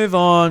 let's move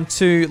on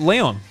to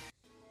Leon.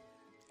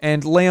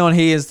 And Leon,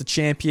 he is the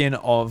champion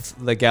of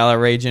the Galar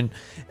region,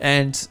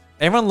 and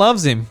everyone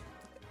loves him.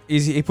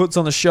 He puts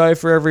on the show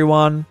for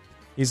everyone.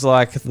 He's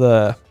like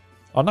the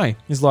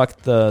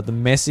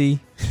Messi,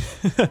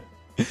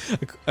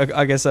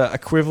 I guess,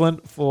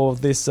 equivalent for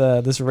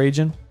this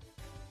region.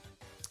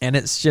 And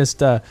it's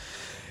just,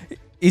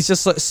 he's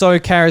just so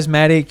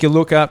charismatic. You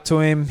look up to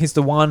him. He's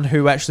the one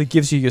who actually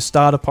gives you your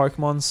starter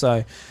Pokemon.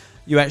 So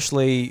you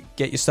actually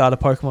get your starter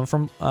Pokemon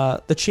from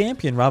the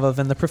champion rather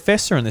than the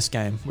professor in this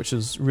game, which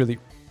is really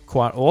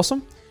quite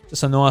awesome.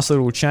 Just a nice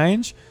little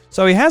change.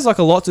 So he has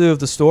a lot to do with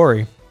the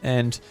story.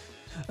 And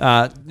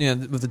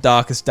with the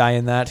Darkest Day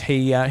in that,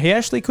 he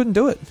actually couldn't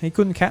do it. He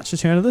couldn't catch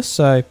Eternatus.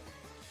 So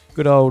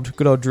good old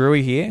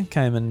Drewy here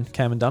came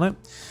and done it.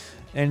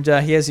 And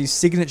he has his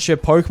signature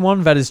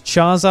Pokemon, that is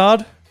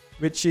Charizard,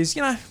 which is,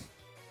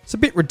 it's a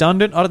bit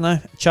redundant. I don't know.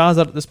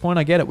 Charizard at this point,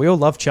 I get it. We all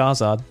love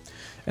Charizard.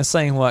 And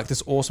seeing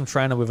this awesome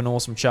trainer with an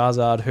awesome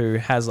Charizard who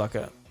has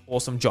a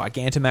awesome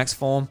Gigantamax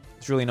form,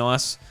 it's really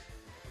nice.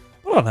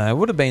 I don't know. It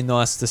would have been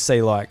nice to see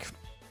a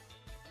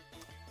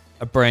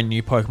brand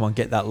new Pokemon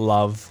get that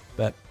love,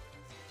 but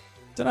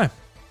don't know.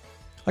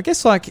 I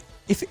guess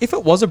if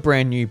it was a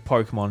brand new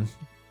Pokemon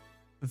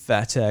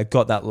that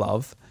got that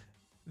love,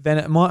 then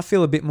it might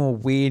feel a bit more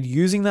weird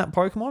using that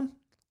Pokemon.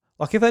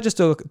 If they just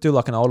do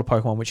an older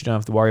Pokemon, which you don't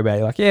have to worry about,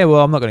 you're yeah,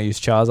 well, I'm not going to use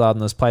Charizard in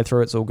this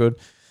playthrough, it's all good.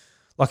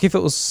 If it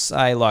was,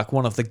 say,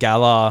 one of the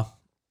Galar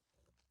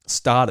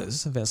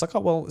starters, then it's oh,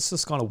 well, it's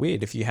just kind of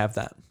weird if you have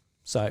that.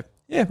 So,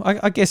 yeah,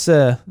 I guess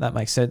that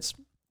makes sense.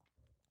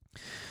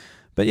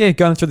 But yeah,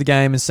 going through the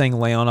game and seeing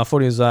Leon, I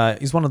thought he's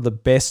one of the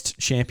best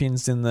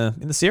champions in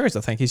the series,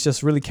 I think. He's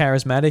just really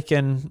charismatic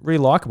and really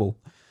likable.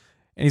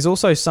 And he's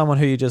also someone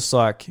who you just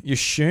you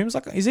assumes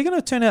is he going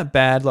to turn out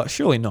bad?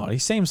 Surely not. He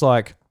seems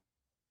like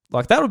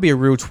that would be a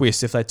real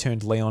twist if they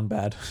turned Leon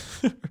bad.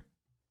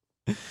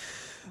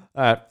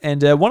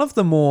 And one of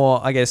the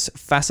more, I guess,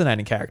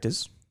 fascinating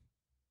characters.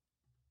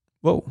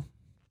 Whoa,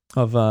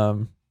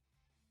 of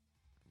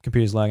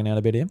computer's lagging out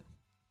a bit here.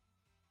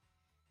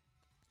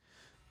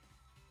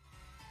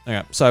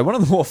 Okay, so one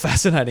of the more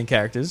fascinating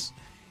characters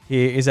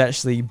here is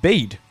actually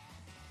Bede,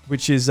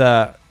 which is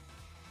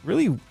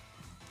really,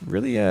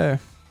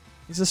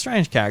 he's a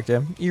strange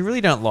character. You really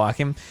don't like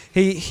him.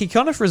 He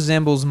kind of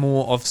resembles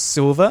more of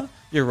Silver,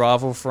 your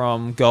rival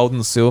from Gold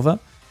and Silver,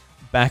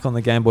 back on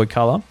the Game Boy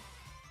Color.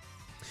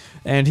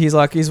 And he's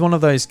one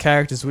of those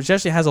characters which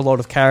actually has a lot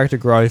of character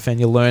growth, and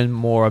you learn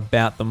more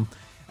about them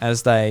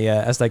as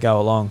they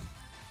go along.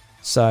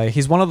 So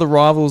he's one of the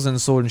rivals in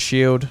Sword and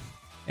Shield,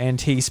 and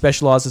he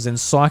specializes in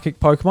psychic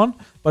Pokemon,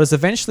 but is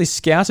eventually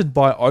scouted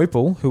by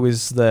Opal, who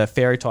is the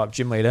Fairy-type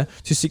gym leader,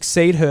 to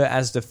succeed her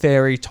as the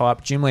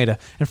Fairy-type gym leader,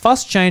 and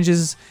thus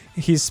changes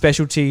his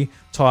specialty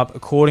type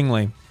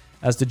accordingly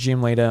as the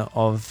gym leader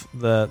of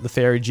the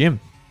Fairy gym.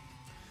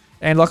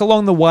 And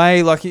along the way,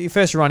 you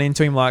first run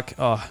into him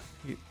oh,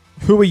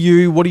 who are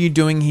you? What are you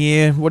doing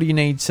here? What do you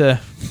need to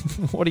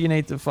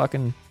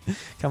fucking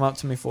come up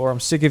to me for? I'm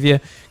sick of you.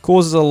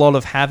 Causes a lot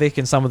of havoc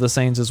in some of the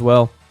scenes as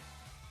well.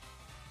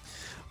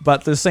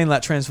 But there's seen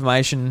that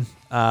transformation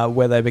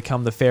where they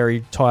become the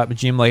Fairy-type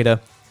gym leader.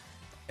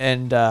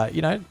 And,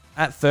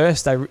 at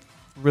first they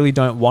really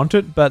don't want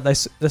it, but they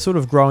sort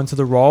of grow into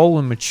the role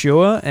and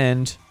mature.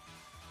 And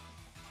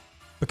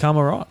become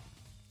alright.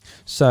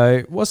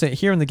 So, what's it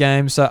here in the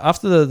game? So,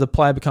 after the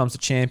player becomes the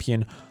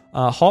champion,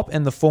 Hop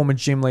and the former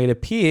gym leader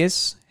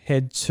Piers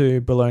head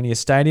to Bologna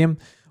Stadium,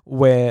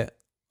 where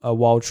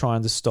while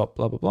trying to stop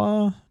blah blah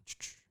blah.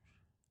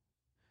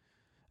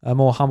 A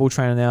more humble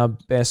trainer now,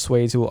 Bear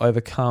Swedes, will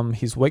overcome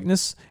his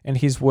weakness, and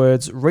his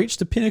words reach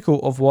the pinnacle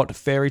of what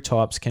fairy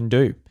types can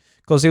do.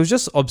 Because he was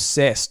just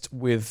obsessed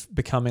with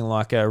becoming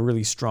like a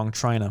really strong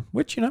trainer,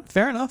 which,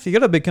 fair enough. You got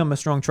to become a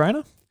strong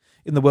trainer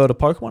in the world of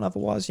Pokemon.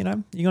 Otherwise, you're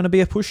going to be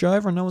a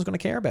pushover and no one's going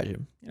to care about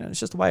you. It's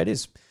just the way it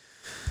is.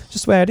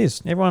 Just the way it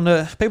is.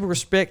 Everyone, people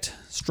respect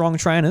strong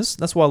trainers.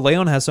 That's why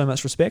Leon has so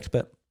much respect.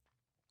 But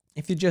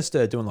if you're just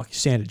doing like your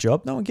standard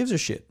job, no one gives a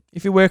shit.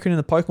 If you're working in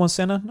the Pokemon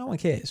Center, no one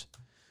cares.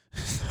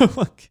 No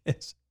one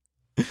cares.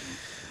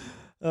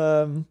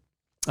 All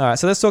right,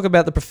 so let's talk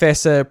about the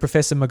Professor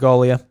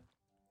Magolia.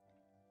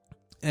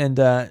 And,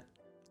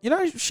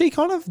 she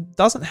kind of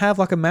doesn't have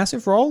like a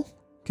massive role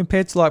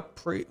compared to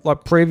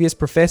previous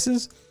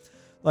professors.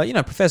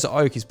 Professor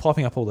Oak is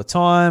popping up all the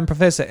time.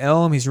 Professor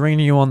Elm, he's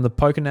ringing you on the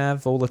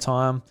Pokenav all the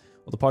time,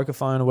 or the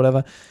Pokephone or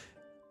whatever.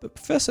 But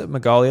Professor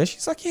Magolia,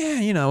 she's like,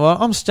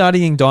 I'm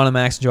studying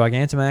Dynamax and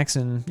Gigantamax,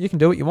 and you can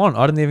do what you want.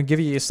 I didn't even give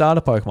you your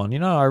starter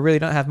Pokemon. I really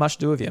don't have much to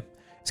do with you.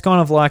 It's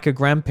kind of like a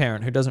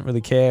grandparent who doesn't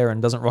really care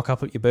and doesn't rock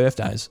up at your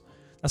birthdays.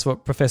 That's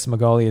what Professor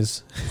Magolia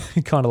is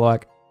kind of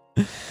like.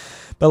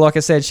 But like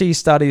I said, she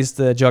studies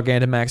the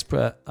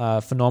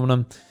Gigantamax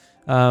phenomenon,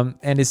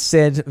 and is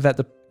said that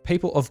the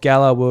people of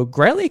Galar were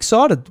greatly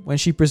excited when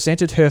she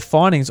presented her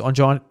findings on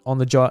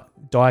the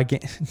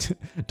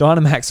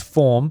Dynamax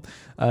form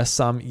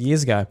some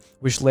years ago,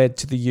 which led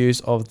to the use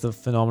of the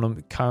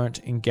phenomenon current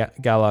in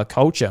Galar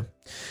culture.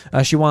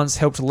 She once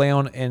helped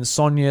Leon and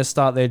Sonia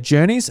start their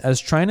journeys as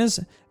trainers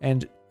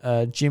and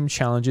gym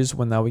challenges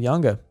when they were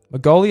younger.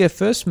 Magolia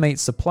first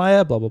meets the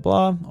player, blah, blah,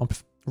 blah, on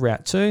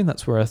Route 2.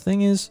 That's where her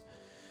thing is.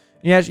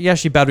 You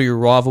actually battle your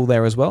rival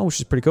there as well, which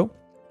is pretty cool.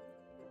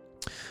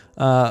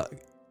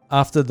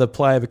 After the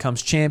player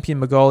becomes champion,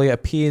 Magolia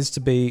appears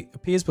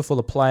before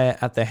the player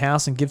at their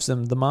house and gives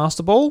them the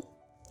Master Ball.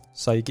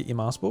 So you get your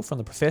Master Ball from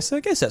the Professor. I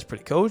guess that's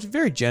pretty cool. She's a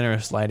very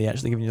generous lady,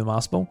 actually, giving you the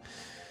Master Ball.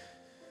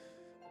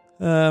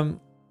 And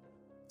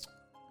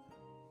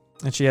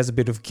she has a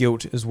bit of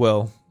guilt as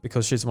well,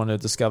 because she's the one who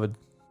discovered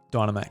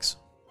Dynamax.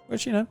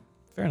 Which, fair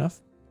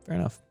enough. Fair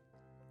enough.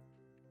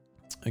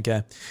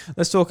 Okay,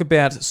 let's talk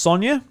about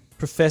Sonia,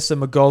 Professor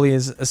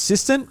Magolia's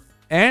assistant.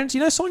 And,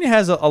 Sonia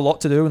has a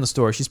lot to do in the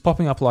story. She's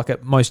popping up like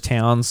at most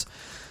towns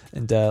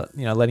and,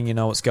 letting you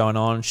know what's going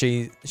on.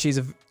 She's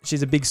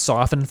a big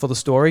siphon for the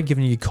story,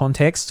 giving you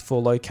context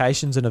for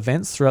locations and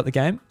events throughout the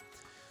game.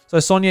 So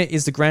Sonia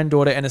is the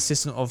granddaughter and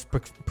assistant of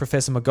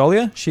Professor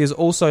Magolia. She is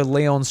also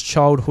Leon's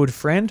childhood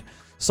friend.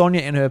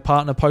 Sonia and her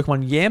partner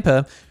Pokemon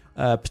Yamper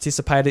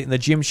participated in the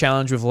gym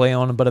challenge with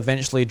Leon, but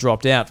eventually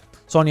dropped out.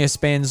 Sonia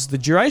spends the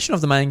duration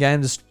of the main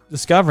game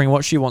discovering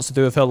what she wants to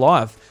do with her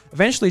life,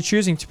 eventually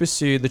choosing to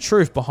pursue the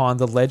truth behind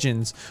the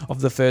legends of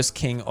the first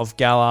king of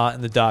Galar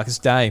in the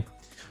Darkest Day.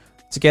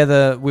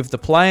 Together with the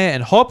player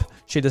and Hop,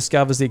 she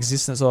discovers the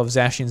existence of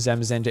Zacian,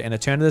 Zamazenta, and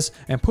Eternatus,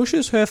 and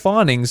pushes her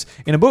findings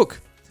in a book.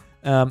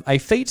 A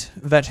feat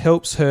that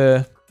helps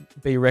her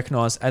be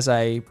recognised as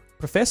a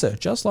professor,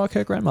 just like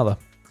her grandmother.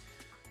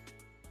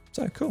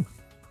 So, cool.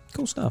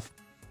 Cool stuff.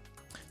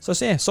 So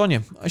yeah,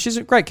 Sonia. She's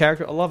a great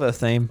character. I love her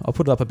theme. I'll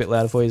put it up a bit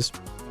louder for you.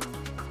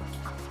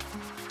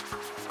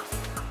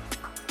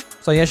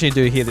 So you actually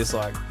do hear this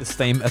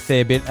theme a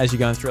fair bit as you're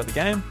going throughout the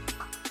game.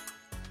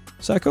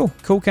 So cool.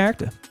 Cool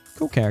character.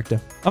 Cool character.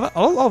 I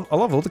love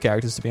all the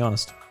characters, to be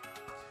honest.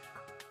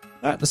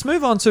 Alright, let's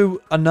move on to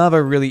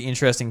another really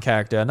interesting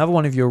character. Another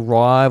one of your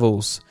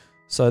rivals.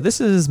 So this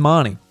is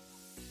Marnie.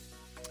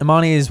 And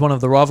Marnie is one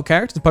of the rival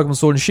characters of Pokemon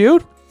Sword and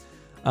Shield.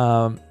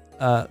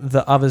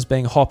 The others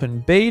being Hop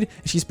and Bead.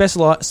 She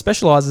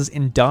specializes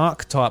in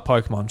Dark-type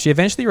Pokemon. She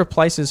eventually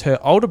replaces her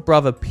older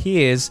brother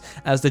Piers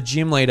as the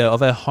gym leader of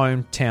her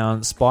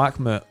hometown Spike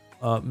Move,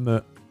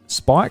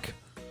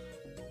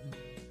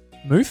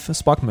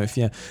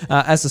 yeah.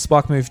 As the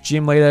Spike Move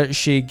gym leader,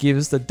 she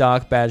gives the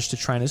Dark Badge to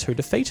trainers who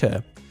defeat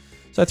her.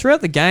 So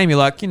throughout the game, you're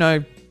like,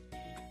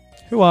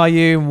 who are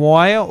you?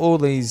 Why are all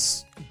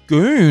these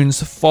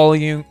goons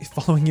following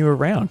you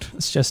around?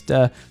 It's just,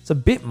 it's a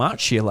bit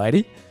much here,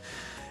 lady.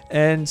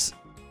 And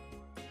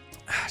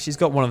she's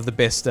got one of the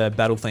best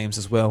battle themes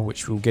as well,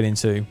 which we'll get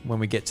into when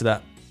we get to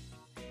that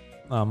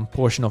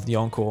portion of the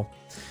Encore.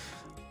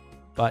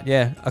 But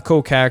yeah, a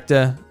cool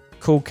character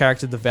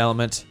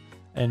development.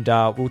 And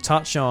we'll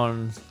touch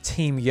on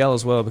Team Yell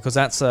as well, because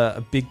that's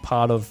a big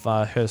part of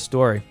her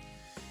story.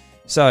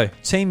 So,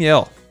 Team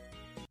Yell.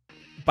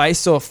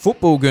 Based off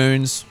football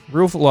goons,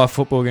 real life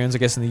football goons, I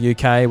guess, in the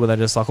UK, where they're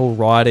just like all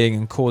rioting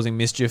and causing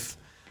mischief.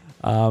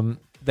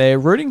 They're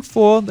rooting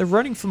for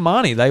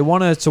Marnie. They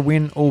want her to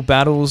win all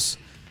battles,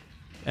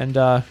 and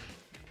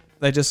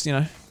they just,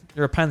 they're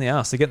a pain in the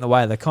ass. They get in the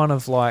way. They're kind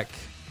of like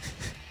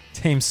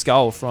Team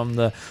Skull from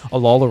the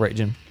Alola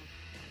region.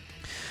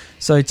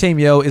 So Team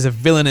Yell is a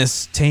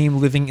villainous team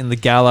living in the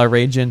Galar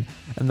region,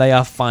 and they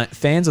are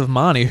fans of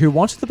Marnie who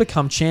wanted to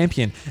become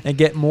champion and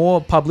get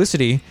more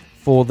publicity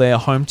for their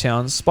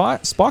hometown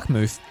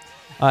Spikemuth.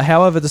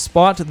 However,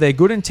 despite their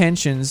good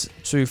intentions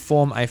to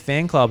form a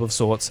fan club of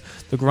sorts,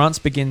 the Grunts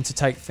begin to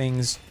take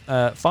things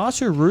far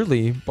too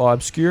rudely by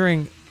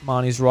obscuring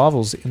Marnie's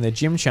rivals in their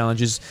gym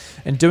challenges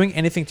and doing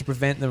anything to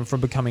prevent them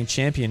from becoming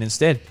champion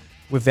instead,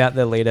 without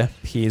their leader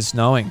Piers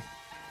knowing.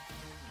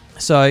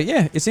 So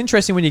yeah, it's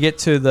interesting when you get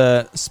to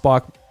the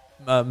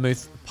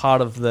Spikemuth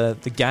part of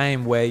the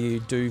game where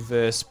you do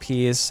verse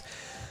Piers,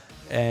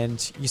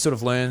 and you sort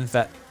of learn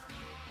that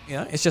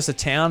it's just a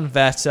town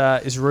that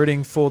is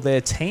rooting for their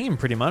team,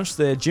 pretty much,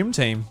 their gym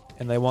team.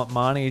 And they want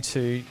Marnie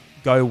to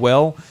go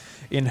well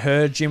in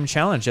her gym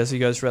challenge as he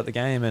goes throughout the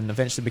game and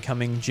eventually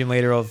becoming gym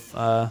leader of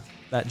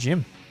that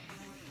gym.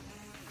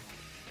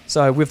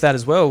 So with that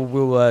as well,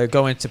 we'll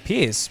go into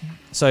Piers.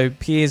 So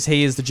Piers,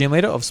 he is the gym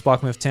leader of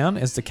Spikemuth Town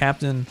as the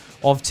captain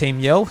of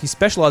Team Yell. He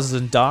specializes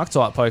in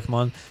Dark-type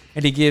Pokemon,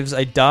 and he gives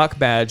a Dark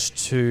badge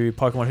to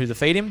Pokemon who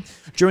defeat him.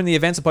 During the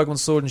events of Pokemon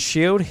Sword and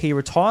Shield, he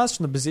retires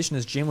from the position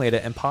as gym leader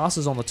and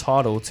passes on the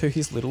title to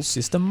his little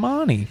sister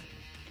Marnie.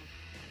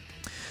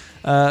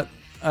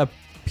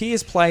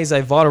 Piers plays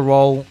a vital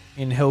role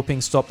in helping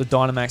stop the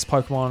Dynamax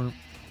Pokemon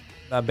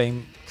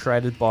being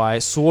created by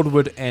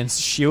Swordwood and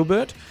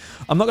Shieldbert.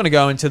 I'm not going to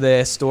go into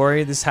their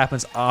story. This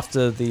happens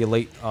after the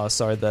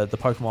the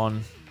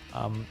Pokemon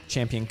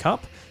Champion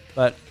Cup,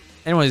 but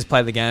anyone who's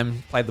played the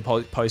game, played the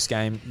post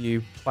game,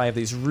 you play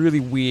these really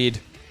weird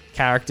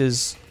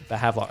characters that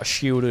have like a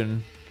shield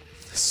and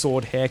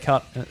sword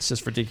haircut, and it's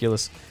just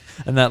ridiculous.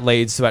 And that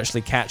leads to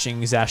actually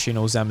catching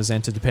Zacian or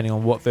Zamazenta, depending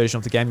on what version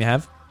of the game you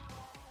have.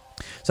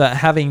 So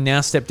having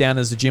now stepped down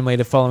as the gym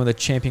leader following the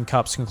Champion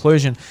Cup's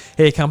conclusion,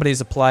 he accompanies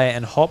the player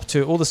and hop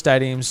to all the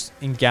stadiums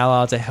in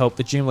Galar to help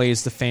the gym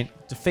leaders defeat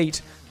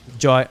the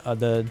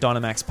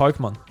Dynamax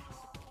Pokemon.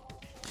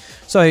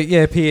 So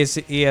yeah, Piers,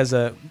 he has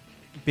a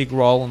big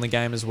role in the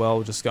game as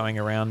well, just going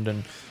around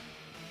and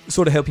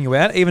sort of helping you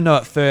out, even though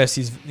at first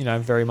he's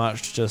very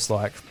much just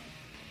like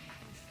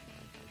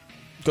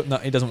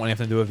he doesn't want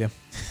anything to do with you.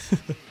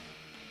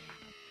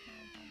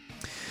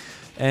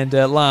 And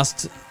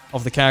last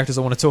of the characters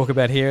I want to talk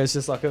about here is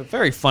just like a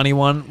very funny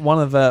one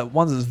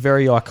that's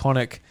very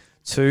iconic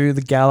to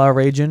the Galar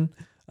region.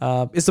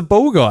 It's the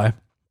Bull Guy.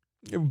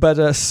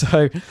 But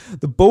so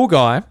the Bull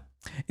Guy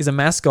is a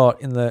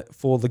mascot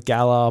for the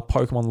Galar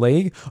Pokemon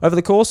League. Over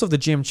the course of the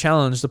gym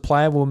challenge, the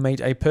player will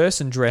meet a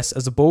person dressed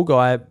as a Bull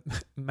Guy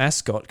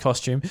mascot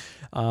costume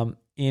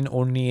in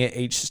or near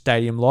each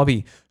stadium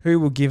lobby, who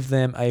will give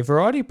them a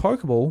variety of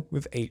Pokeball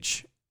with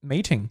each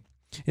meeting.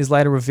 It is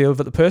later revealed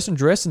that the person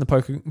dressed in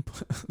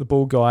the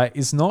Bull Guy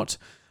is not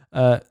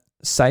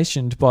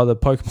sanctioned by the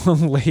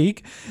Pokemon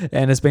League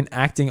and has been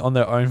acting on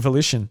their own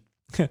volition.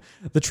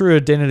 The true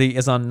identity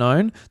is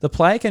unknown. The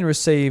player can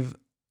receive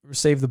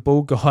the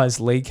Bull Guy's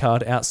league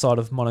card outside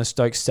of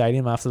Monostoke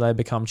Stadium after they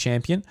become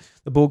champion.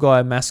 The Bull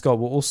Guy mascot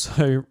will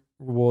also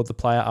reward the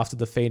player after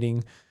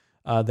defending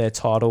their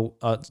title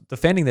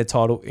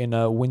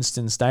in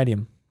Winston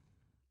Stadium.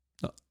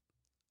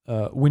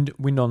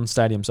 Windon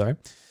Stadium, sorry.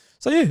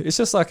 So yeah, it's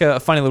just like a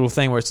funny little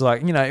thing where it's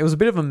like, it was a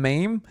bit of a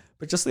meme,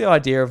 but just the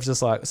idea of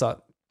just like, it's like,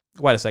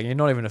 wait a second, you're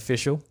not even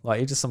official. Like,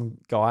 you're just some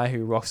guy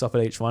who rocks up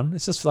at each one.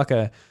 It's just like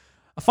a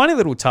funny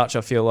little touch,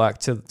 I feel like,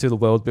 to the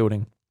world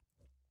building.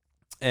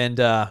 And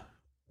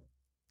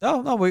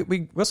we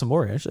got some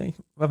more actually.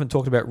 We haven't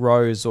talked about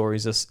Rose or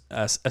his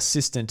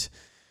assistant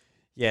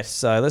yet.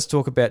 So let's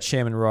talk about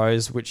Chairman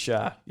Rose, which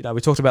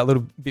we talked about a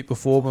little bit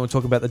before when we were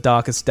talking about the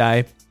Darkest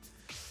Day.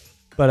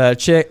 But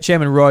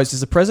Chairman Rose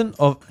is the president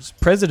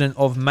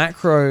of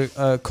Macro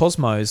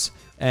Cosmos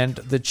and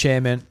the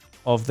chairman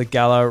of the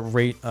Galar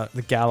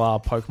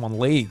Pokemon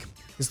League.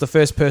 Is the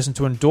first person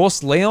to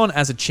endorse Leon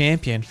as a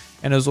champion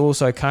and is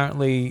also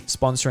currently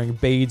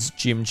sponsoring Bede's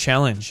Gym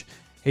Challenge.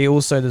 He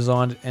also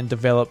designed and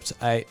developed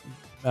a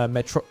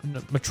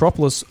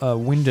Metropolis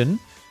Winden,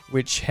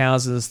 which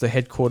houses the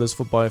headquarters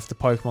for both the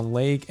Pokemon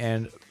League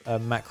and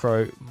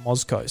Macro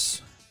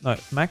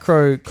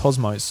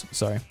Cosmos.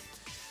 Sorry.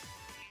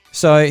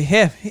 So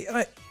yeah,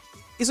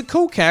 he's a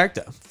cool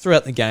character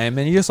throughout the game,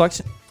 and you're just like,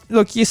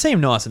 look, you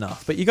seem nice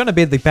enough, but you're going to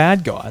be the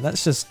bad guy.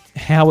 That's just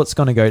how it's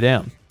going to go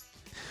down.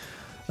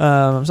 So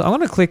I'm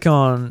going to click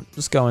on,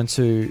 just go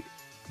into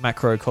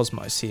Macro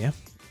Cosmos here.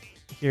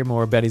 Hear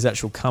more about his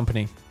actual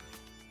company.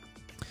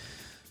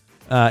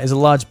 Is a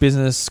large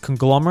business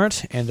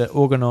conglomerate and an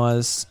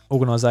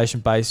organisation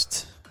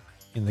based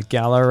in the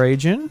Galar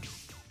region.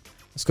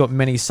 It's got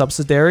many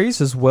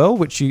subsidiaries as well,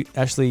 which you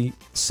actually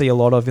see a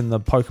lot of in the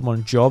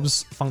Pokemon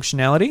Jobs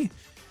functionality.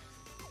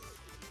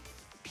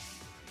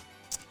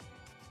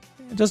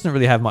 It doesn't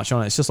really have much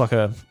on it. It's just like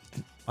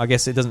I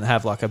guess it doesn't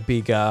have like a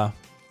big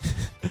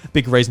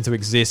big reason to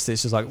exist.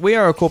 It's just like, we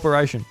are a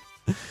corporation.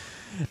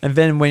 And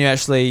then when you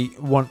actually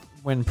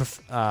when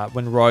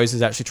Rose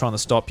is actually trying to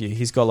stop you,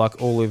 he's got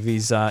like all of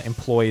his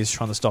employees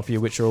trying to stop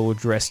you, which are all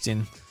dressed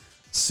in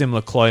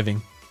similar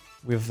clothing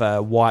with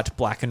white,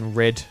 black, and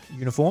red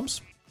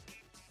uniforms.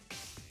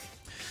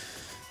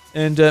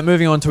 And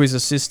moving on to his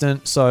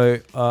assistant, so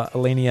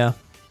Alenia,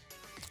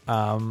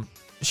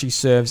 she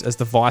serves as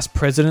the vice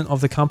president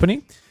of the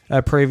company.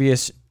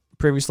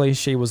 Previously,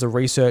 she was a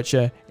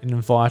researcher and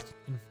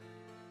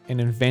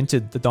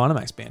invented the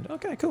Dynamax band.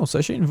 Okay, cool. So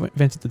she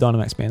invented the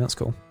Dynamax band. That's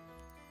cool.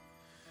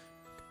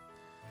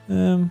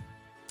 Yeah,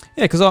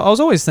 because I was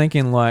always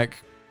thinking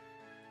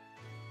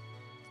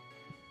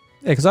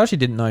because I actually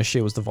didn't know she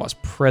was the vice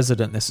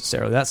president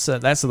necessarily. That's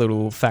a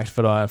little fact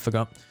that I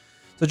forgot.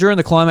 So during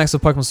the climax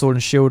of Pokemon Sword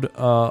and Shield,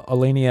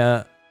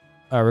 Alenia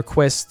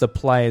requests the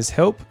player's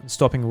help in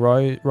stopping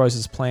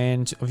Rose's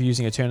plan of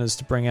using Eternatus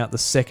to bring out the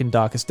second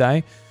Darkest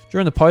Day.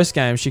 During the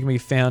post-game, she can be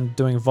found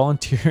doing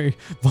voluntary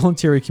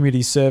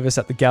community service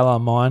at the Galar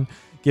Mine,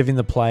 giving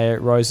the player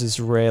Rose's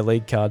rare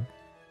league card.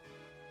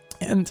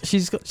 And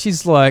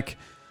she's like,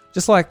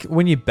 just like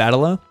when you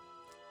battle her,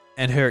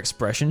 and her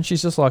expression,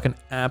 she's just like an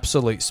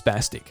absolute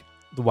spastic.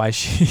 The way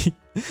she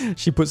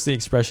puts the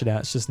expression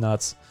out, it's just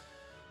nuts.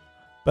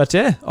 But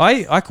yeah,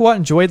 I quite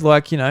enjoyed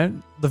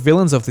the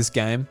villains of this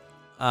game,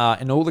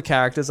 and all the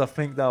characters. I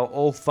think they were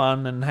all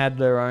fun and had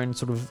their own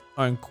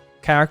own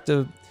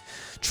character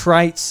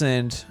traits,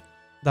 and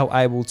they were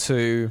able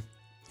to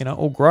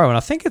all grow. And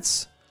I think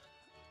it's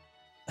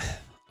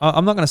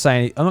I'm not going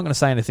to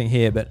say anything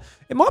here, but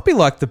it might be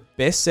like the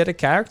best set of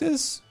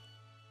characters.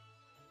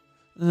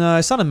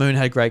 No, Sun and Moon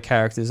had great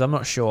characters. I'm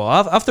not sure.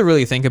 I have to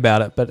really think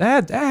about it, but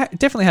it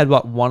definitely had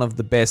one of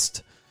the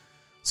best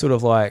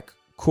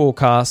core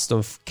cast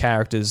of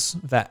characters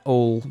that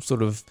all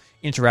sort of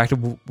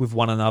interacted with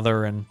one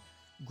another and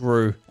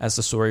grew as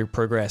the story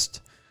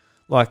progressed.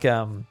 Like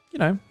the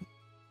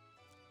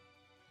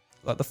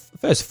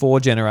first 4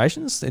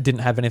 generations, it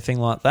didn't have anything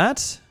like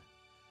that.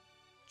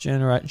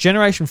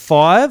 Generation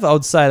 5, I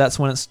would say that's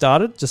when it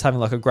started, just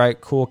having a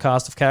great core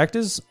cast of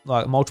characters,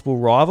 like multiple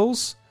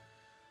rivals.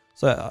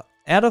 So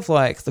out of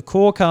the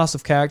core cast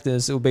of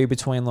characters, it will be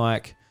between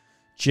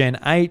Gen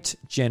 8,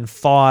 Gen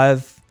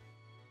 5,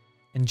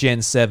 and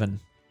Gen 7.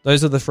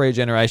 Those are the 3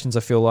 generations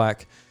I feel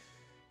like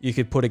you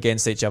could put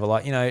against each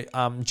other.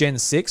 Gen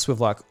 6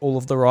 with all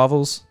of the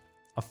rivals,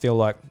 I feel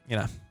like,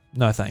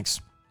 no thanks.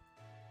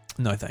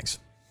 No thanks.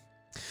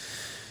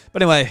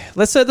 But anyway,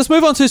 let's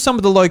move on to some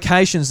of the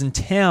locations and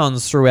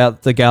towns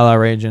throughout the Galar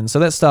region. So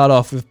let's start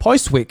off with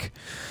Postwick,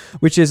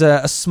 which is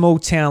a small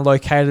town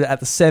located at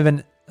the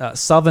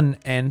southern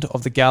end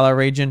of the Galar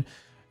region,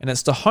 and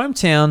it's the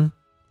hometown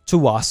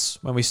to us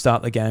when we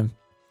start the game.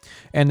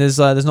 And there's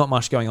not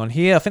much going on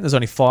here. I think there's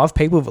only 5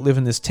 people that live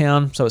in this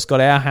town. So it's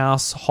got our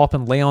house, Hop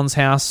and Leon's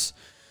house,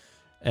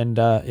 and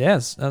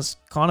that's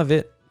kind of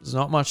it. There's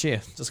not much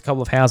here. Just a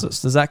couple of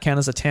houses. Does that count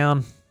as a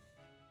town?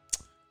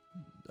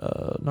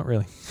 Not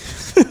really.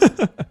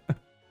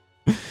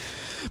 But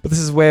this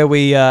is where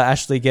we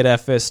actually get our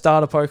first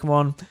starter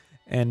Pokemon,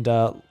 and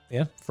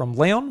from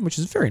Leon, which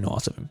is very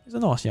nice of him. He's a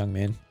nice young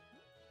man.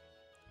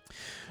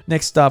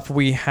 Next up,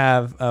 we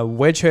have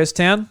Wedgehurst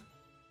Town.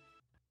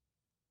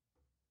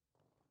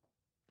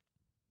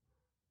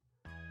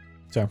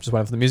 Sorry, I'm just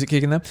waiting for the music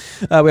kick in there.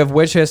 We have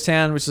Wedgehurst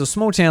Town, which is a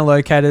small town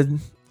located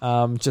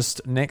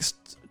just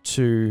next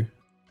to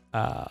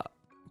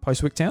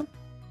Postwick Town.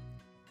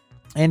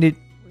 And it,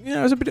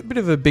 it's a bit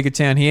of a bigger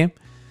town here.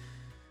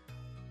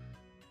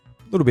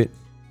 A little bit.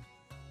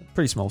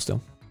 Pretty small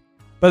still.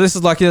 But this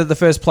is the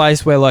first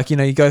place where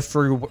you go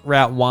through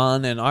Route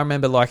 1, and I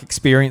remember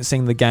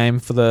experiencing the game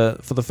for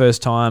the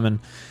first time, and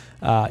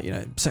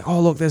say,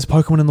 oh look, there's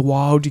Pokemon in the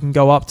wild, you can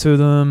go up to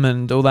them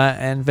and all that,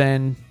 and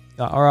then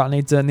all right, I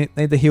need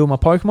to heal my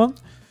Pokemon.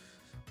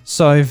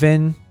 So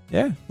then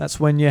that's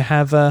when you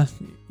have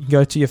you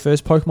go to your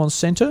first Pokemon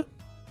Center,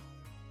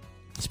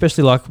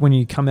 especially when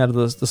you come out of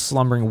the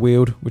Slumbering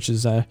Weald, which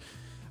is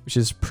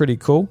pretty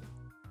cool.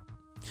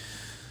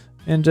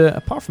 And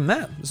apart from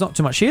that, there's not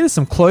too much here. There's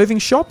some clothing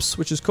shops,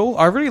 which is cool.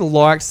 I really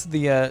liked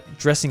the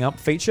dressing up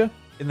feature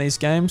in these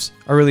games.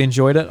 I really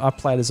enjoyed it. I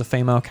played as a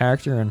female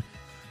character, and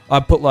I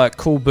put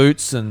cool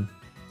boots and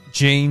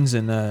jeans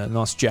and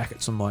nice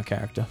jackets on my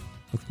character.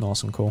 Looked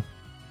nice and cool.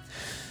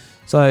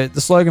 So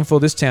the slogan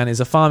for this town is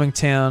a farming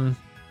town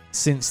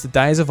since the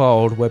days of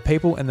old, where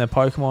people and their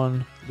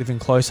Pokemon live in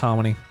close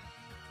harmony.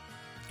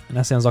 And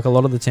that sounds like a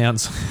lot of the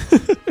towns.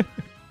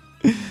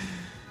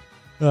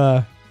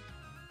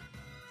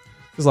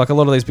 Because a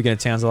lot of these beginner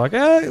towns are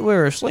hey,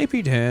 we're a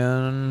sleepy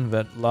town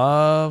that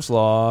loves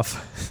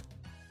life.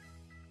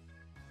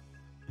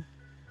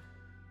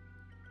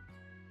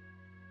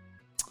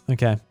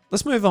 Okay,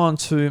 let's move on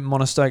to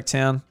Monostoke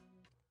Town.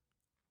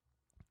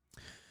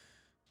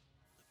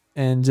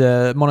 And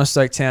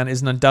Monostoke Town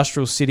is an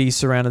industrial city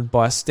surrounded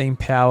by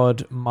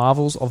steam-powered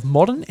marvels of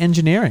modern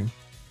engineering.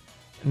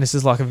 And this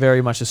is a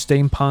very much a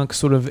steampunk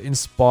sort of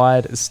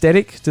inspired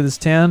aesthetic to this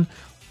town,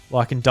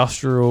 like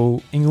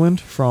industrial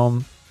England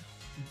from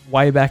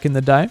way back in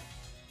the day.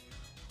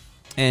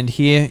 And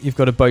here you've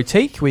got a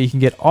boutique where you can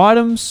get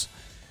items,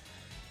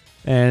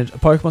 and a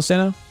Pokemon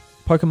Center,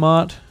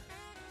 Pokemart.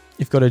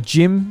 You've got a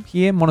gym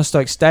here,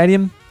 Monostoke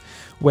Stadium,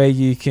 where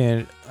you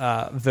can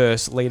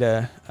verse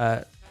leader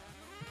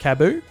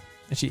Kaboo.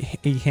 And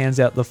he hands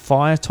out the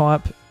fire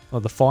type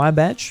or the fire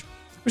badge,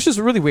 which is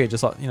really weird,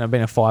 just like,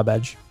 being a fire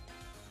badge.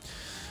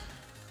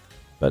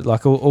 But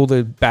like all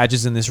the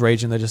badges in this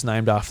region, they're just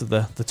named after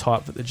the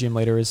type that the gym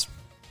leader is.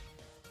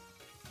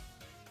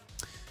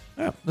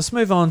 All right, let's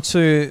move on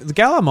to the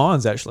Galar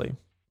Mines, actually.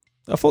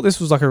 I thought this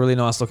was like a really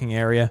nice looking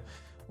area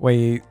where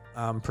you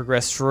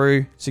progress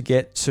through to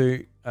get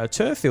to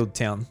Turfield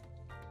Town.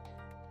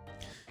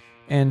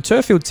 And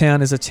Turfield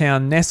Town is a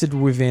town nested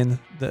within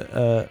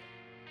the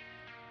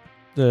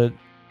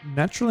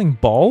naturalling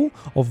bowl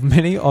of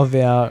many of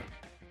our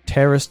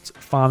terraced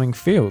farming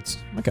fields.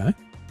 Okay,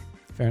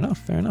 fair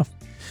enough. And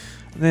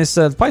there's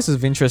the places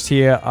of interest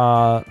here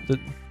are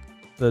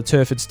the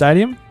Turford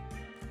Stadium,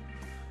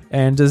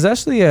 and there's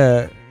actually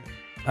a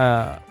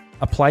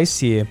place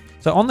here.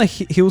 So on the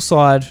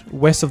hillside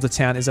west of the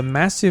town is a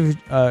massive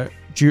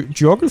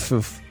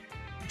geographical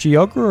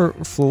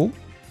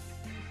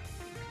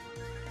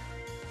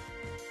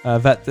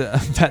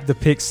that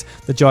depicts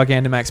the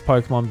Gigantamax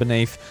Pokemon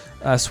beneath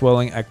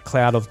swirling a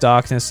cloud of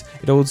darkness.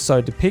 It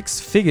also depicts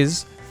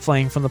figures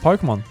fleeing from the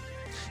Pokemon.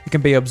 It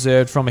can be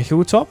observed from a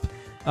hilltop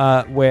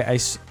where a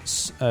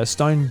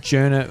stone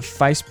journer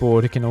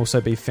faceboard can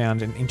also be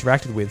found and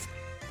interacted with.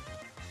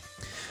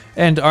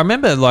 And I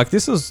remember, like,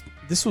 this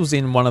was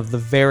in one of the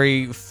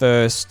very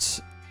first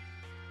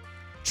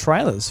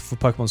trailers for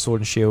Pokemon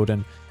Sword and Shield,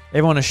 and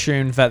everyone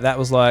assumed that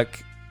was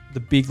like the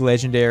big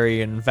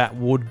legendary and that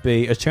would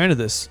be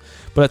Eternatus,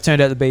 but it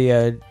turned out to be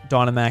a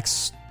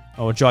Dynamax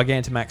or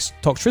Gigantamax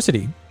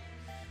Toxtricity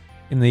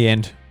in the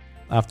end,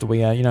 after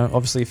we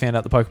obviously found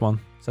out the Pokemon.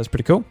 So that's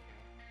pretty cool.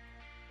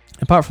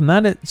 Apart from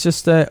that, it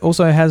just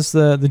also has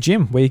the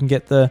gym where you can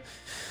get the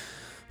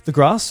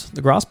grass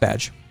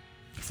badge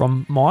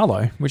from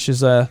Milo, which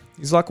is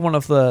he's like one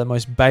of the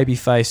most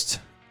baby-faced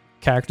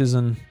characters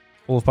in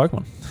all of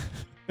Pokemon.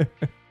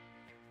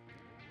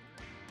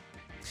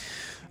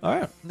 All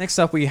right, next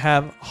up we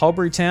have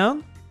Hulbury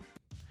Town.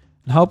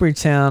 And Hulbury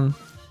Town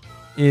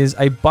is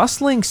a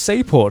bustling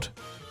seaport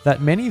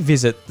that many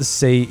visit to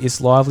see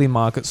its lively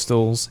market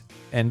stalls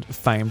and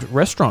famed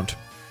restaurant.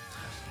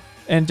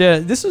 And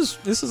this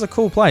is a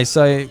cool place.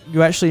 So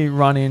you actually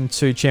run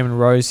into Chairman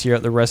Rose here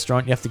at the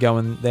restaurant. You have to go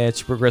in there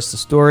to progress the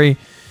story.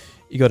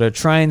 You got a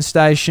train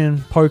station,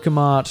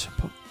 Pokemart,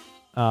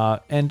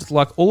 and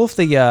like all of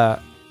the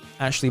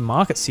actually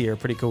markets here are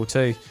pretty cool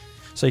too.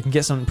 So you can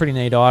get some pretty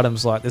neat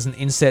items, like there's an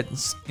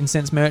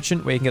incense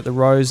merchant where you can get the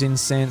rose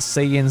incense,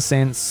 sea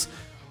incense,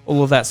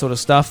 all of that sort of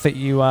stuff that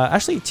you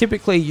actually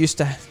typically used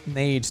to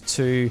need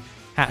to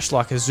hatch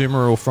like a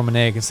Zoomeril from an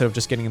egg instead of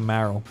just getting a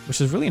Marill, which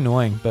is really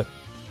annoying, but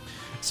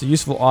it's a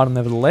useful item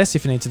nevertheless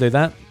if you need to do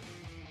that.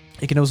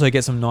 You can also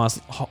get some nice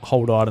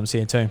hold items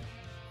here too.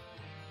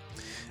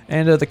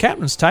 And the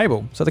Captain's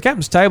Table. So the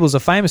Captain's Table is a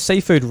famous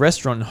seafood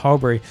restaurant in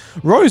Hulbury.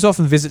 Rose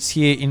often visits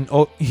here in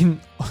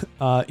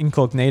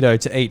incognito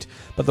to eat,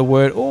 but the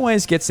word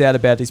always gets out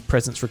about his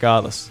presence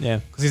regardless. Yeah,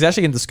 because he's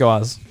actually in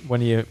disguise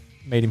when you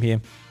meet him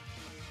here.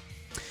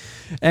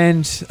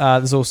 And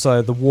there's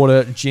also the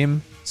Water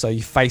Gym. So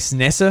you face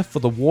Nessa for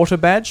the Water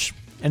Badge.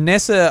 And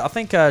Nessa, I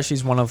think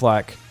she's one of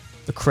like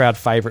the crowd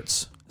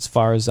favorites as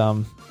far as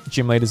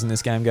gym leaders in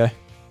this game go.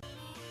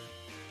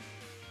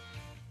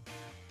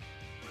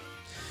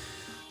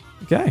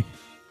 Okay.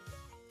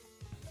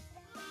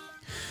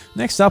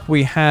 Next up,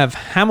 we have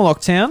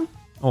Hammerlock Town,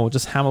 or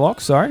just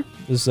Hammerlock. Sorry,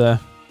 there's just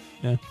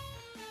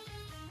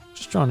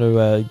trying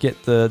to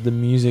get the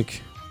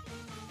music.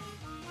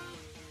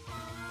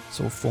 It's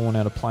all falling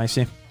out of place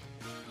here.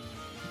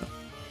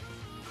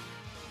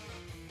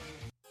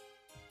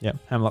 Yeah,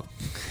 Hammerlock.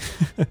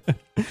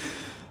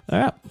 All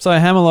right. So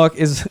Hammerlock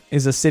is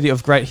a city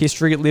of great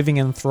history, living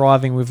and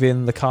thriving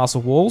within the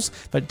castle walls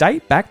that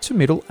date back to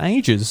Middle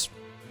Ages.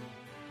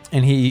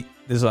 And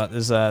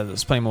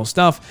there's plenty more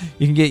stuff.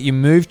 You can get your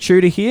Move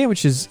Tutor here,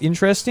 which is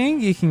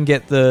interesting. You can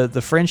get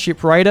the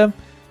Friendship Raider,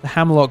 the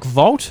Hammerlock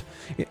Vault.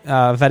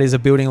 That is a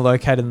building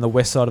located in the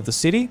west side of the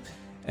city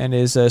and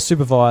is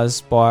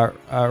supervised by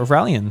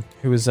Aurelian,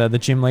 who is the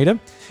gym leader.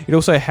 It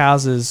also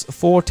houses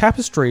 4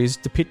 tapestries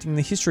depicting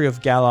the history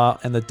of Galar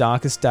and the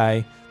Darkest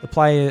Day. The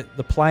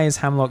player's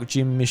Hammerlock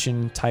gym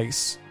mission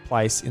takes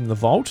place in the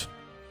vault.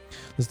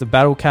 There's the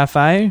Battle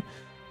Cafe,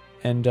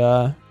 and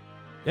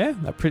yeah,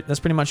 that's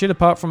pretty much it,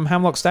 apart from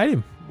Hammerlock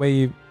Stadium, where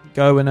you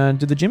go and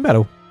do the gym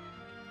battle.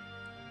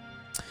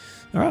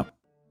 All right,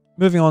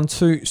 moving on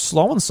to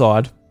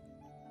Slowanside.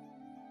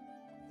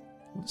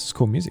 This is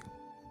cool music.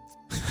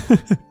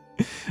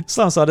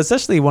 Slowanside, it's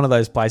actually one of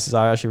those places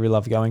I actually really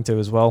love going to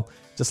as well,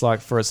 just like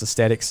for its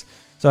aesthetics.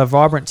 So a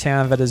vibrant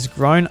town that has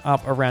grown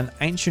up around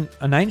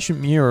an ancient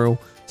mural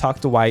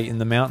tucked away in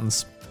the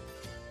mountains.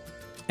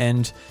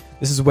 And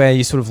this is where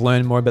you sort of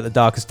learn more about the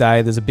Darkest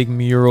Day. There's a big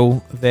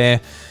mural there.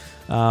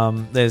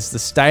 There's the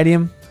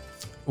stadium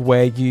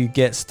where you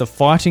get the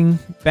fighting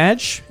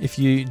badge if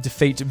you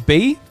defeat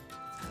B.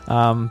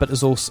 But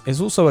there's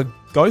also a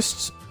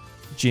ghost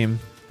gym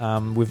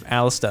with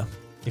Alistair,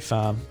 if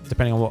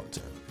depending on what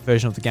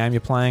version of the game you're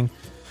playing.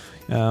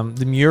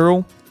 The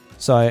mural.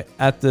 So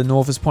at the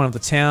northest point of the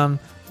town,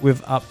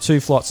 with up 2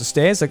 flights of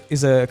stairs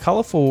is a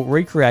colourful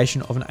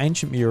recreation of an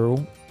ancient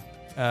mural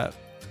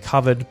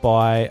covered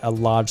by a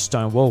large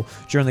stone wall.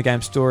 During the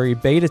game's story,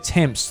 Bede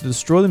attempts to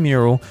destroy the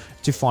mural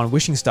to find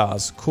wishing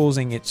stars,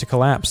 causing it to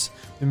collapse.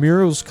 The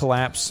mural's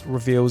collapse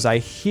reveals a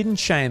hidden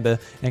chamber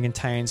and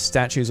contains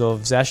statues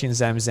of Zacian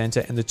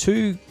Zamazenta and the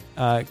 2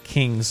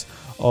 kings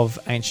of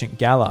ancient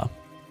Galar.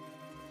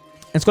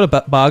 It's got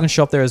a bargain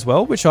shop there as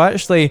well, which it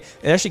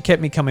actually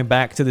kept me coming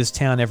back to this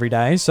town every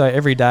day. So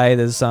every day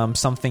there's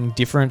something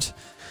different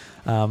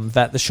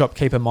that the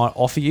shopkeeper might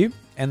offer you,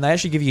 and they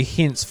actually give you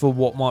hints for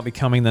what might be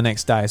coming the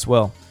next day as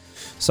well.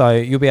 So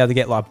you'll be able to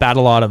get like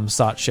battle items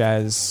such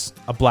as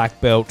a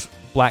black belt,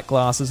 black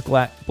glasses,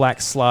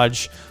 black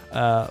sludge,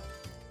 like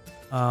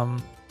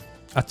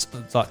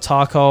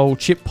charcoal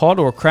chip pot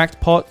or a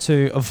cracked pot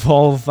to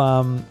evolve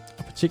a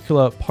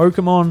particular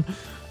Pokemon.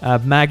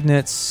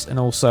 Magnets, and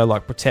also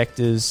like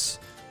protectors,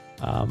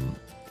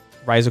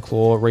 Razor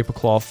Claw, Reaper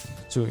Cloth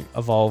to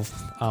evolve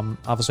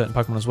other certain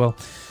Pokemon as well.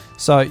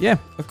 So yeah,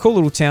 a cool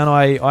little town.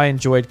 I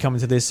enjoyed coming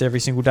to this every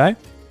single day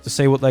to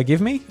see what they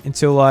give me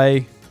until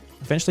I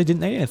eventually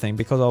didn't need anything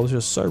because I was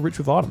just so rich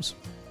with items.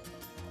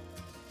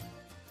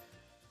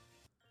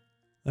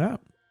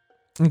 Alright.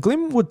 And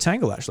Glimwood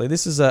Tangle, actually.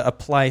 This is a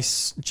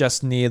place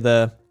just near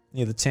the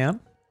town.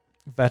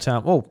 That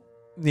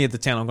near the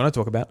town I'm going to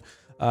talk about.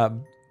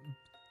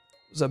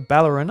 Was it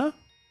Ballerina?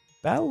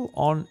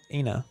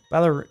 Ballerina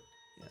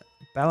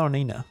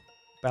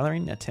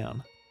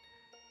town.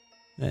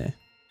 Yeah.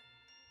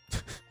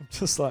 I'm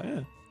just like,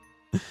 yeah.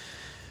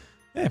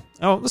 Yeah.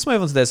 Oh, let's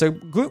move on to there. So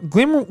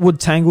Glimwood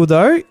Tangle,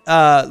 though,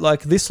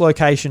 like this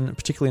location,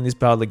 particularly in this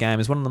part of the game,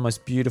 is one of the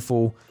most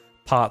beautiful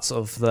parts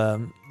of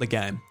the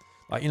game.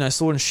 Like,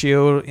 Sword and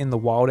Shield in the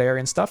wild area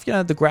and stuff.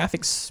 The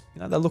graphics,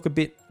 they look a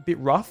bit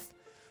rough,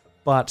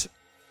 but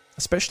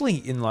especially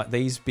in like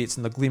these bits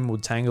in the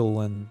Glimwood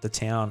Tangle and the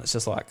town, it's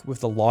just like with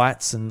the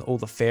lights and all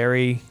the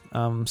fairy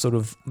sort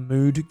of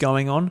mood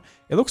going on.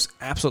 It looks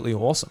absolutely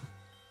awesome.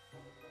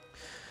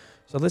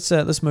 So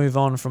let's move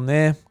on from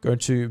there. Go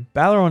to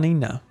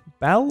Ballonia.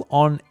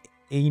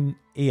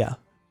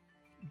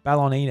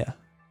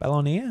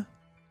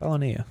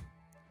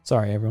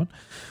 Sorry, everyone.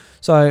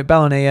 So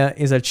Ballonia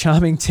is a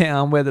charming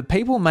town where the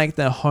people make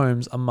their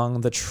homes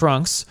among the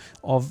trunks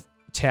of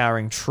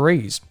towering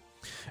trees.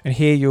 And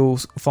here you'll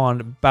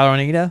find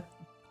Ballonia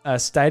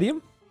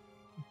Stadium.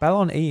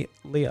 Ballonia.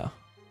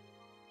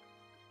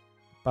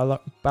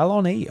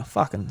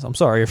 Fucking, I'm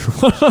sorry,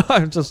 everyone.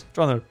 I'm just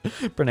trying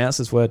to pronounce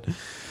this word.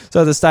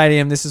 So the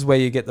stadium, this is where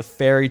you get the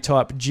fairy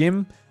type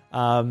gym.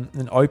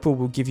 And Opal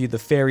will give you the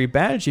fairy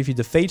badge if you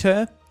defeat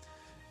her.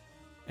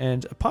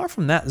 And apart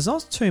from that, there's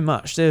not too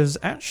much. There's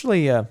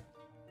actually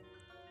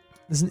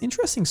there's an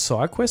interesting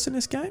side quest in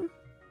this game.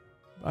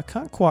 I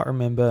can't quite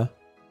remember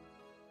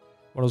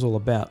what it was all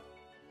about.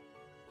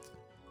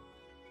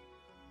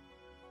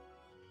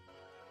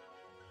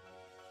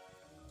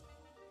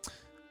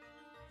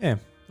 Yeah,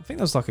 I think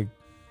there was like I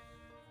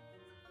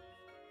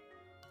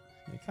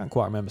can't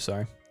quite remember,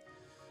 sorry.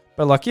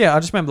 But like, yeah, I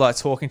just remember like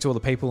talking to all the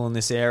people in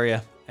this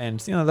area and,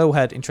 they all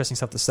had interesting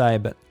stuff to say,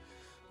 but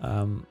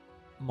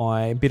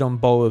my bit on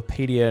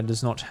Bulbapedia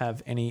does not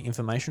have any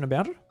information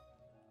about it.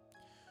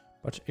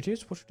 But it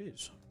is what it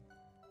is.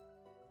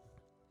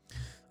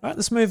 Alright,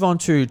 let's move on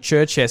to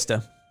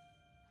Chichester.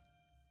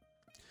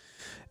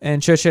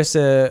 And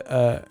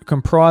Chichester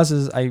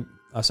comprises the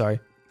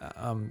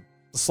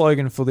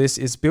slogan for this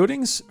is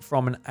buildings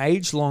from an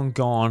age long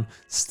gone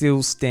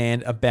still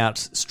stand about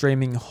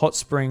streaming hot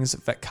springs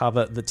that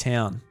cover the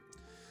town.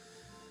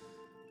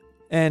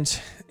 And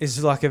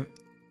it's like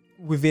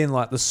within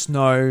like the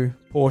snow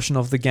portion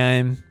of the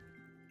game.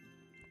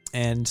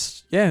 And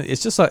yeah,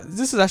 it's just like,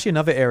 this is actually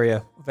another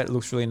area that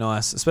looks really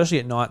nice, especially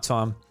at night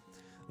time.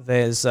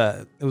 There's,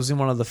 it was in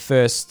one of the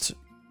first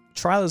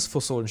trailers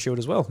for Sword and Shield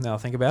as well. Now I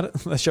think about it,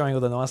 they're showing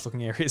all the nice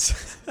looking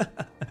areas.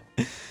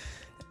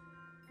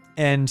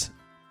 And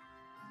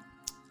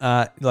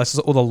like just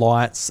all the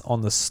lights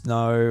on the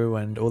snow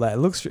and all that. It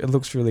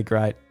looks really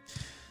great.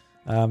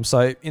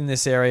 So in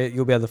this area,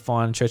 you'll be able to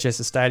find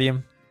Chichester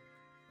Stadium.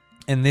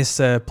 And this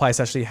place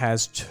actually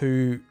has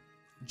 2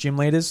 gym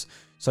leaders.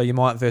 So you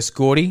might verse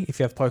Gordy if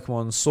you have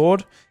Pokemon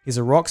Sword. He's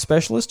a rock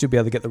specialist. You'll be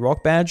able to get the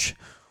rock badge.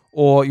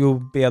 Or you'll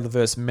be able to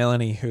verse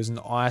Melanie, who's an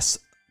ice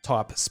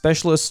type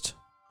specialist.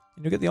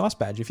 And you'll get the ice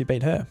badge if you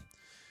beat her.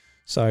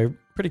 So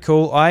pretty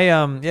cool. I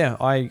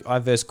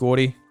verse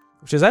Gordy,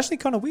 which is actually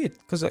kind of weird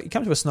because you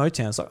come to a snow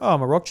town. It's like, oh,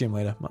 I'm a rock gym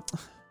leader.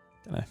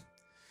 Don't know.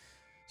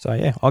 So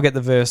yeah, I'll get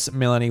the verse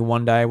Melanie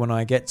one day when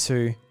I get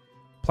to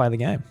play the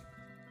game.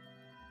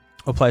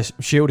 Or play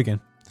Shield again.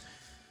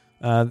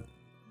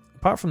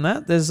 Apart from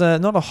that, there's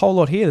not a whole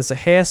lot here. There's a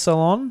hair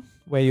salon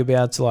where you'll be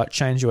able to like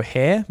change your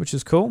hair, which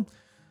is cool.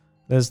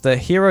 There's the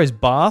Hero's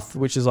Bath,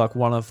 which is like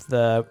one of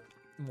the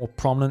more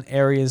prominent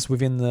areas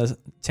within the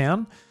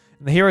town.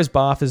 And the Hero's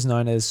Bath is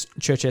known as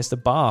Chichester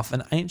Bath,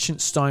 an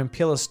ancient stone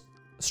pillar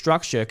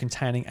structure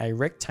containing a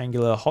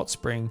rectangular hot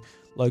spring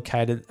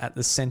located at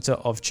the center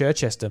of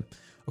Chichester.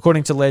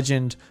 According to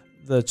legend,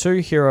 the two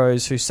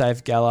heroes who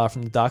saved Galar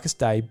from the darkest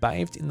day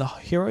bathed in the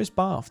hero's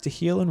bath to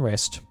heal and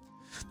rest.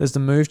 There's the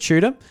move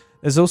tutor.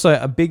 There's also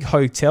a big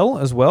hotel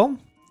as well,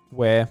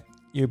 where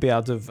you'll be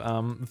able to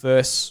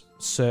verse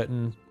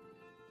certain,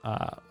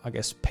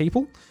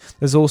 people.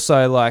 There's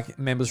also like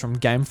members from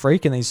Game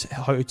Freak in these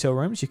hotel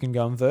rooms you can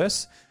go and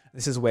verse.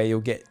 This is where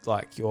you'll get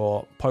like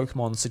your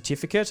Pokemon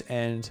certificate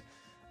and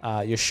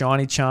your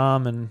shiny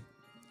charm and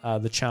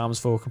the charms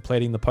for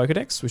completing the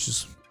Pokedex, which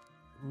is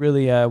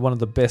really one of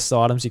the best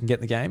items you can get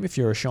in the game if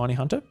you're a shiny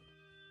hunter.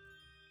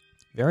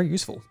 Very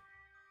useful.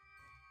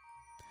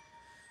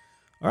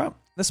 All right,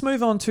 let's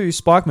move on to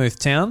Spikemuth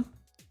Town,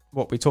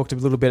 what we talked a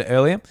little bit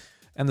earlier.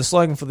 And the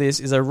slogan for this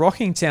is a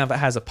rocking town that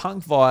has a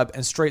punk vibe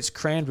and streets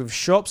crammed with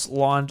shops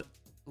lined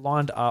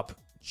up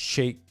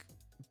cheek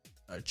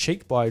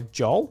by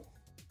Joel.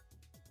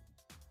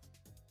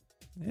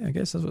 Yeah, I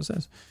guess that's what it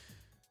says.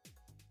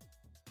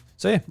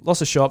 So yeah,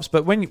 lots of shops.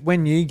 But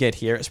when you get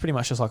here, it's pretty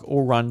much just like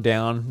all run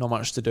down, not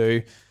much to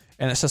do.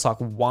 And it's just like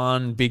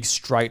one big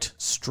straight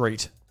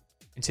street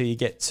until you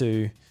get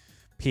to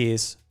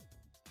Piers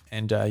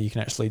and you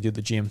can actually do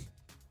the gym.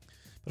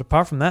 But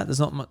apart from that,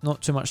 there's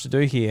not too much to do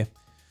here.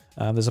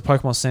 There's a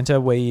Pokemon Center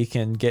where you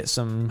can get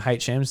some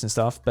HMs and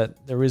stuff,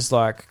 but there is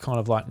like kind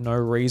of like no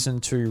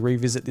reason to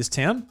revisit this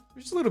town,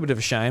 which is a little bit of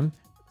a shame.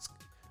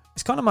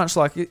 It's kind of much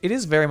like, it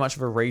is very much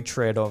of a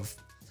retread of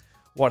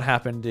what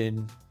happened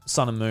in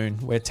Sun and Moon,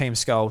 where Team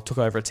Skull took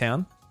over a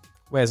town.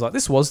 Whereas like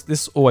this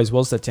always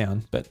was the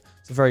town, but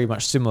it's a very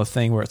much similar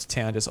thing where it's a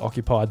town just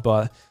occupied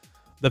by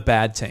the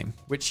bad team,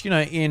 which,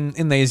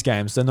 in these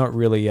games, they're not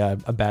really a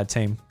bad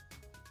team.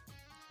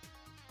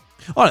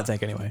 I don't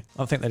think anyway.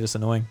 I think they're just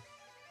annoying.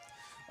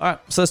 All right,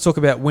 so let's talk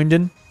about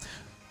Wyndon.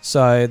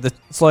 So the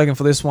slogan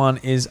for this one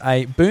is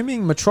a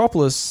booming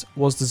metropolis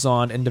was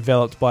designed and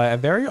developed by our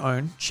very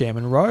own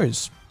Chairman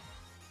Rose.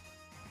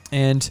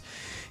 And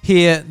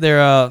here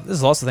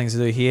there's lots of things to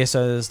do here.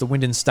 So there's the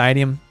Wyndon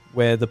Stadium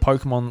where the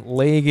Pokemon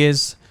League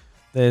is.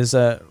 There's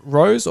a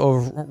Rose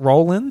of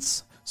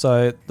Rollins.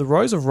 So the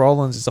Rose of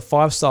Rollins is a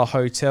 5-star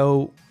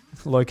hotel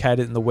located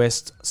in the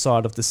west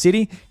side of the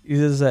city. It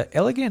is an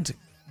elegant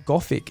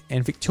Gothic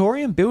and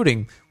Victorian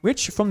building,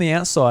 which from the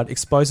outside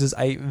exposes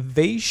a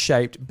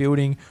V-shaped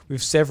building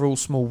with several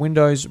small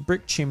windows,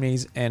 brick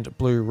chimneys, and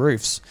blue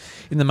roofs.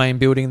 In the main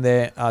building,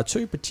 there are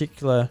two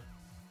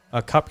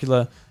a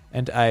cupola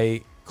and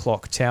a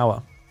clock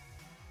tower.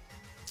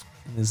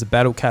 And there's a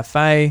Battle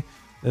Cafe.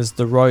 There's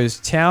the Rose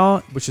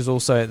Tower, which is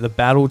also the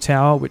Battle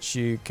Tower, which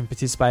you can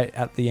participate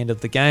at the end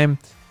of the game.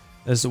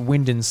 There's the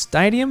Wyndon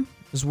Stadium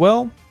as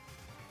well.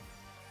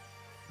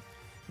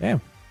 Yeah.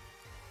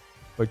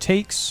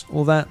 Boutiques,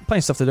 all that, plenty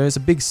of stuff to do. It's a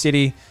big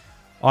city.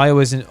 I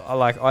always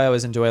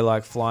enjoy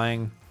like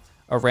flying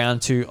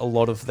around to a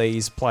lot of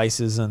these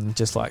places and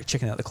just like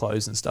checking out the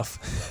clothes and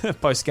stuff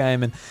post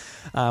game.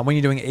 And when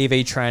you're doing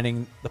EV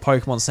training, the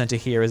Pokemon Center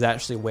here is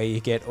actually where you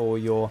get all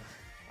your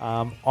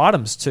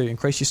items to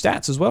increase your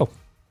stats as well.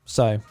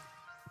 So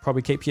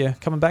probably keep you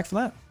coming back for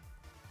that.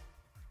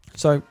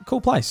 So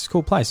cool place.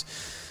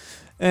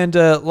 And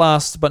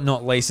last but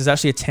not least, there's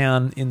actually a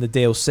town in the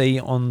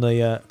DLC on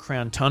the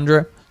Crown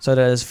Tundra. So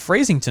there's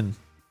Freezington.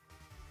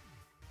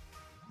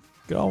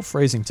 Good old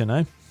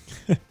Freezington,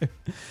 eh?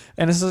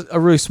 And this is a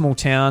really small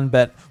town,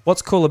 but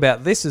what's cool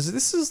about this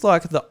is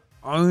like the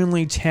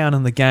only town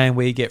in the game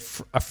where you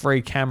get a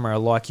free camera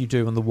like you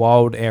do in the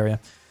wild area.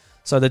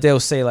 So the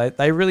DLC,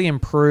 they really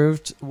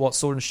improved what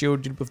Sword and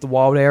Shield did with the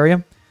wild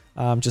area,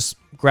 just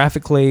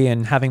graphically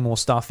and having more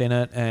stuff in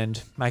it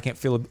and making it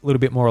feel a little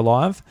bit more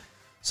alive.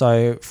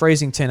 So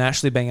Freezington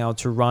actually being able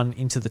to run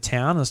into the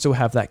town and still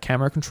have that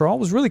camera control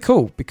was really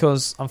cool,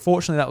 because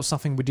unfortunately that was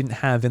something we didn't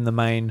have in the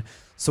main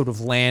sort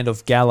of land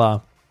of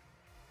Galar.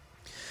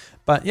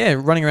 But yeah,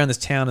 running around this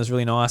town is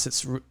really nice.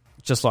 It's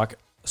just like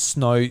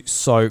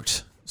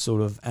snow-soaked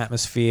sort of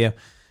atmosphere.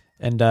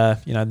 And,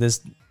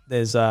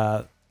 there's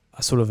a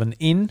sort of an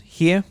inn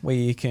here where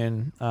you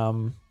can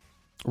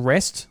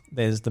rest.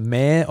 There's the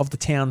mayor of the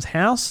town's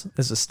house.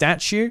 There's a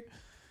statue.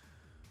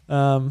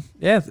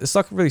 It's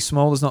like really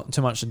small. There's not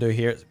too much to do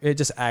here. It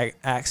just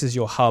acts as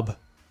your hub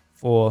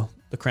for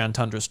the Crown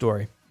Tundra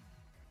story.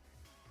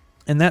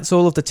 And that's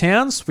all of the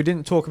towns. We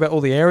didn't talk about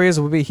all the areas.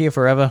 We'll be here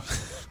forever.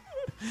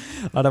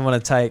 I don't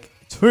want to take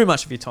too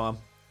much of your time.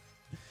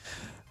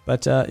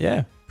 But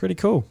pretty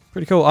cool.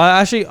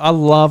 I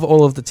love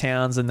all of the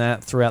towns and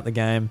that throughout the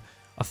game.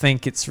 I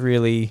think it's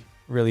really,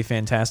 really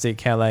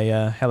fantastic how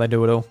they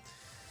do it all.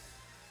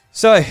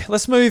 So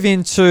let's move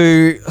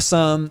into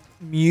some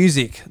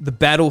music, the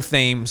battle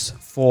themes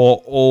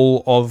for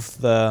all of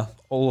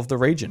the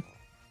region.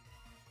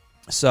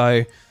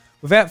 So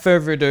without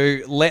further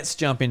ado, let's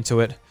jump into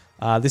it.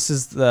 This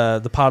is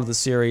the part of the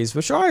series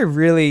which I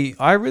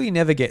really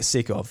never get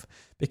sick of,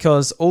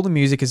 because all the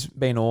music has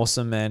been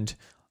awesome, and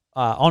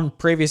on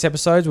previous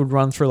episodes we'd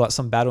run through like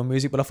some battle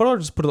music, but I thought I'd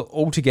just put it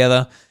all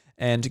together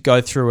and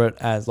go through it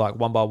as like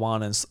one by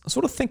one and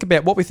sort of think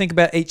about what we think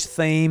about each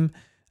theme,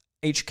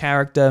 each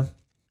character,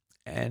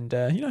 and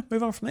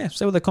move on from there.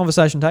 See where the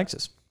conversation takes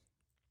us.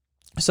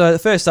 So the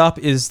first up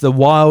is the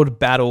wild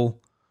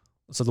battle.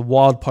 So the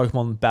wild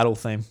Pokemon battle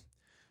theme.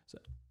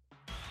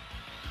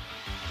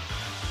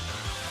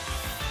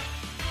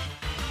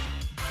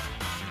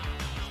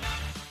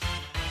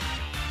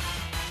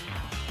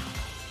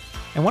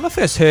 And when I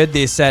first heard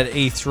this at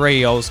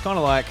E3, I was kind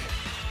of like,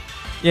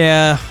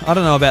 yeah, I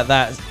don't know about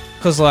that.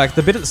 Because like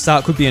the bit at the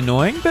start could be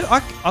annoying, but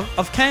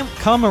I've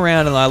come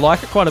around and I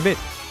like it quite a bit.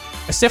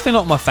 It's definitely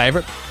not my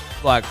favorite,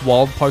 like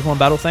wild Pokemon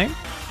battle theme,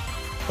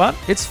 but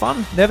it's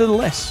fun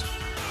nevertheless.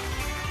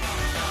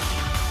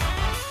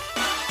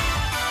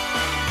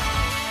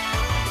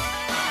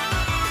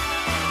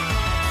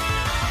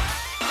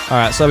 All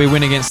right, so we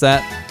win against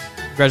that.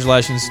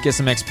 Congratulations, get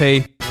some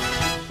XP.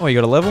 Oh, you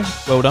got a level.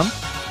 Well done.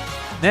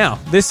 Now,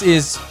 this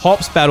is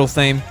Hop's battle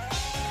theme.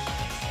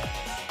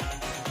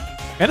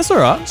 And it's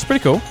alright, it's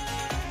pretty cool.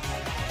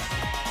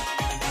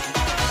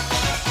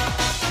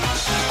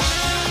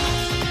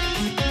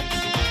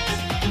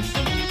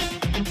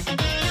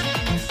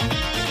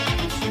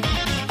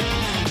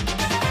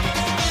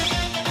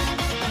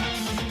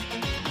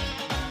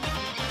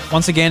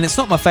 Once again, it's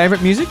not my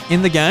favourite music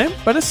in the game,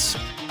 but it's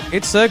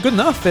good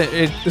enough.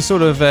 It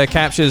sort of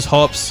captures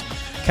Hop's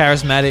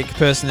charismatic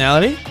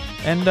personality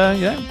and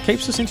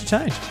keeps us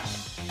entertained.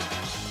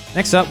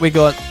 Next up, we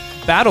got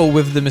Battle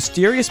with the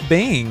Mysterious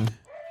Being.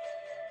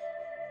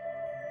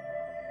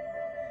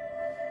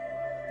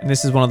 And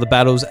this is one of the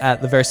battles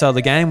at the very start of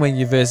the game when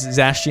you verse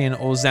Zacian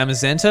or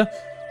Zamazenta,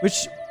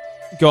 which,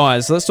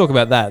 guys, let's talk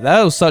about that.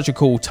 That was such a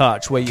cool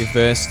touch where you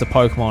verse the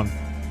Pokemon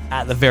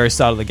at the very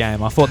start of the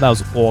game. I thought that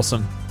was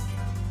awesome.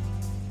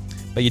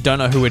 But you don't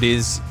know who it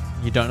is,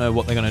 you don't know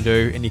what they're going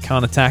to do, and you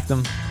can't attack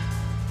them.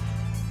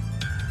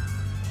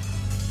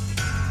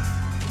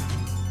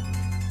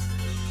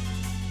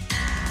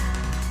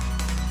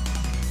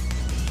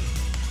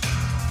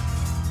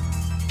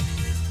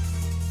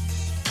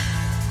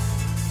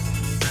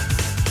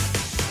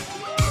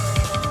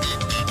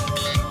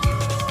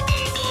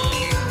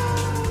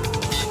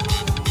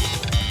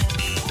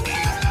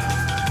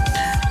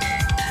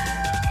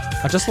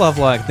 I just love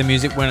like the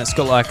music when it's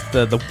got like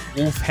the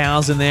wolf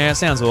howls in there. It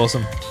sounds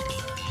awesome.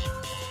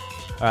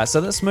 Alright,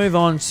 so let's move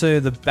on to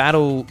the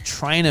battle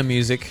trainer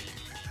music.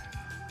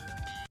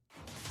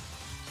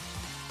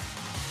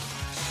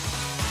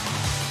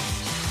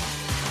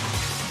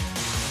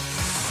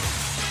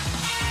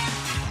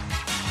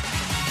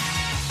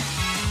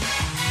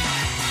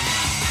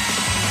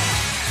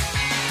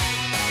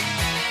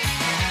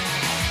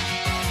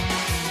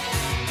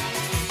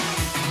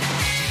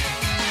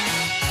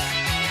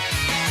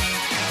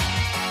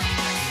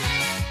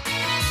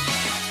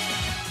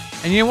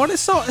 And you know what?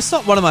 It's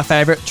not one of my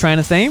favourite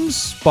trainer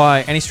themes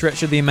by any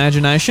stretch of the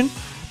imagination,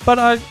 but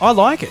I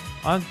like it.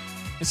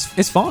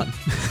 It's fine.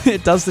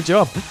 It does the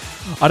job.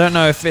 I don't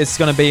know if it's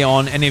going to be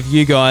on any of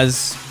you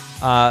guys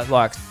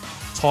like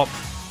top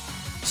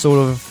sort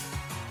of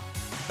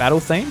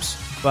battle themes,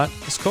 but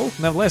it's cool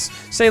nevertheless.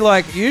 See,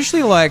 like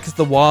usually like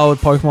the wild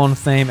Pokemon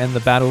theme and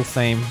the battle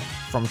theme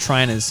from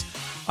trainers,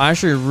 I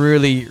actually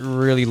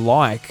really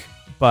like,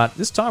 but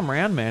this time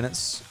around, man,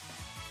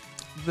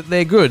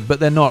 they're good, but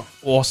they're not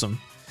awesome.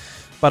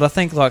 But I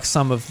think like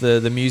some of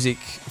the music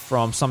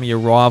from some of your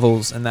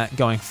rivals and that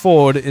going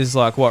forward is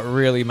like what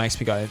really makes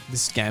me go,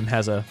 this game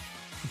has a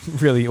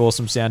really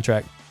awesome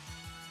soundtrack.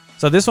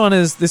 So this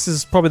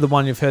is probably the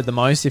one you've heard the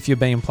most if you've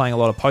been playing a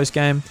lot of post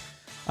game.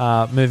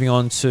 Moving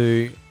on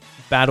to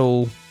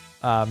Battle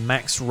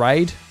Max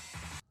Raid.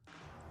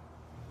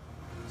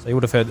 So you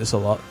would have heard this a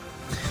lot.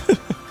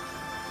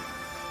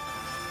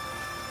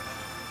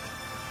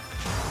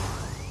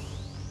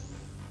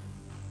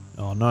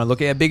 Oh no,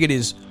 look how big it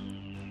is.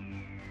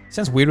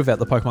 Sounds weird without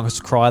the Pokemon goes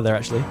to cry there,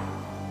 actually.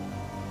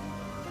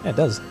 Yeah, it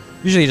does.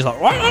 Usually you're just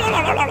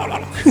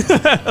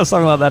like... or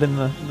something like that in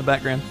the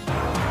background.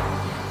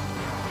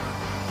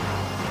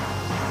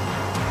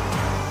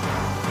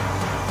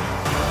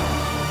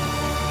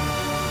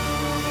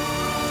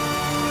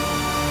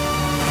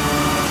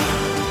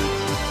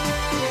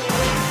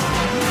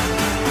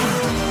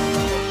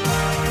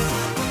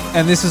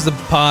 And this is the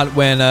part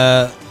when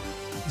the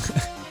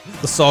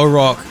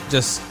Solrock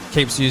just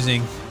keeps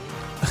using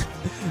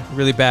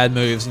really bad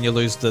moves and you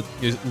lose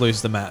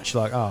the match.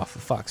 Like, oh, for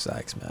fuck's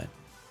sakes, man.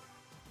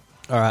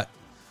 All right,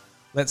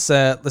 let's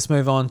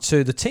move on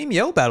to the Team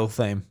Yell battle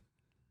theme.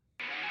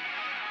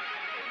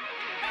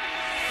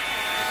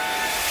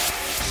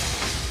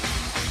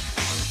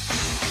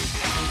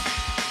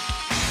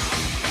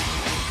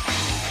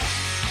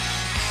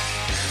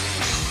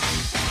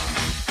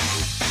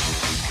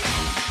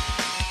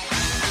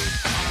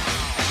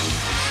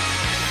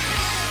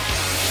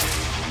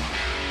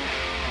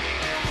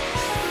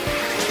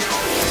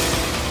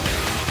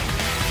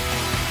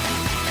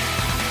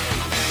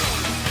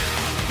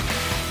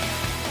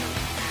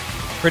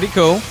 Pretty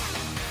cool.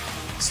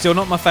 Still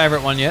not my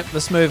favorite one yet.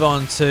 Let's move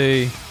on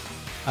to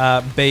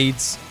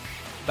Bede's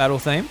battle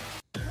theme.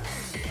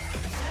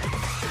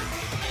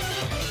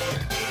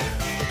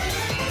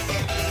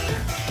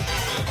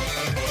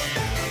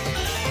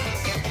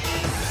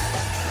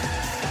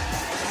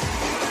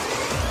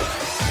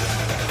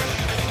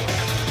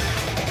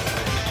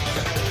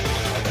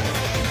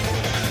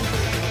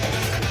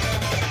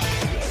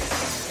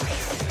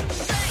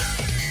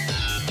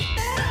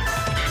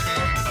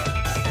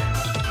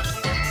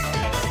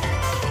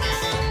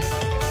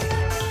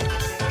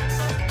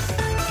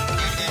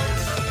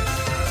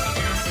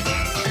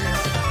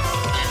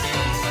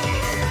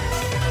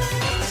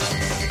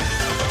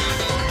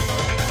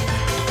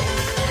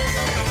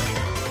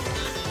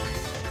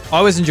 I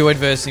always enjoyed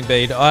Versing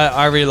Bead.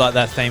 I really like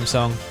that theme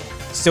song.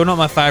 Still not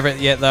my favourite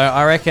yet, though.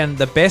 I reckon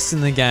the best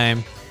in the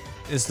game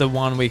is the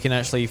one we can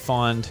actually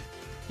find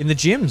in the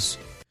gyms.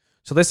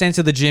 So let's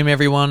enter the gym,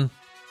 everyone.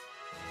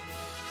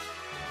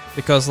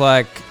 Because,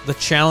 like, the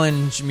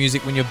challenge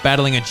music when you're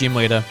battling a gym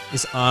leader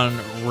is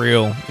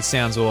unreal. It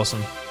sounds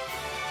awesome.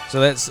 So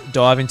let's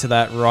dive into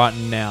that right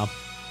now.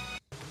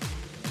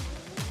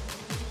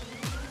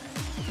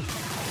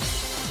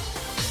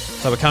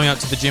 So we're coming up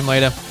to the gym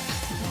leader.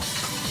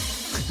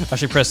 I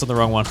should press on the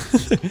wrong one.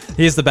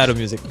 Here's the battle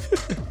music.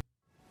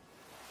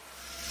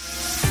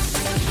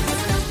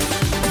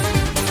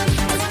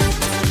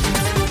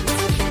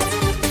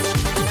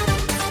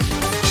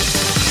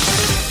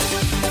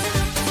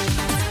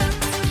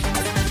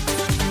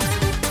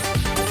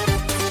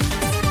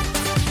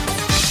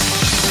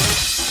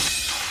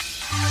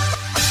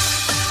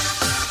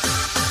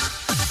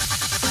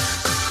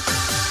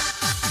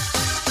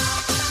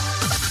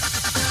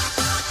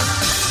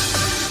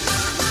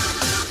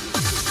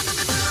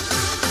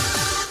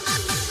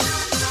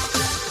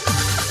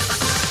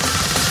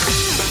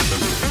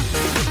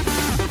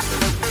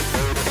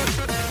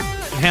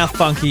 How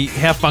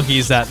funky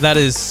is that? That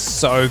is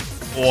so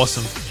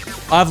awesome.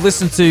 I've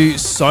listened to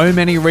so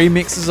many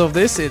remixes of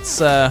this. It's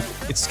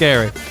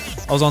scary.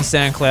 I was on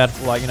SoundCloud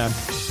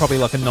for probably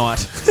like a night,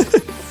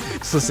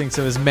 just listening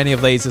to as many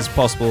of these as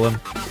possible. And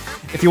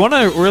if you want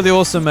a really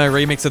awesome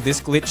remix of this,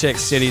 Glitch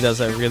X City does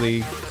a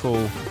really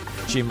cool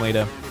gym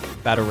leader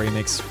battle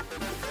remix.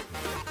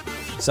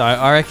 So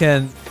I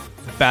reckon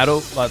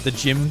the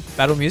gym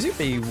battle music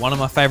be one of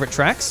my favorite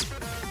tracks.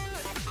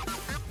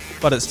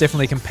 But it's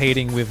definitely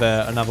competing with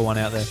another one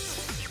out there.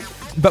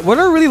 But what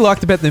I really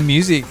liked about the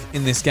music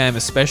in this game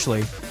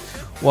especially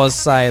was,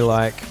 say,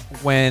 like,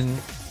 when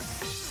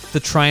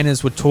the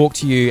trainers would talk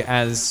to you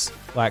as,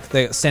 like,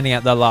 they're sending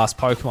out their last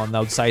Pokemon, they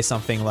would say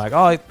something like,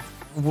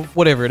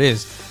 whatever it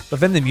is. But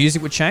then the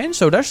music would change,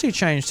 so it would actually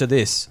change to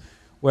this,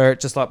 where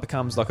it just, like,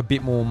 becomes, like, a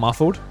bit more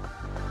muffled.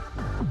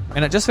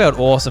 And it just felt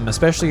awesome,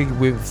 especially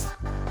with,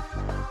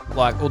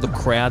 like, all the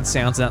crowd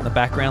sounds out in the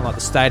background, like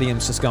the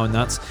stadium's just going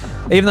nuts.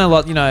 Even though,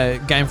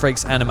 like, Game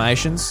Freak's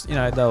animations,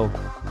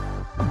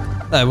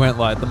 they weren't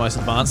like the most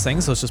advanced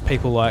things. So it's just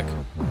people like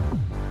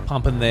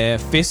pumping their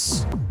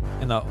fists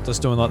and they're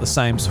just doing like the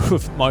same sort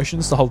of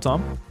motions the whole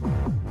time.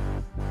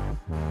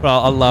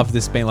 But I love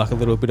this being like a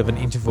little bit of an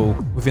interval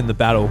within the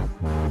battle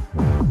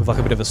with like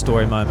a bit of a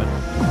story moment.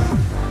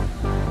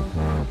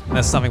 And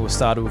that's something we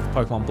started with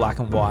Pokemon Black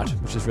and White,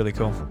 which is really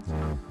cool.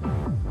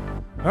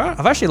 Alright,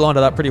 I've actually lined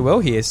it up pretty well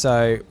here.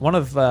 So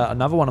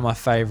another one of my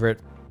favourite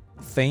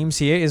themes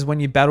here is when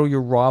you battle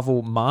your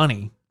rival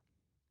Marnie.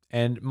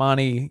 And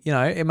Marnie,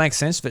 it makes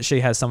sense that she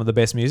has some of the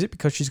best music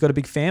because she's got a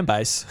big fan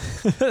base.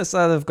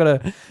 So they've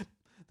got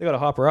to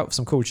hype her up with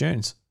some cool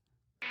tunes.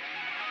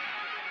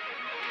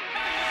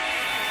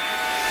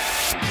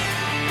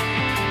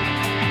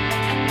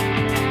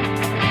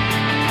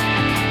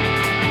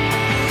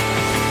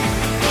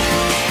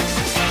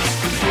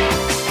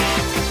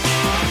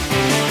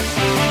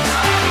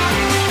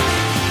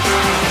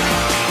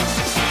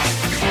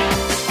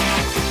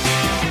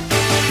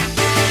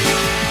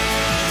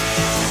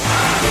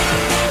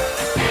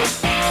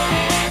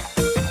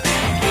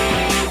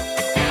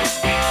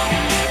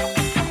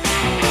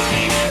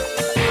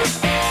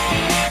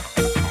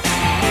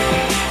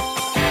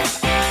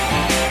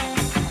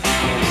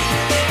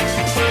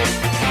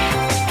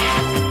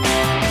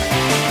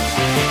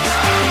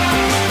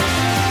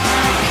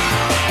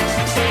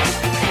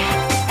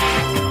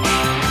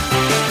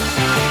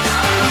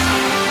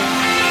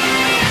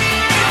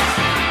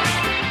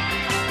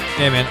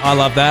 Yeah, man, I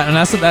love that. And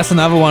that's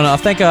another one. I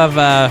think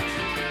I've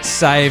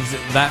saved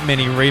that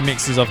many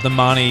remixes of the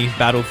Marnie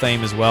battle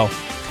theme as well.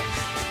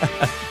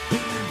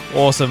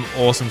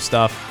 Awesome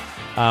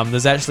stuff.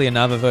 There's actually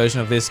another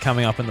version of this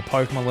coming up in the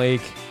Pokemon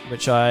League,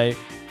 which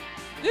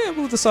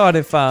we'll decide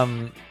if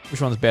which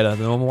one's better,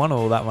 the normal one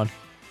or that one.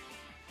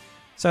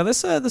 So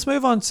let's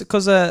move on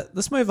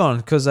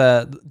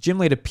because Gym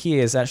Leader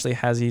Piers actually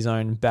has his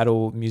own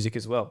battle music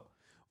as well,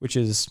 which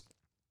is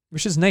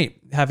neat,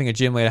 having a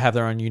gym leader have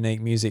their own unique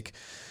music.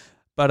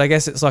 But I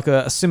guess it's like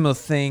a similar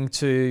thing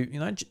to,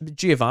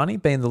 Giovanni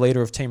being the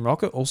leader of Team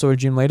Rocket, also a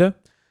gym leader.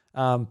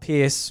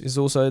 Pierce is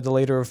also the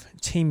leader of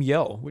Team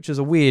Yell, which is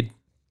a weird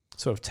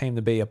sort of team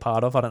to be a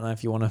part of. I don't know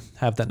if you want to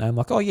have that name.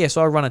 Like, oh, yes,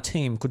 I run a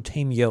team called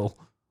Team Yell.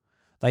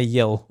 They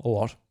yell a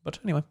lot. But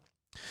anyway.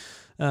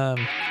 The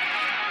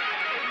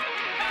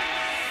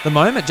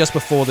moment just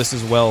before this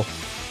as well,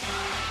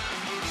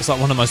 it's like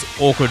one of the most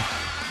awkward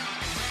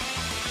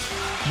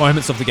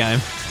moments of the game,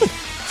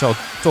 which I'll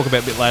talk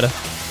about a bit later.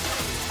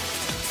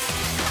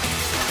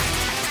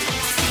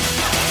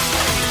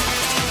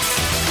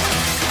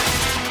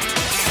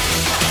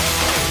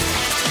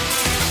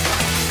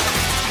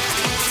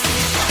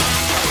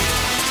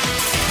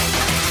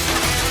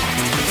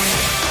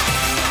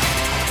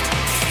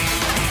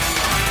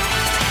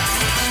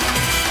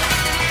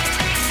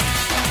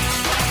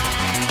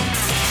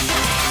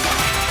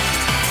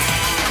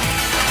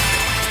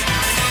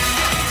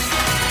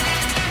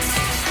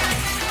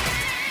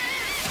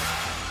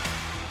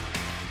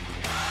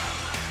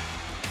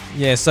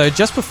 Yeah, so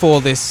just before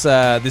this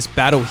this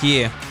battle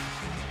here,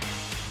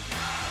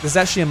 there's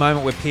actually a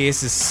moment where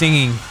Pierce is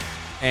singing,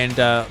 and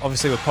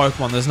obviously with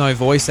Pokemon there's no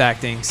voice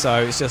acting,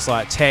 so it's just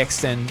like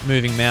text and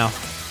moving mouth,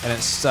 and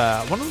it's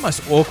one of the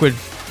most awkward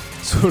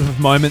sort of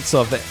moments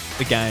of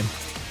the game.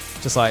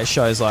 Just like it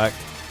shows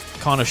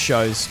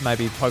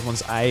maybe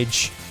Pokemon's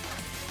age,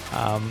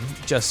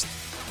 just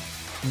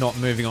not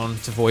moving on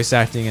to voice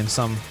acting and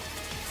some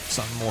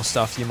more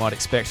stuff you might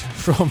expect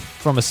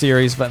from a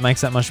series that makes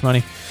that much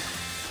money.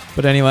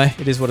 But anyway,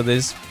 it is what it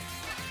is.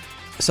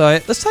 So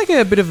let's take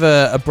a bit of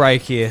a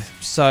break here.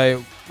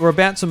 So we're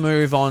about to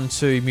move on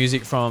to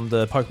music from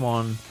the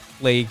Pokemon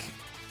League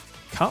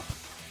Cup,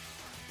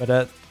 but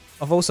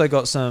I've also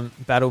got some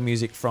battle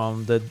music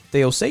from the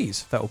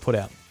DLCs that we'll put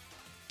out.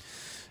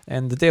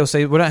 And the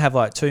DLC, we don't have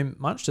like too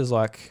much. There's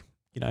like,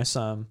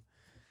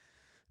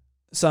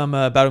 some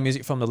battle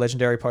music from the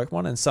legendary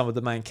Pokemon and some of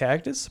the main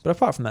characters. But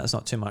apart from that, it's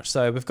not too much.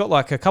 So we've got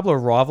like a couple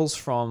of rivals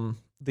from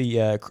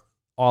the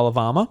Isle of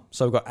Armor.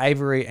 So we've got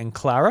Avery and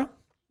Clara.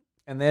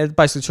 And they're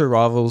basically two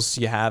rivals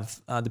you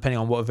have, depending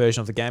on what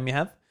version of the game you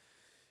have.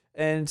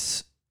 And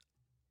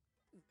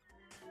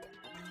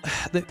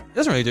it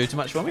doesn't really do too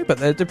much for me, but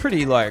they're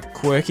pretty like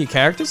quirky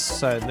characters.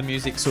 So the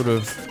music sort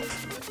of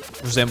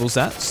resembles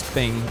that, it's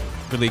being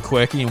really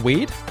quirky and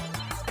weird.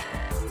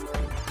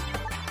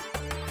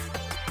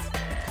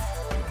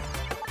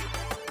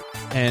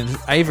 And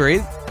Avery,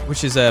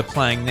 which is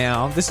playing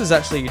now, this is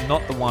actually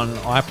not the one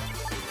I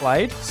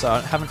played, so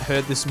I haven't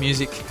heard this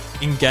music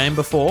in game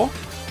before.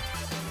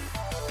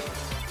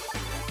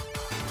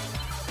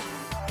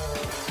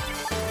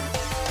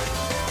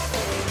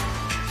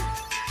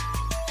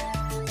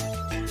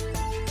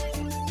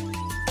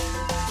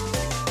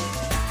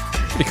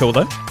 Pretty cool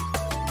though.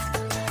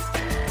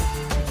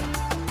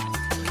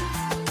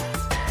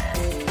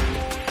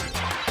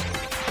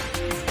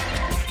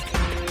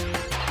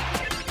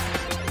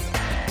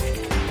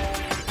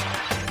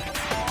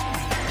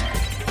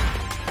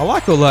 I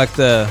like all like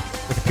the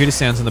computer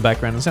sounds in the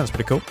background. It sounds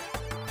pretty cool.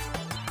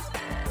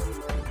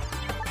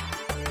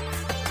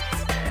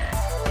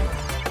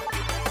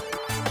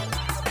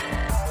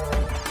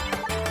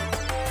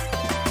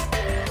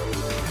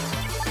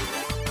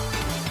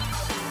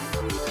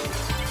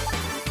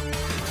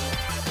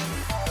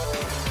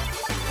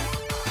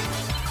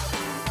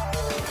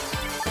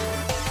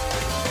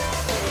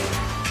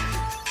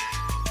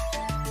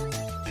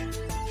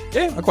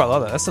 Yeah, I quite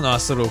like that. That's a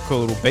nice little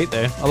cool little beat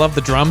there. I love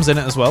the drums in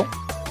it as well.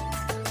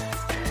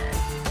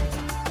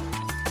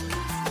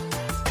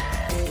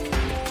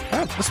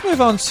 Let's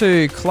move on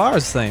to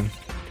Clara's theme.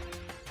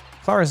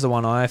 Clara's the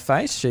one I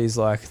face. She's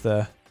like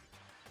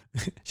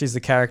she's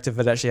the character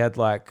that actually had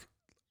like,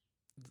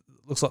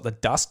 looks like the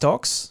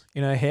Dustox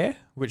in her hair,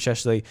 which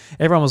actually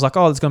everyone was like,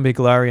 oh, there's going to be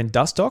Galarian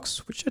Dustox,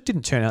 which it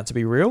didn't turn out to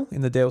be real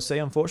in the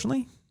DLC,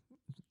 unfortunately.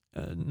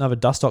 Another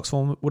Dustox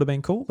form would have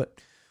been cool, but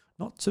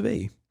not to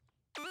be.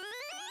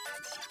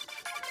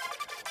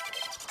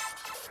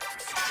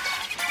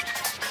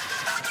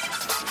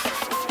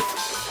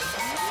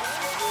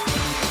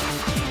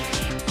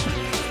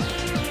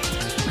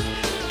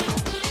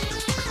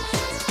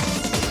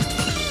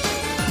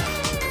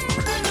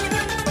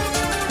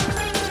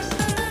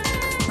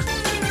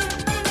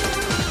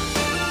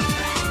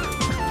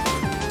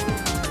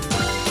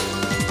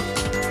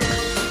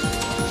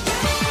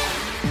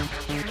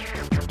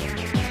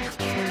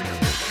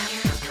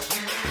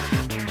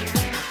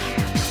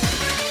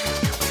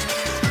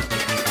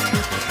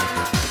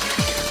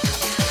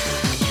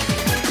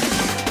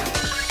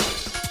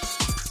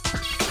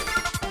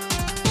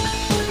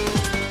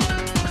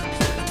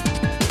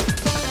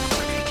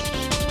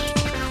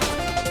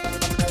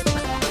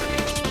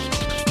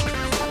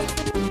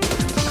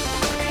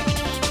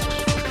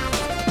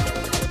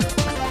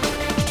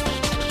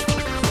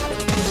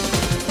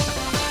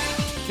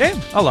 Yeah,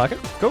 I like it.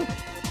 Cool.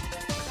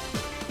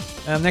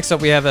 Next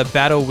up, we have a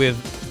battle with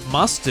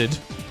Mustard.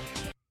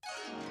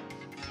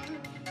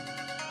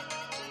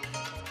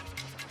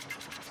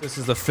 This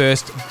is the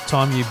first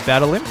time you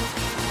battle him.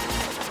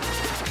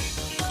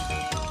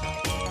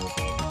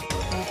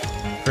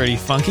 Pretty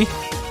funky.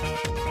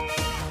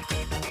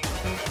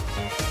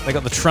 They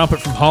got the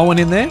trumpet from Hoenn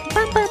in there.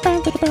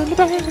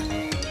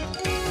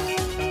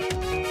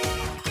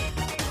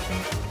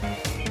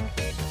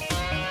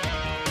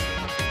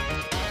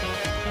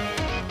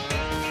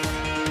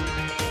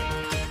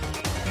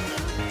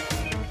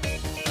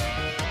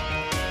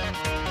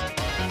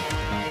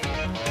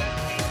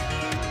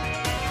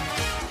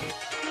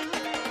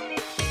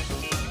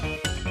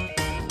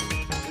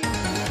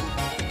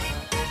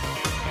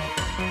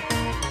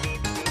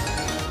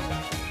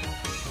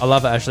 I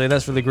love it, actually.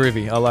 That's really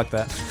groovy. I like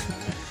that.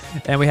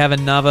 And we have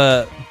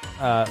another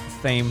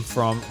theme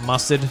from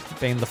Mustard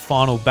being the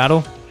final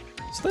battle.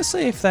 So let's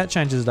see if that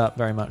changes it up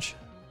very much.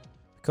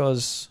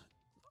 Because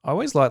I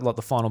always like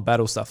the final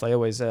battle stuff. They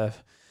always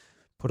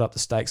put up the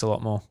stakes a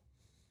lot more.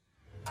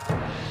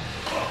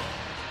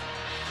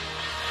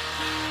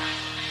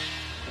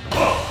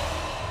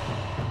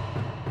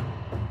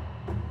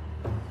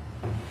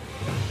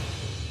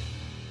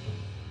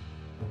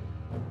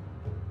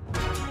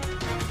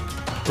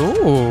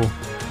 Ooh.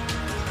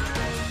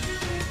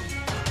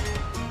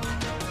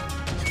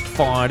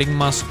 Fighting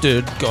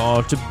mustard,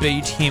 got to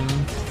beat him,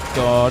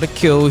 gotta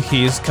kill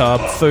his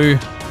cub foo.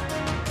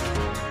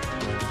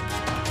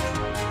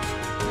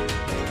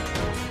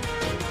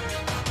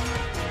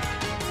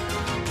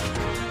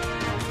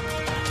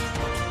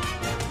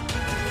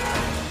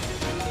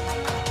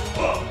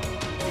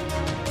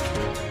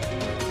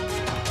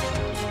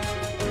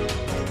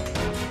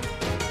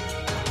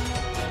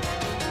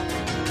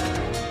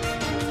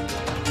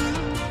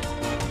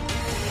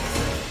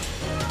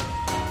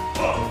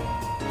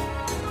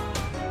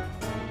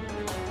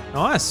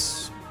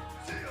 Nice.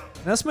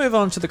 Now let's move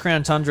on to the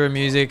Crown Tundra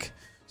music.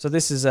 So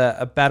this is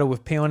a battle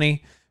with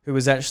Peony, who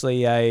was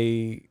actually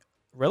a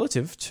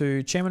relative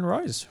to Chairman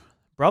Rose.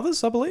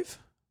 Brothers, I believe.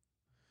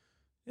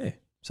 Yeah.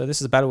 So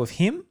this is a battle with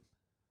him.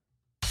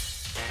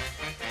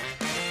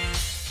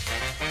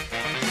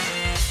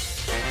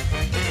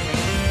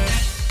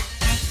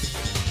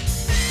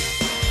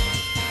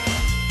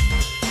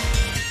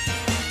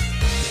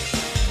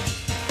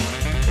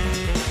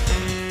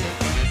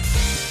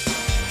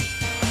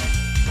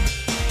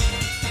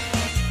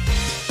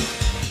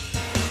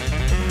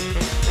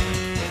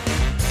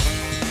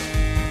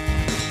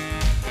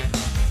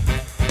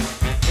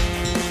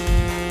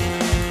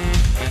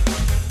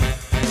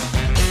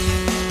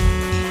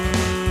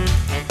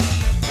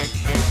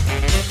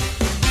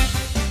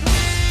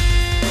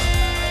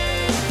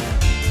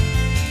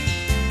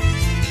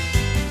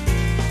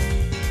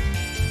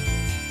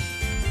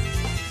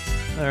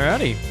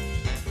 Alrighty.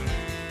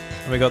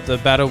 We got the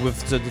battle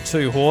with the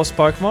two horse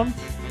Pokemon,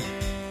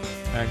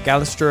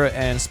 Gallistra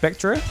and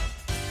Spectra.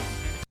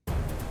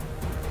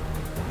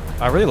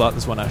 I really like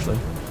this one actually.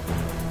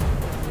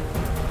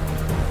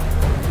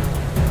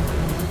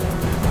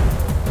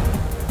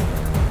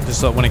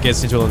 Just like when it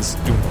gets into all this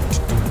doom,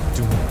 doom,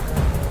 doom.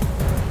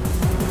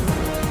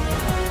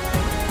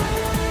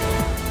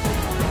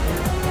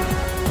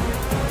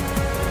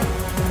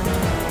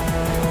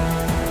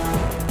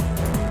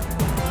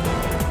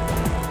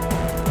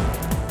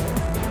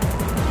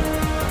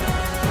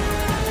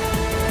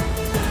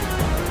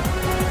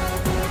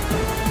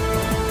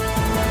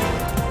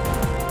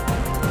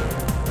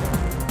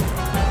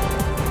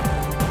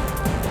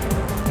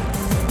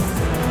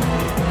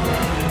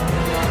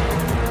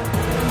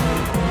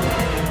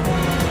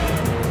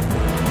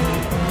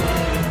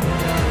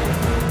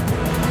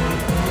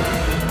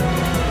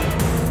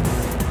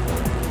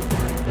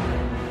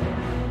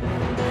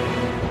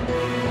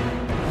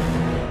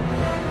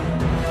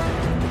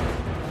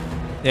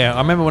 Yeah, I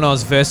remember when I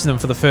was versing them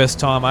for the first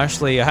time. I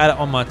had it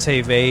on my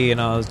TV, and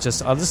I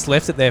just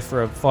left it there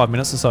for 5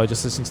 minutes or so,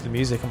 just listening to the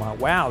music. I'm like,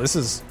 wow, this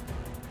is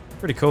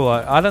pretty cool.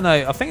 I don't know.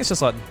 I think it's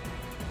just like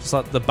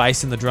the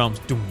bass in the drums,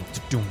 doom,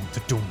 doom,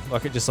 doom.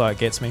 Like it just like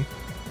gets me.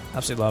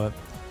 Absolutely love it.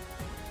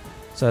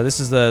 So this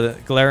is the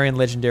Galarian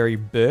Legendary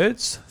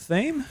Birds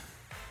theme.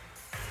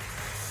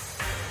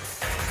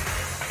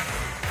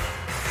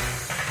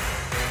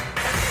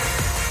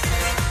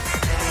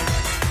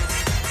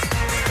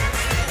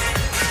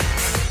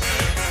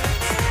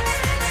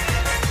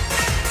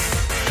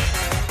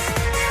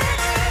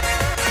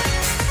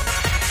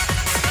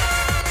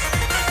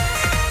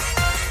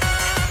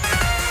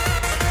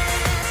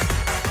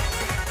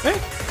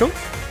 Cool.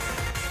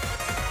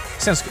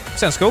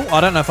 Sounds cool.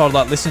 I don't know if I'd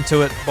like listen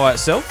to it by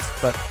itself,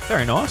 but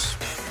very nice.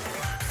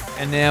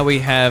 And now we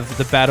have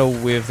the battle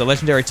with the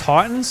Legendary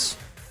Titans,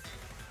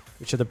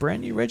 which are the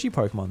brand new Reggie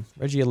Pokemon,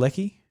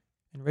 Regieleki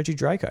and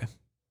Regidrago,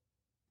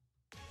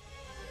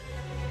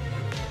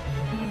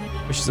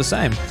 which is the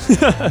same.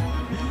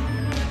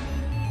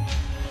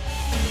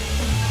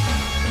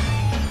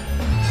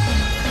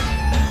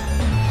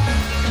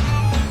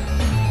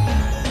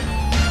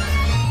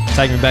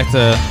 Take me back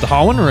to the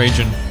Hoenn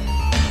region.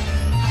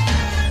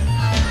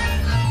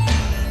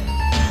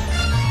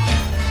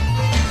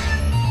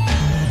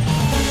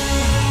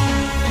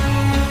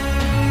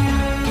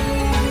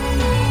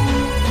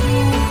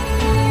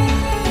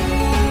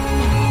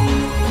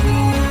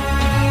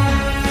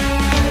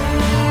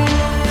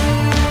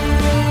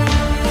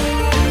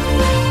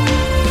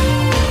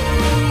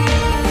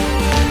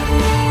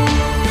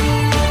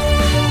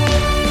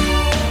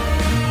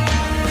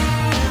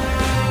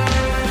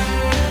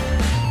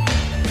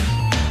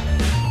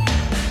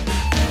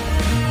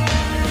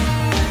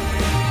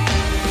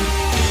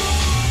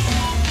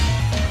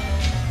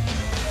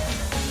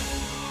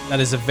 That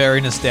is a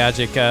very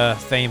nostalgic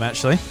theme,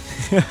 actually.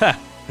 I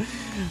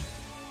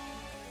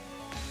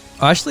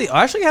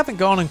actually haven't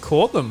gone and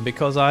caught them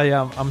because I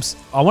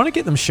want to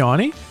get them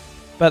shiny,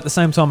 but at the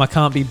same time I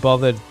can't be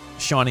bothered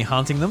shiny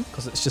hunting them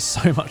because it's just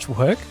so much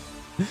work.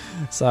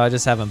 So I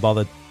just haven't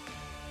bothered.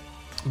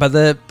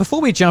 But before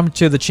we jump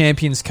to the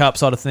Champions Cup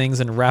side of things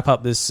and wrap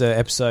up this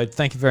episode,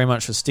 thank you very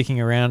much for sticking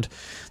around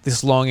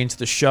this long into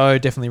the show.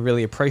 Definitely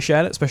really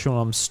appreciate it, especially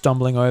when I'm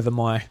stumbling over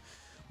my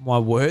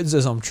words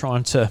as I'm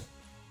trying to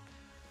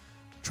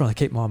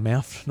keep my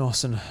mouth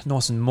nice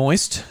and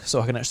moist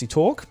so I can actually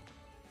talk.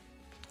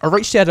 I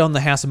reached out on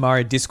the House of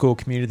Mario Discord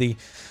community,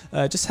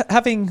 just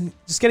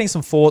getting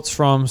some thoughts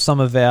from some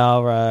of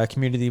our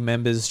community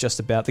members just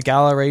about the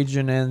Galar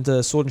region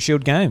and Sword and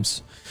Shield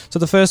games. So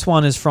the first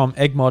one is from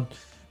Eggmod,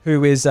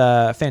 who is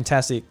a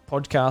fantastic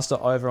podcaster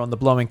over on the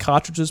Blowing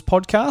Cartridges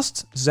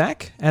podcast,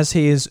 Zach, as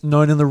he is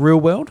known in the real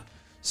world.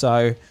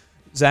 So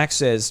Zach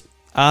says,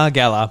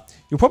 Galar,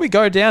 you'll probably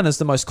go down as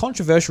the most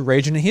controversial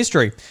region in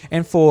history,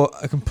 and for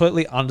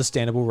completely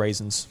understandable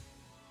reasons.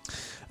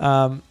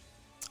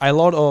 A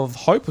lot of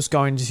hope was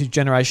going to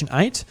Generation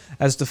 8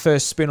 as the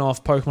first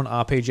spin-off Pokemon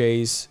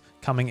RPGs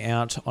coming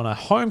out on a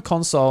home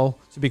console.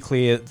 To be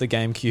clear, the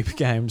GameCube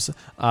games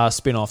are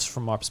spin-offs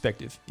from my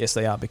perspective. Yes,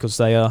 they are, because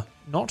they are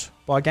not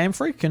by Game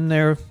Freak and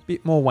they're a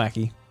bit more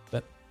wacky.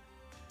 But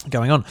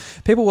going on,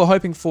 people were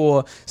hoping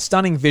for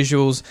stunning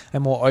visuals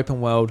and more open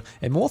world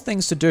and more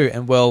things to do,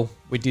 and well,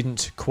 we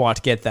didn't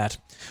quite get that.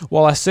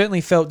 While I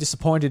certainly felt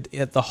disappointed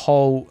at the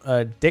whole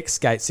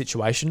Dexgate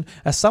situation,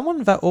 as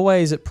someone that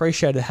always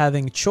appreciated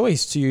having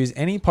choice to use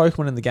any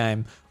Pokemon in the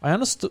game, I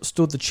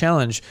understood the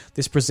challenge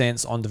this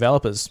presents on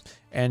developers,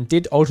 and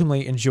did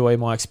ultimately enjoy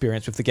my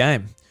experience with the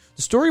game.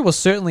 The story was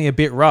certainly a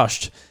bit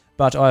rushed,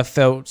 but I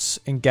felt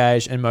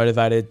engaged and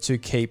motivated to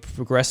keep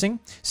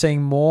progressing,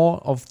 seeing more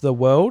of the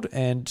world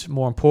and,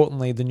 more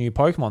importantly, the new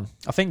Pokemon.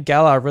 I think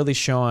Galar really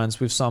shines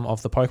with some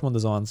of the Pokemon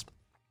designs.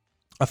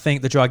 I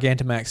think the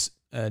Gigantamax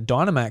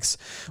Dynamax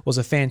was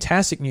a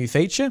fantastic new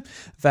feature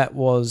that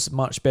was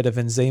much better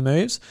than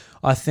Z-moves.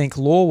 I think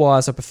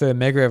lore-wise I prefer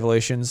Mega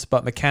Evolutions,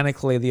 but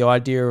mechanically the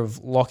idea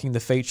of locking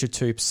the feature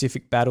to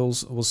specific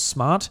battles was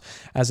smart,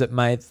 as it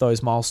made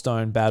those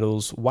milestone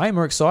battles way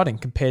more exciting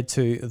compared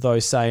to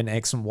those, say, in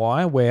X and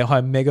Y, where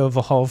I Mega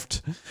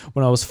Evolved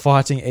when I was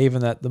fighting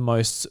even at the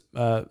most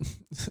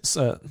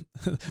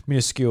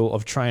minuscule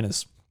of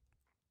trainers.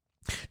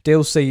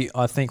 DLC,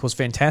 I think, was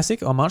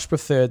fantastic. I much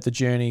preferred the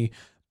journey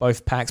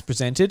both packs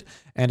presented,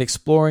 and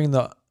exploring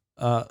the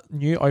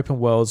new open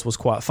worlds was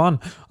quite fun.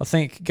 I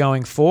think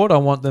going forward, I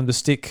want them to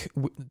stick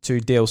to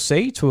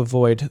DLC to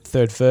avoid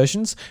third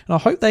versions, and I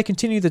hope they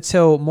continue to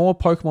tell more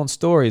Pokemon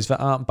stories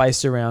that aren't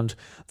based around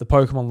the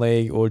Pokemon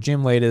League or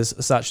gym leaders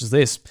such as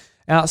this.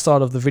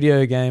 Outside of the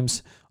video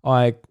games,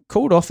 I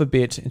cooled off a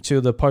bit until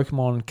the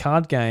Pokemon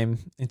card game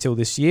until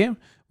this year,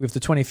 with the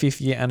 25th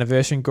year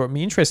anniversary got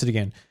me interested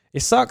again.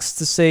 It sucks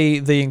to see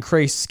the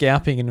increased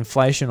scalping and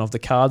inflation of the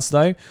cards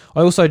though.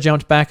 I also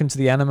jumped back into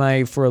the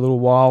anime for a little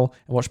while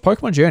and watched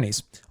Pokemon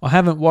Journeys. I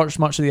haven't watched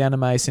much of the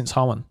anime since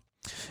Hoenn,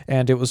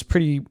 and it was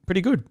pretty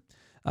good.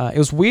 It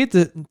was weird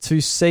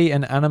to see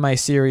an anime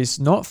series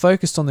not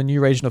focused on the new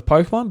region of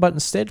Pokemon, but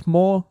instead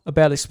more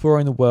about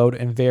exploring the world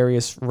and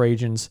various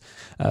regions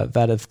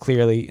that have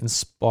clearly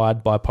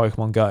inspired by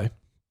Pokemon Go.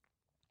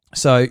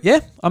 So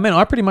yeah, I mean,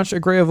 I pretty much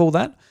agree with all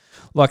that.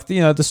 Like,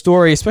 the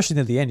story, especially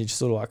near the end, you're just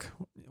sort of like,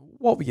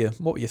 what were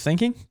you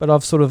thinking? But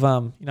I've sort of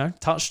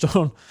touched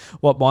on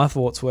what my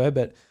thoughts were.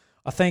 But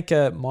I think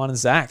mine and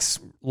Zach's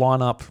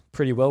line up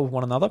pretty well with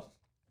one another.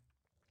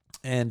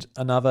 And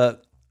another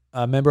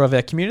member of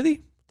our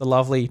community, the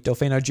lovely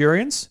Delphino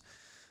Durians,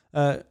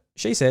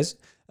 she says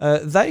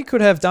they could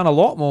have done a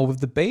lot more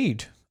with the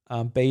bead.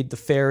 Bead, the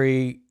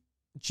fairy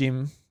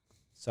gym.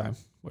 Sorry,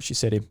 what she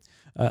said here.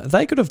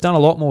 They could have done a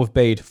lot more with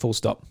bead. Full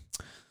stop.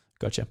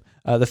 Gotcha.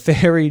 The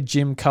fairy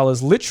gym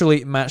colors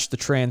literally match the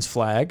trans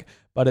flag,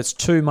 but it's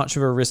too much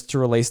of a risk to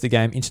release the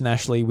game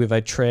internationally with a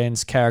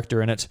trans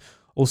character in it.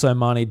 Also,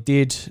 Marnie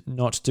did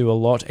not do a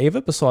lot either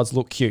besides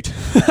look cute.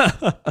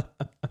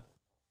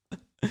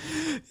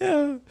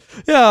 Yeah,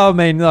 I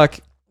mean,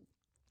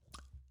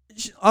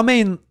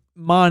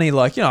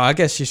 Marnie, I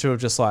guess she should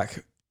have just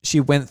she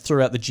went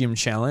throughout the gym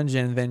challenge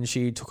and then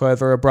she took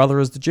over her brother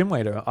as the gym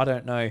leader. I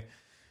don't know.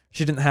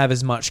 She didn't have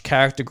as much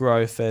character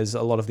growth as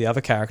a lot of the other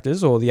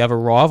characters or the other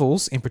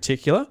rivals in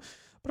particular.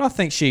 But I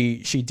think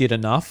she did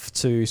enough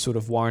to sort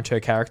of warrant her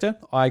character.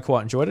 I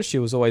quite enjoyed it. She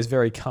was always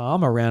very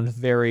calm around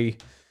very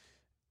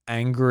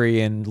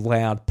angry and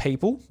loud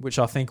people, which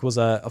I think was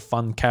a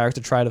fun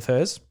character trait of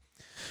hers.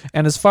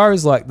 And as far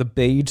as the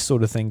bead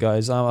sort of thing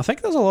goes, I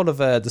think there's a lot of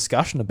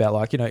discussion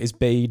about is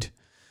bead,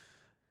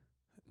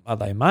 are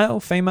they male,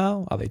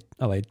 female? Are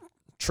they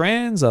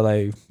trans? Are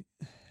they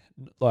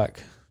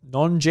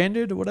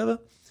non-gendered or whatever?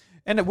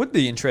 And it would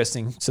be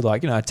interesting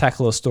to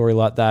tackle a story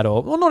like that,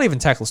 or well, not even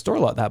tackle a story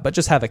like that, but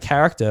just have a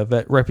character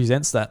that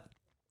represents that.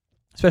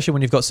 Especially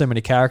when you've got so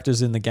many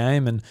characters in the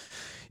game, and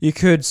you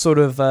could sort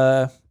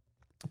of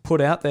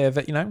put out there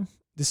that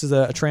this is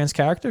a trans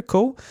character.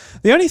 Cool.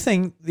 The only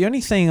thing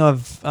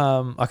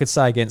I could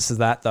say against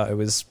that though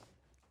was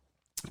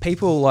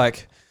people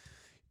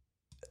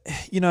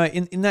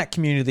in that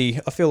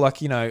community. I feel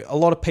a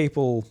lot of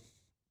people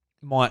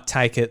might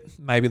take it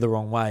maybe the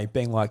wrong way,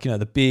 being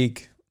the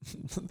big.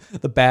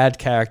 The bad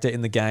character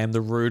in the game,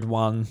 the rude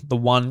one, the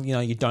one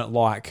you don't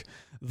like,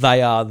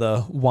 they are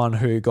the one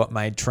who got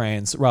made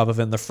trans, rather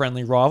than the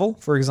friendly rival,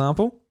 for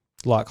example,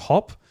 like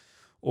Hop,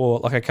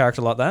 or a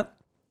character like that.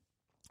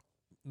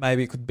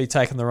 Maybe it could be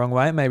taken the wrong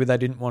way. Maybe they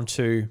didn't want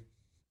to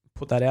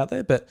put that out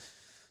there, but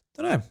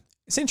I don't know.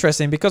 It's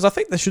interesting because I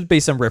think there should be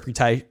some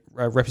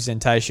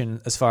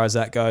representation as far as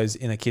that goes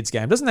in a kid's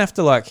game. It doesn't have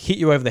to like hit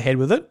you over the head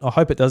with it. I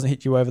hope it doesn't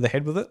hit you over the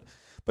head with it.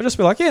 But just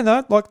be like, yeah,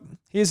 no, like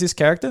here's this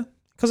character.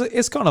 Because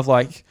it's kind of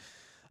like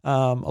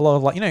a lot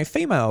of like,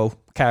 female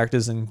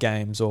characters in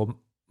games or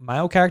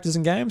male characters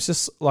in games,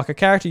 just like a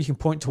character you can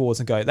point towards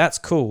and go, that's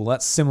cool,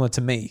 that's similar to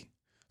me.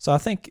 So I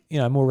think,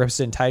 more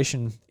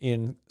representation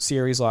in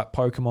series like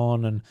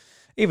Pokemon and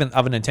even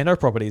other Nintendo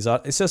properties,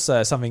 it's just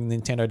something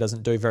Nintendo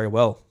doesn't do very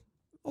well.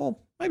 Or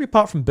maybe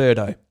apart from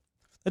Birdo.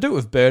 They do it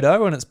with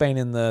Birdo, and it's been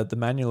in the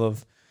manual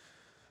of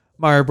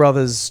Mario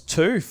Brothers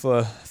 2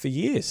 for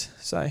years.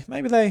 So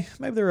maybe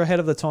they're ahead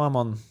of the time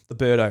on the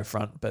Birdo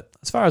front. But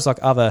as far as like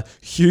other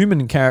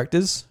human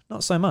characters,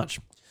 not so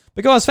much.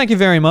 But guys, thank you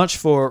very much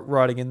for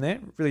writing in there.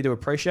 Really do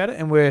appreciate it.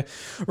 And we're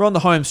on the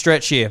home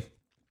stretch here.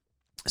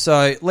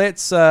 So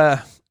let's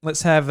have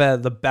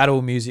the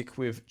battle music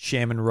with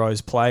Chairman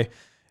Rose play.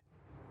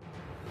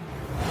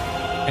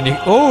 And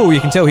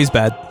you can tell he's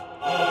bad.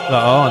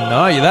 Oh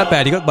no, you're that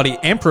bad. You got bloody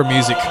Emperor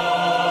music.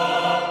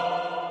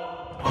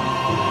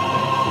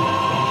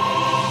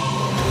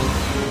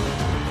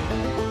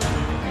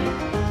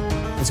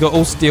 It's got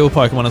all steel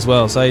Pokemon as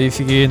well. So if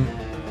you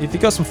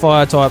got some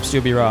fire types,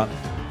 you'll be right.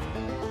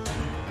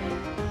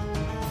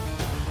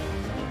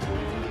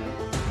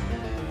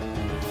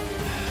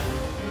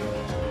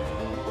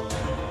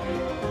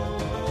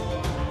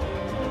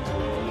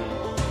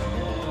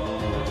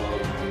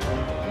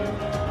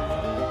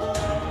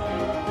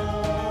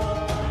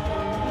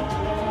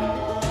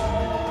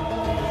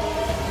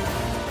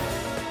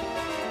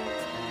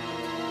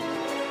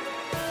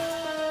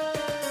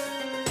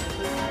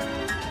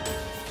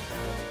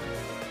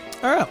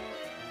 Alright.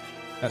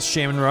 That's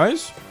Chairman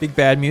Rose. Big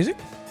bad music.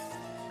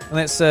 And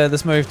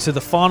let's move to the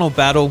final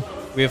battle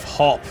with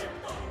Hop.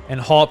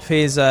 And Hop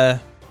is,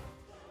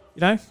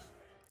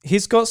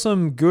 he's got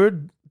some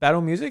good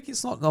battle music.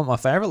 It's not my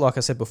favourite, like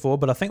I said before,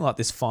 but I think like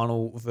this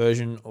final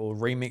version or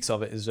remix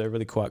of it is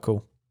really quite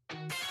cool.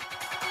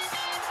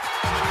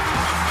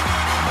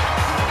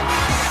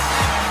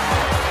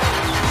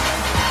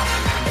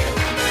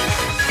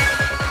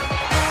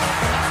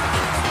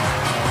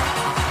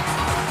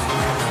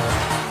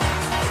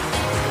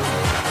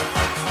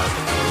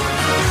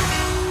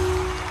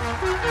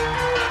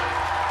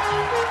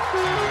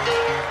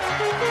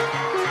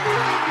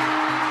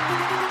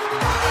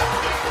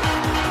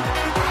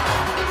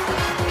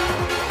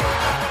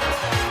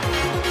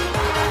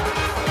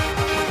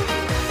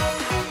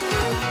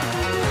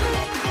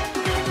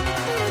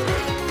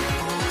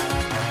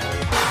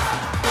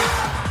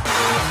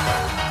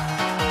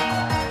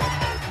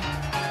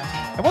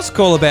 What's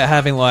cool about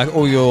having like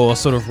all your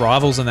sort of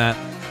rivals and that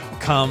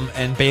come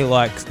and be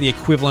like the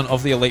equivalent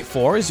of the Elite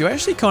Four is you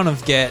actually kind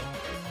of get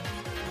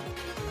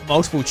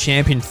multiple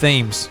champion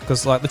themes,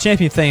 because like the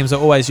champion themes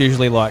are always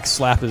usually like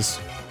slappers,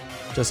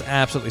 just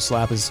absolutely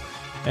slappers,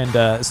 and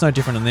it's no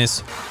different in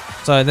this.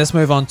 So let's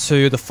move on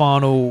to the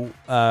final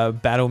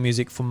battle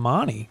music for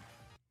Marnie.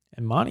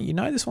 And Marnie,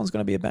 this one's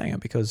going to be a banger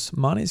because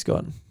Marnie's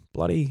got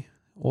bloody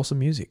awesome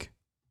music.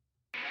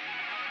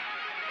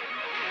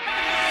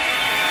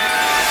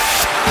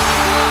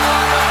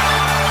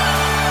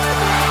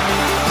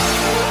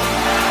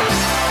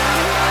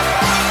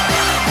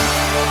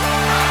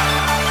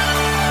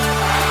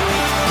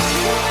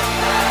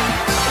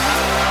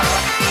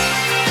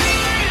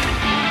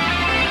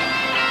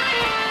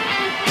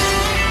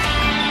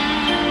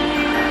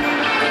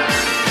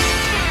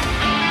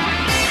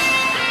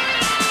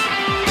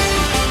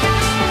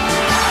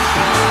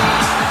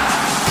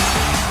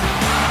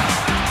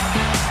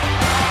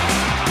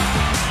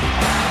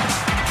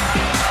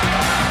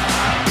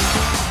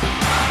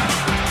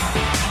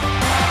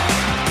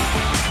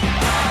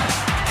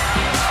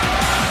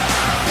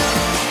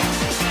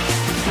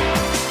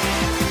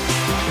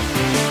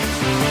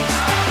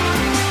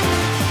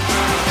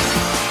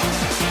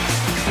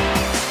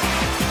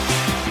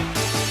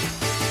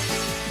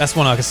 That's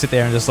one I could sit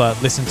there and just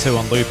like listen to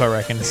on loop, I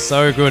reckon. It's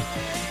so good.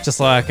 Just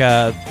like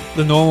the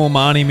normal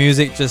Marnie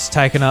music just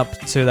taken up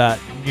to that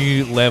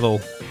new level.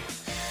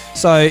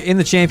 So in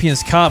the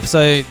Champions Cup,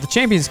 the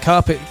Champions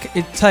Cup,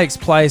 it takes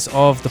place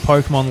of the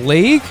Pokemon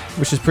League,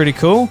 which is pretty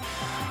cool.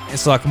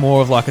 It's like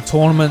more of like a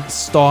tournament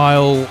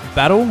style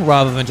battle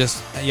rather than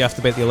just you have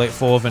to beat the Elite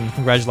Four and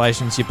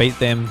congratulations, you beat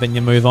them, then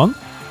you move on.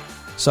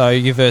 So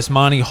you verse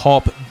Marnie,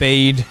 Hop,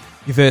 Bede,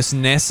 you verse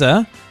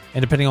Nessa,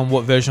 and depending on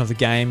what version of the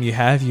game you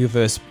have, you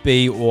verse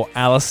B or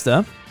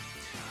Alistair.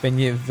 Then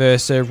you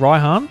verse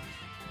Raihan,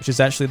 which is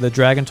actually the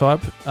Dragon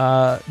type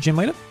gym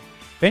leader.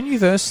 Then you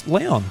verse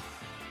Leon.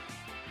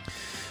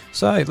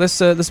 So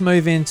let's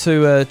move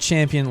into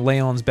Champion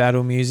Leon's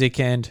battle music,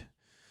 and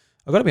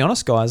I've got to be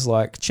honest, guys,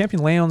 like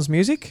Champion Leon's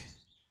music,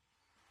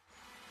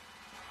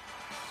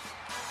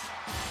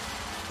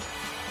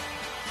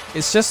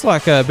 it's just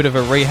like a bit of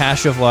a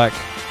rehash of like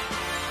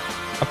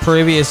a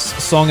previous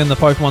song in the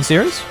Pokemon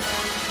series.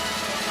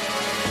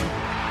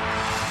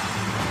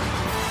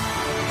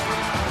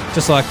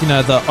 Just like,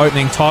 the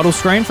opening title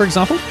screen, for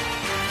example.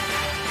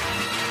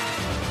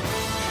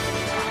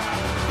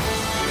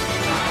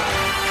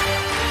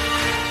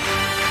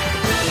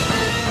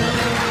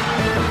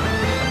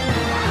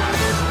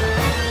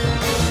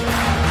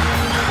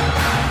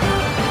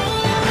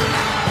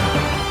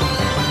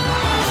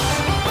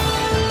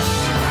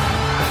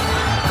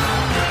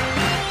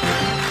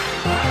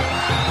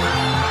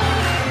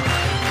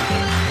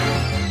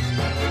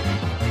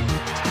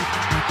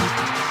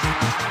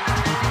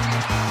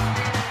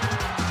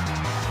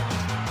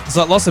 There's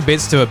like lots of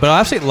bits to it, but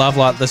I absolutely love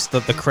like this the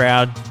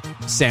crowd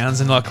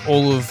sounds and like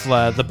all of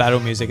the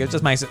battle music. It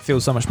just makes it feel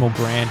so much more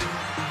grand.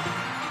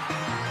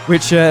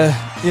 Which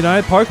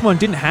Pokemon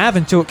didn't have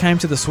until it came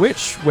to the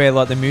Switch, where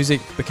like the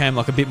music became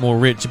like a bit more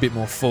rich, a bit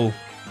more full.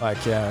 Like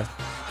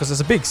because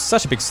it's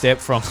such a big step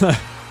from the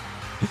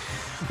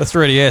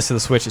 3DS to the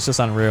Switch. It's just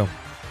unreal.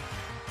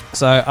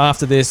 So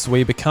after this,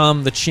 we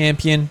become the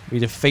champion. We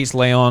defeat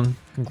Leon.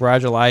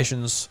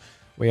 Congratulations.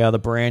 We are the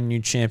brand new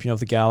champion of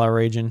the Galar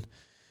region.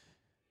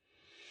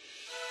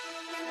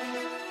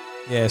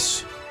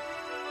 Yes.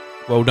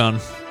 Well done.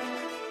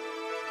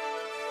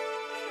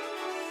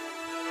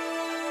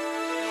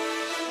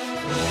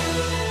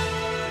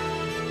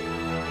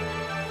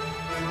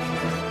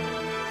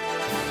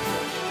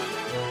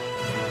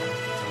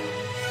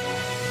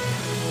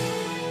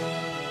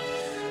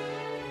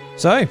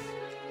 So,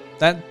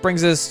 that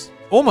brings us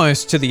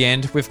almost to the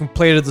end. We've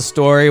completed the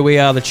story. We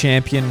are the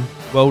champion.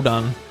 Well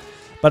done.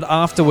 But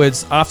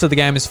afterwards, after the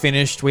game is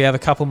finished, we have a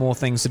couple more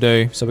things to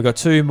do. So we've got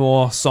 2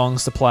 more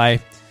songs to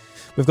play.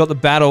 We've got the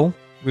battle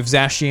with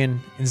Zacian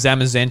and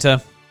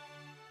Zamazenta,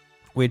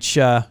 which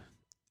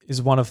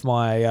is one of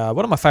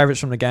my favorites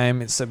from the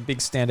game. It's a big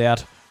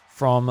standout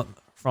from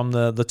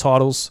the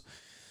titles,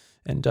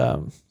 and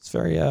it's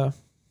very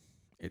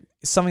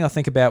it's something I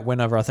think about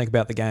whenever I think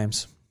about the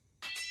games.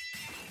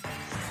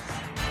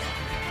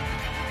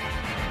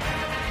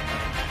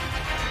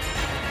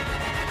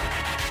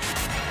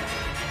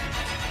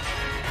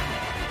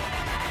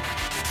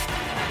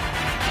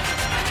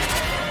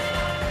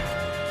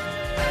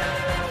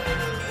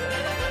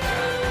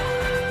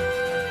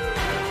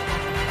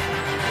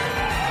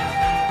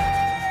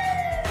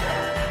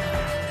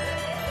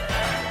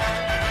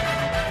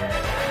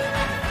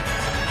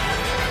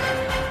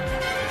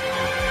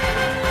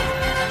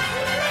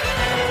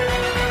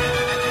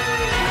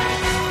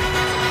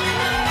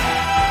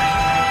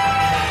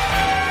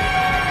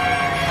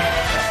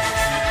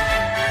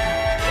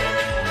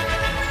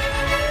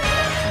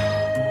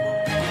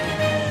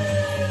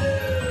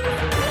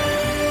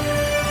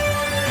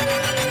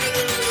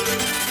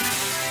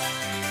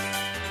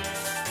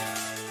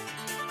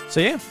 So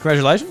yeah,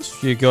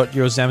 congratulations. You got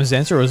your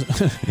Zamazenta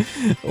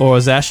or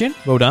Zacian.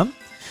 Well done.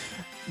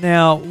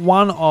 Now,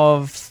 one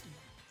of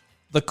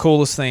the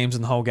coolest themes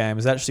in the whole game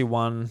is actually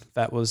one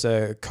that was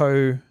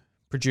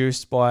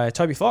co-produced by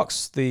Toby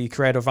Fox, the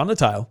creator of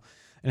Undertale.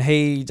 And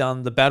he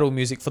done the battle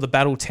music for the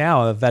Battle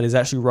Tower that is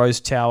actually Rose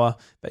Tower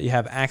that you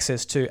have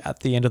access to at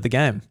the end of the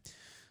game.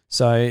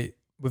 So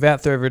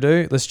without further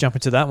ado, let's jump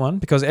into that one,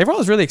 because everyone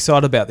was really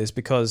excited about this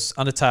because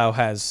Undertale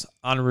has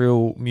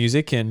unreal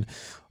music, and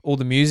all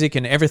the music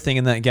and everything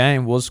in that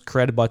game was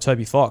created by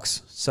Toby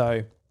Fox.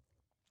 So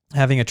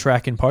having a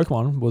track in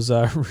Pokemon was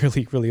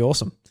really, really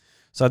awesome.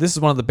 So this is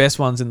one of the best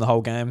ones in the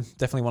whole game.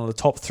 Definitely one of the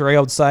top 3,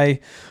 I would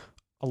say,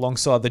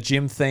 alongside the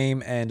gym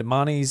theme and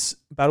Marnie's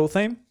battle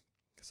theme.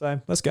 So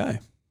let's go.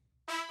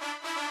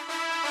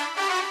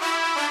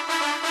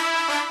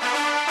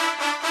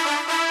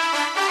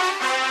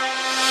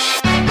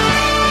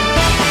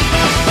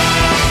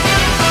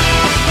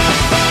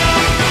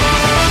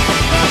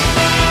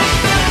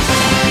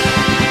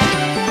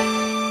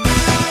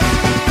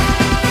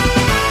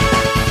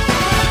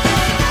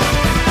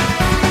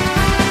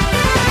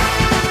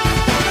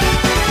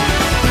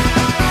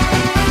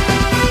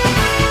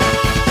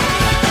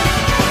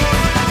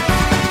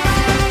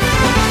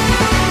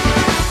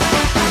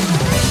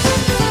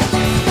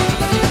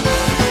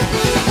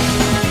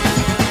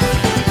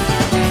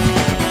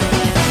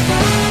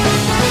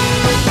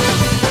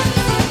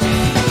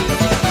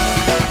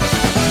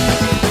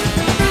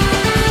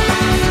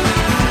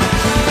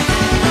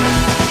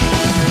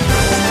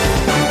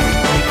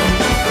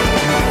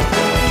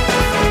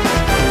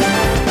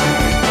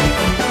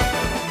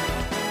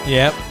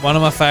 Yep, one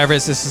of my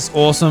favorites. This is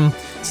awesome.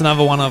 It's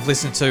another one I've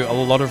listened to a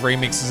lot of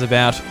remixes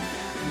about.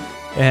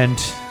 And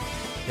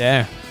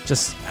yeah,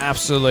 just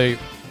absolutely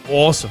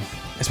awesome.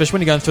 Especially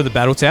when you're going through the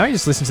battle tower, you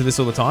just listen to this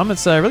all the time.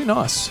 It's really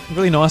nice.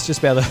 Really nice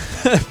just to be able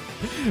to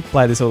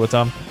play this all the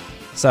time.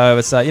 So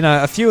it's,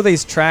 a few of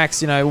these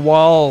tracks,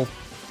 while,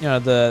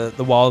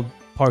 the wild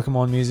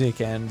Pokemon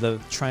music and the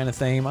trainer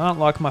theme aren't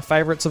like my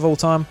favorites of all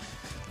time,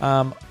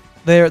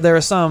 There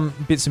are some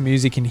bits of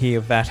music in here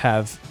that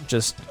have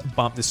just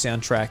bumped the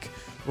soundtrack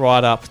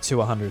right up to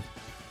 100.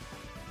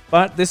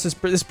 But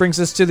this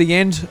brings us to the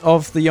end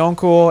of the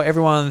Encore.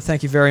 Everyone,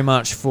 thank you very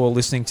much for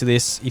listening to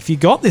this. If you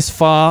got this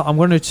far, I'm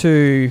going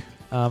to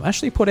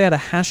actually put out a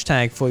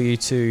hashtag for you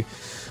to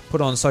put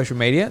on social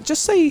media.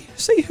 Just see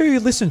who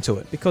listened to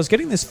it, because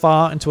getting this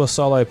far into a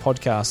solo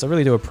podcast, I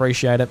really do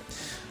appreciate it.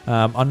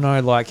 I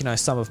know,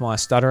 some of my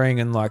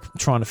stuttering and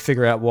trying to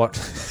figure out what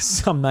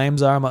some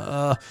names are. I'm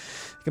like,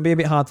 it can be a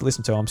bit hard to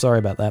listen to. I'm sorry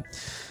about that.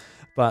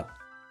 But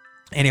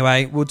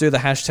anyway, we'll do the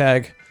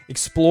hashtag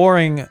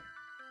exploring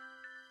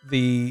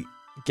the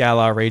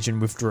Galar region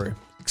with Drew.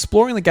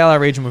 Exploring the Galar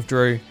region with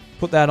Drew.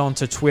 Put that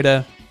onto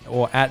Twitter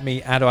or at me,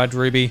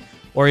 @idruby,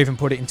 or even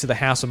put it into the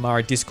House of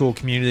Mario Discord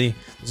community.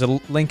 There's a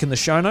link in the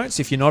show notes.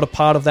 If you're not a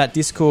part of that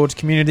Discord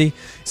community,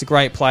 it's a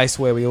great place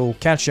where we all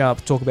catch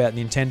up, talk about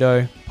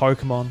Nintendo,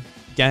 Pokemon,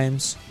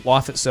 games,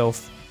 life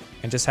itself,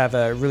 and just have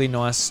a really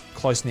nice,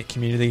 close-knit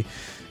community.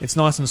 It's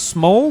nice and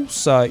small,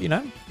 so,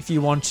 if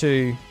you want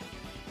to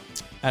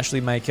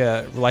actually make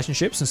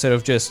relationships instead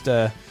of just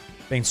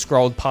being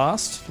scrolled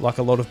past like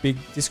a lot of big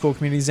Discord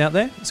communities out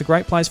there, it's a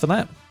great place for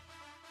that.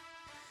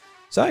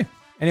 So,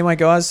 anyway,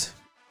 guys,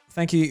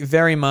 thank you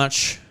very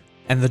much.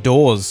 And the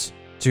doors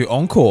to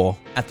Encore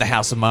at the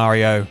House of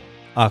Mario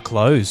are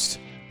closed.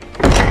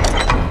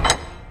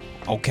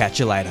 I'll catch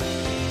you later.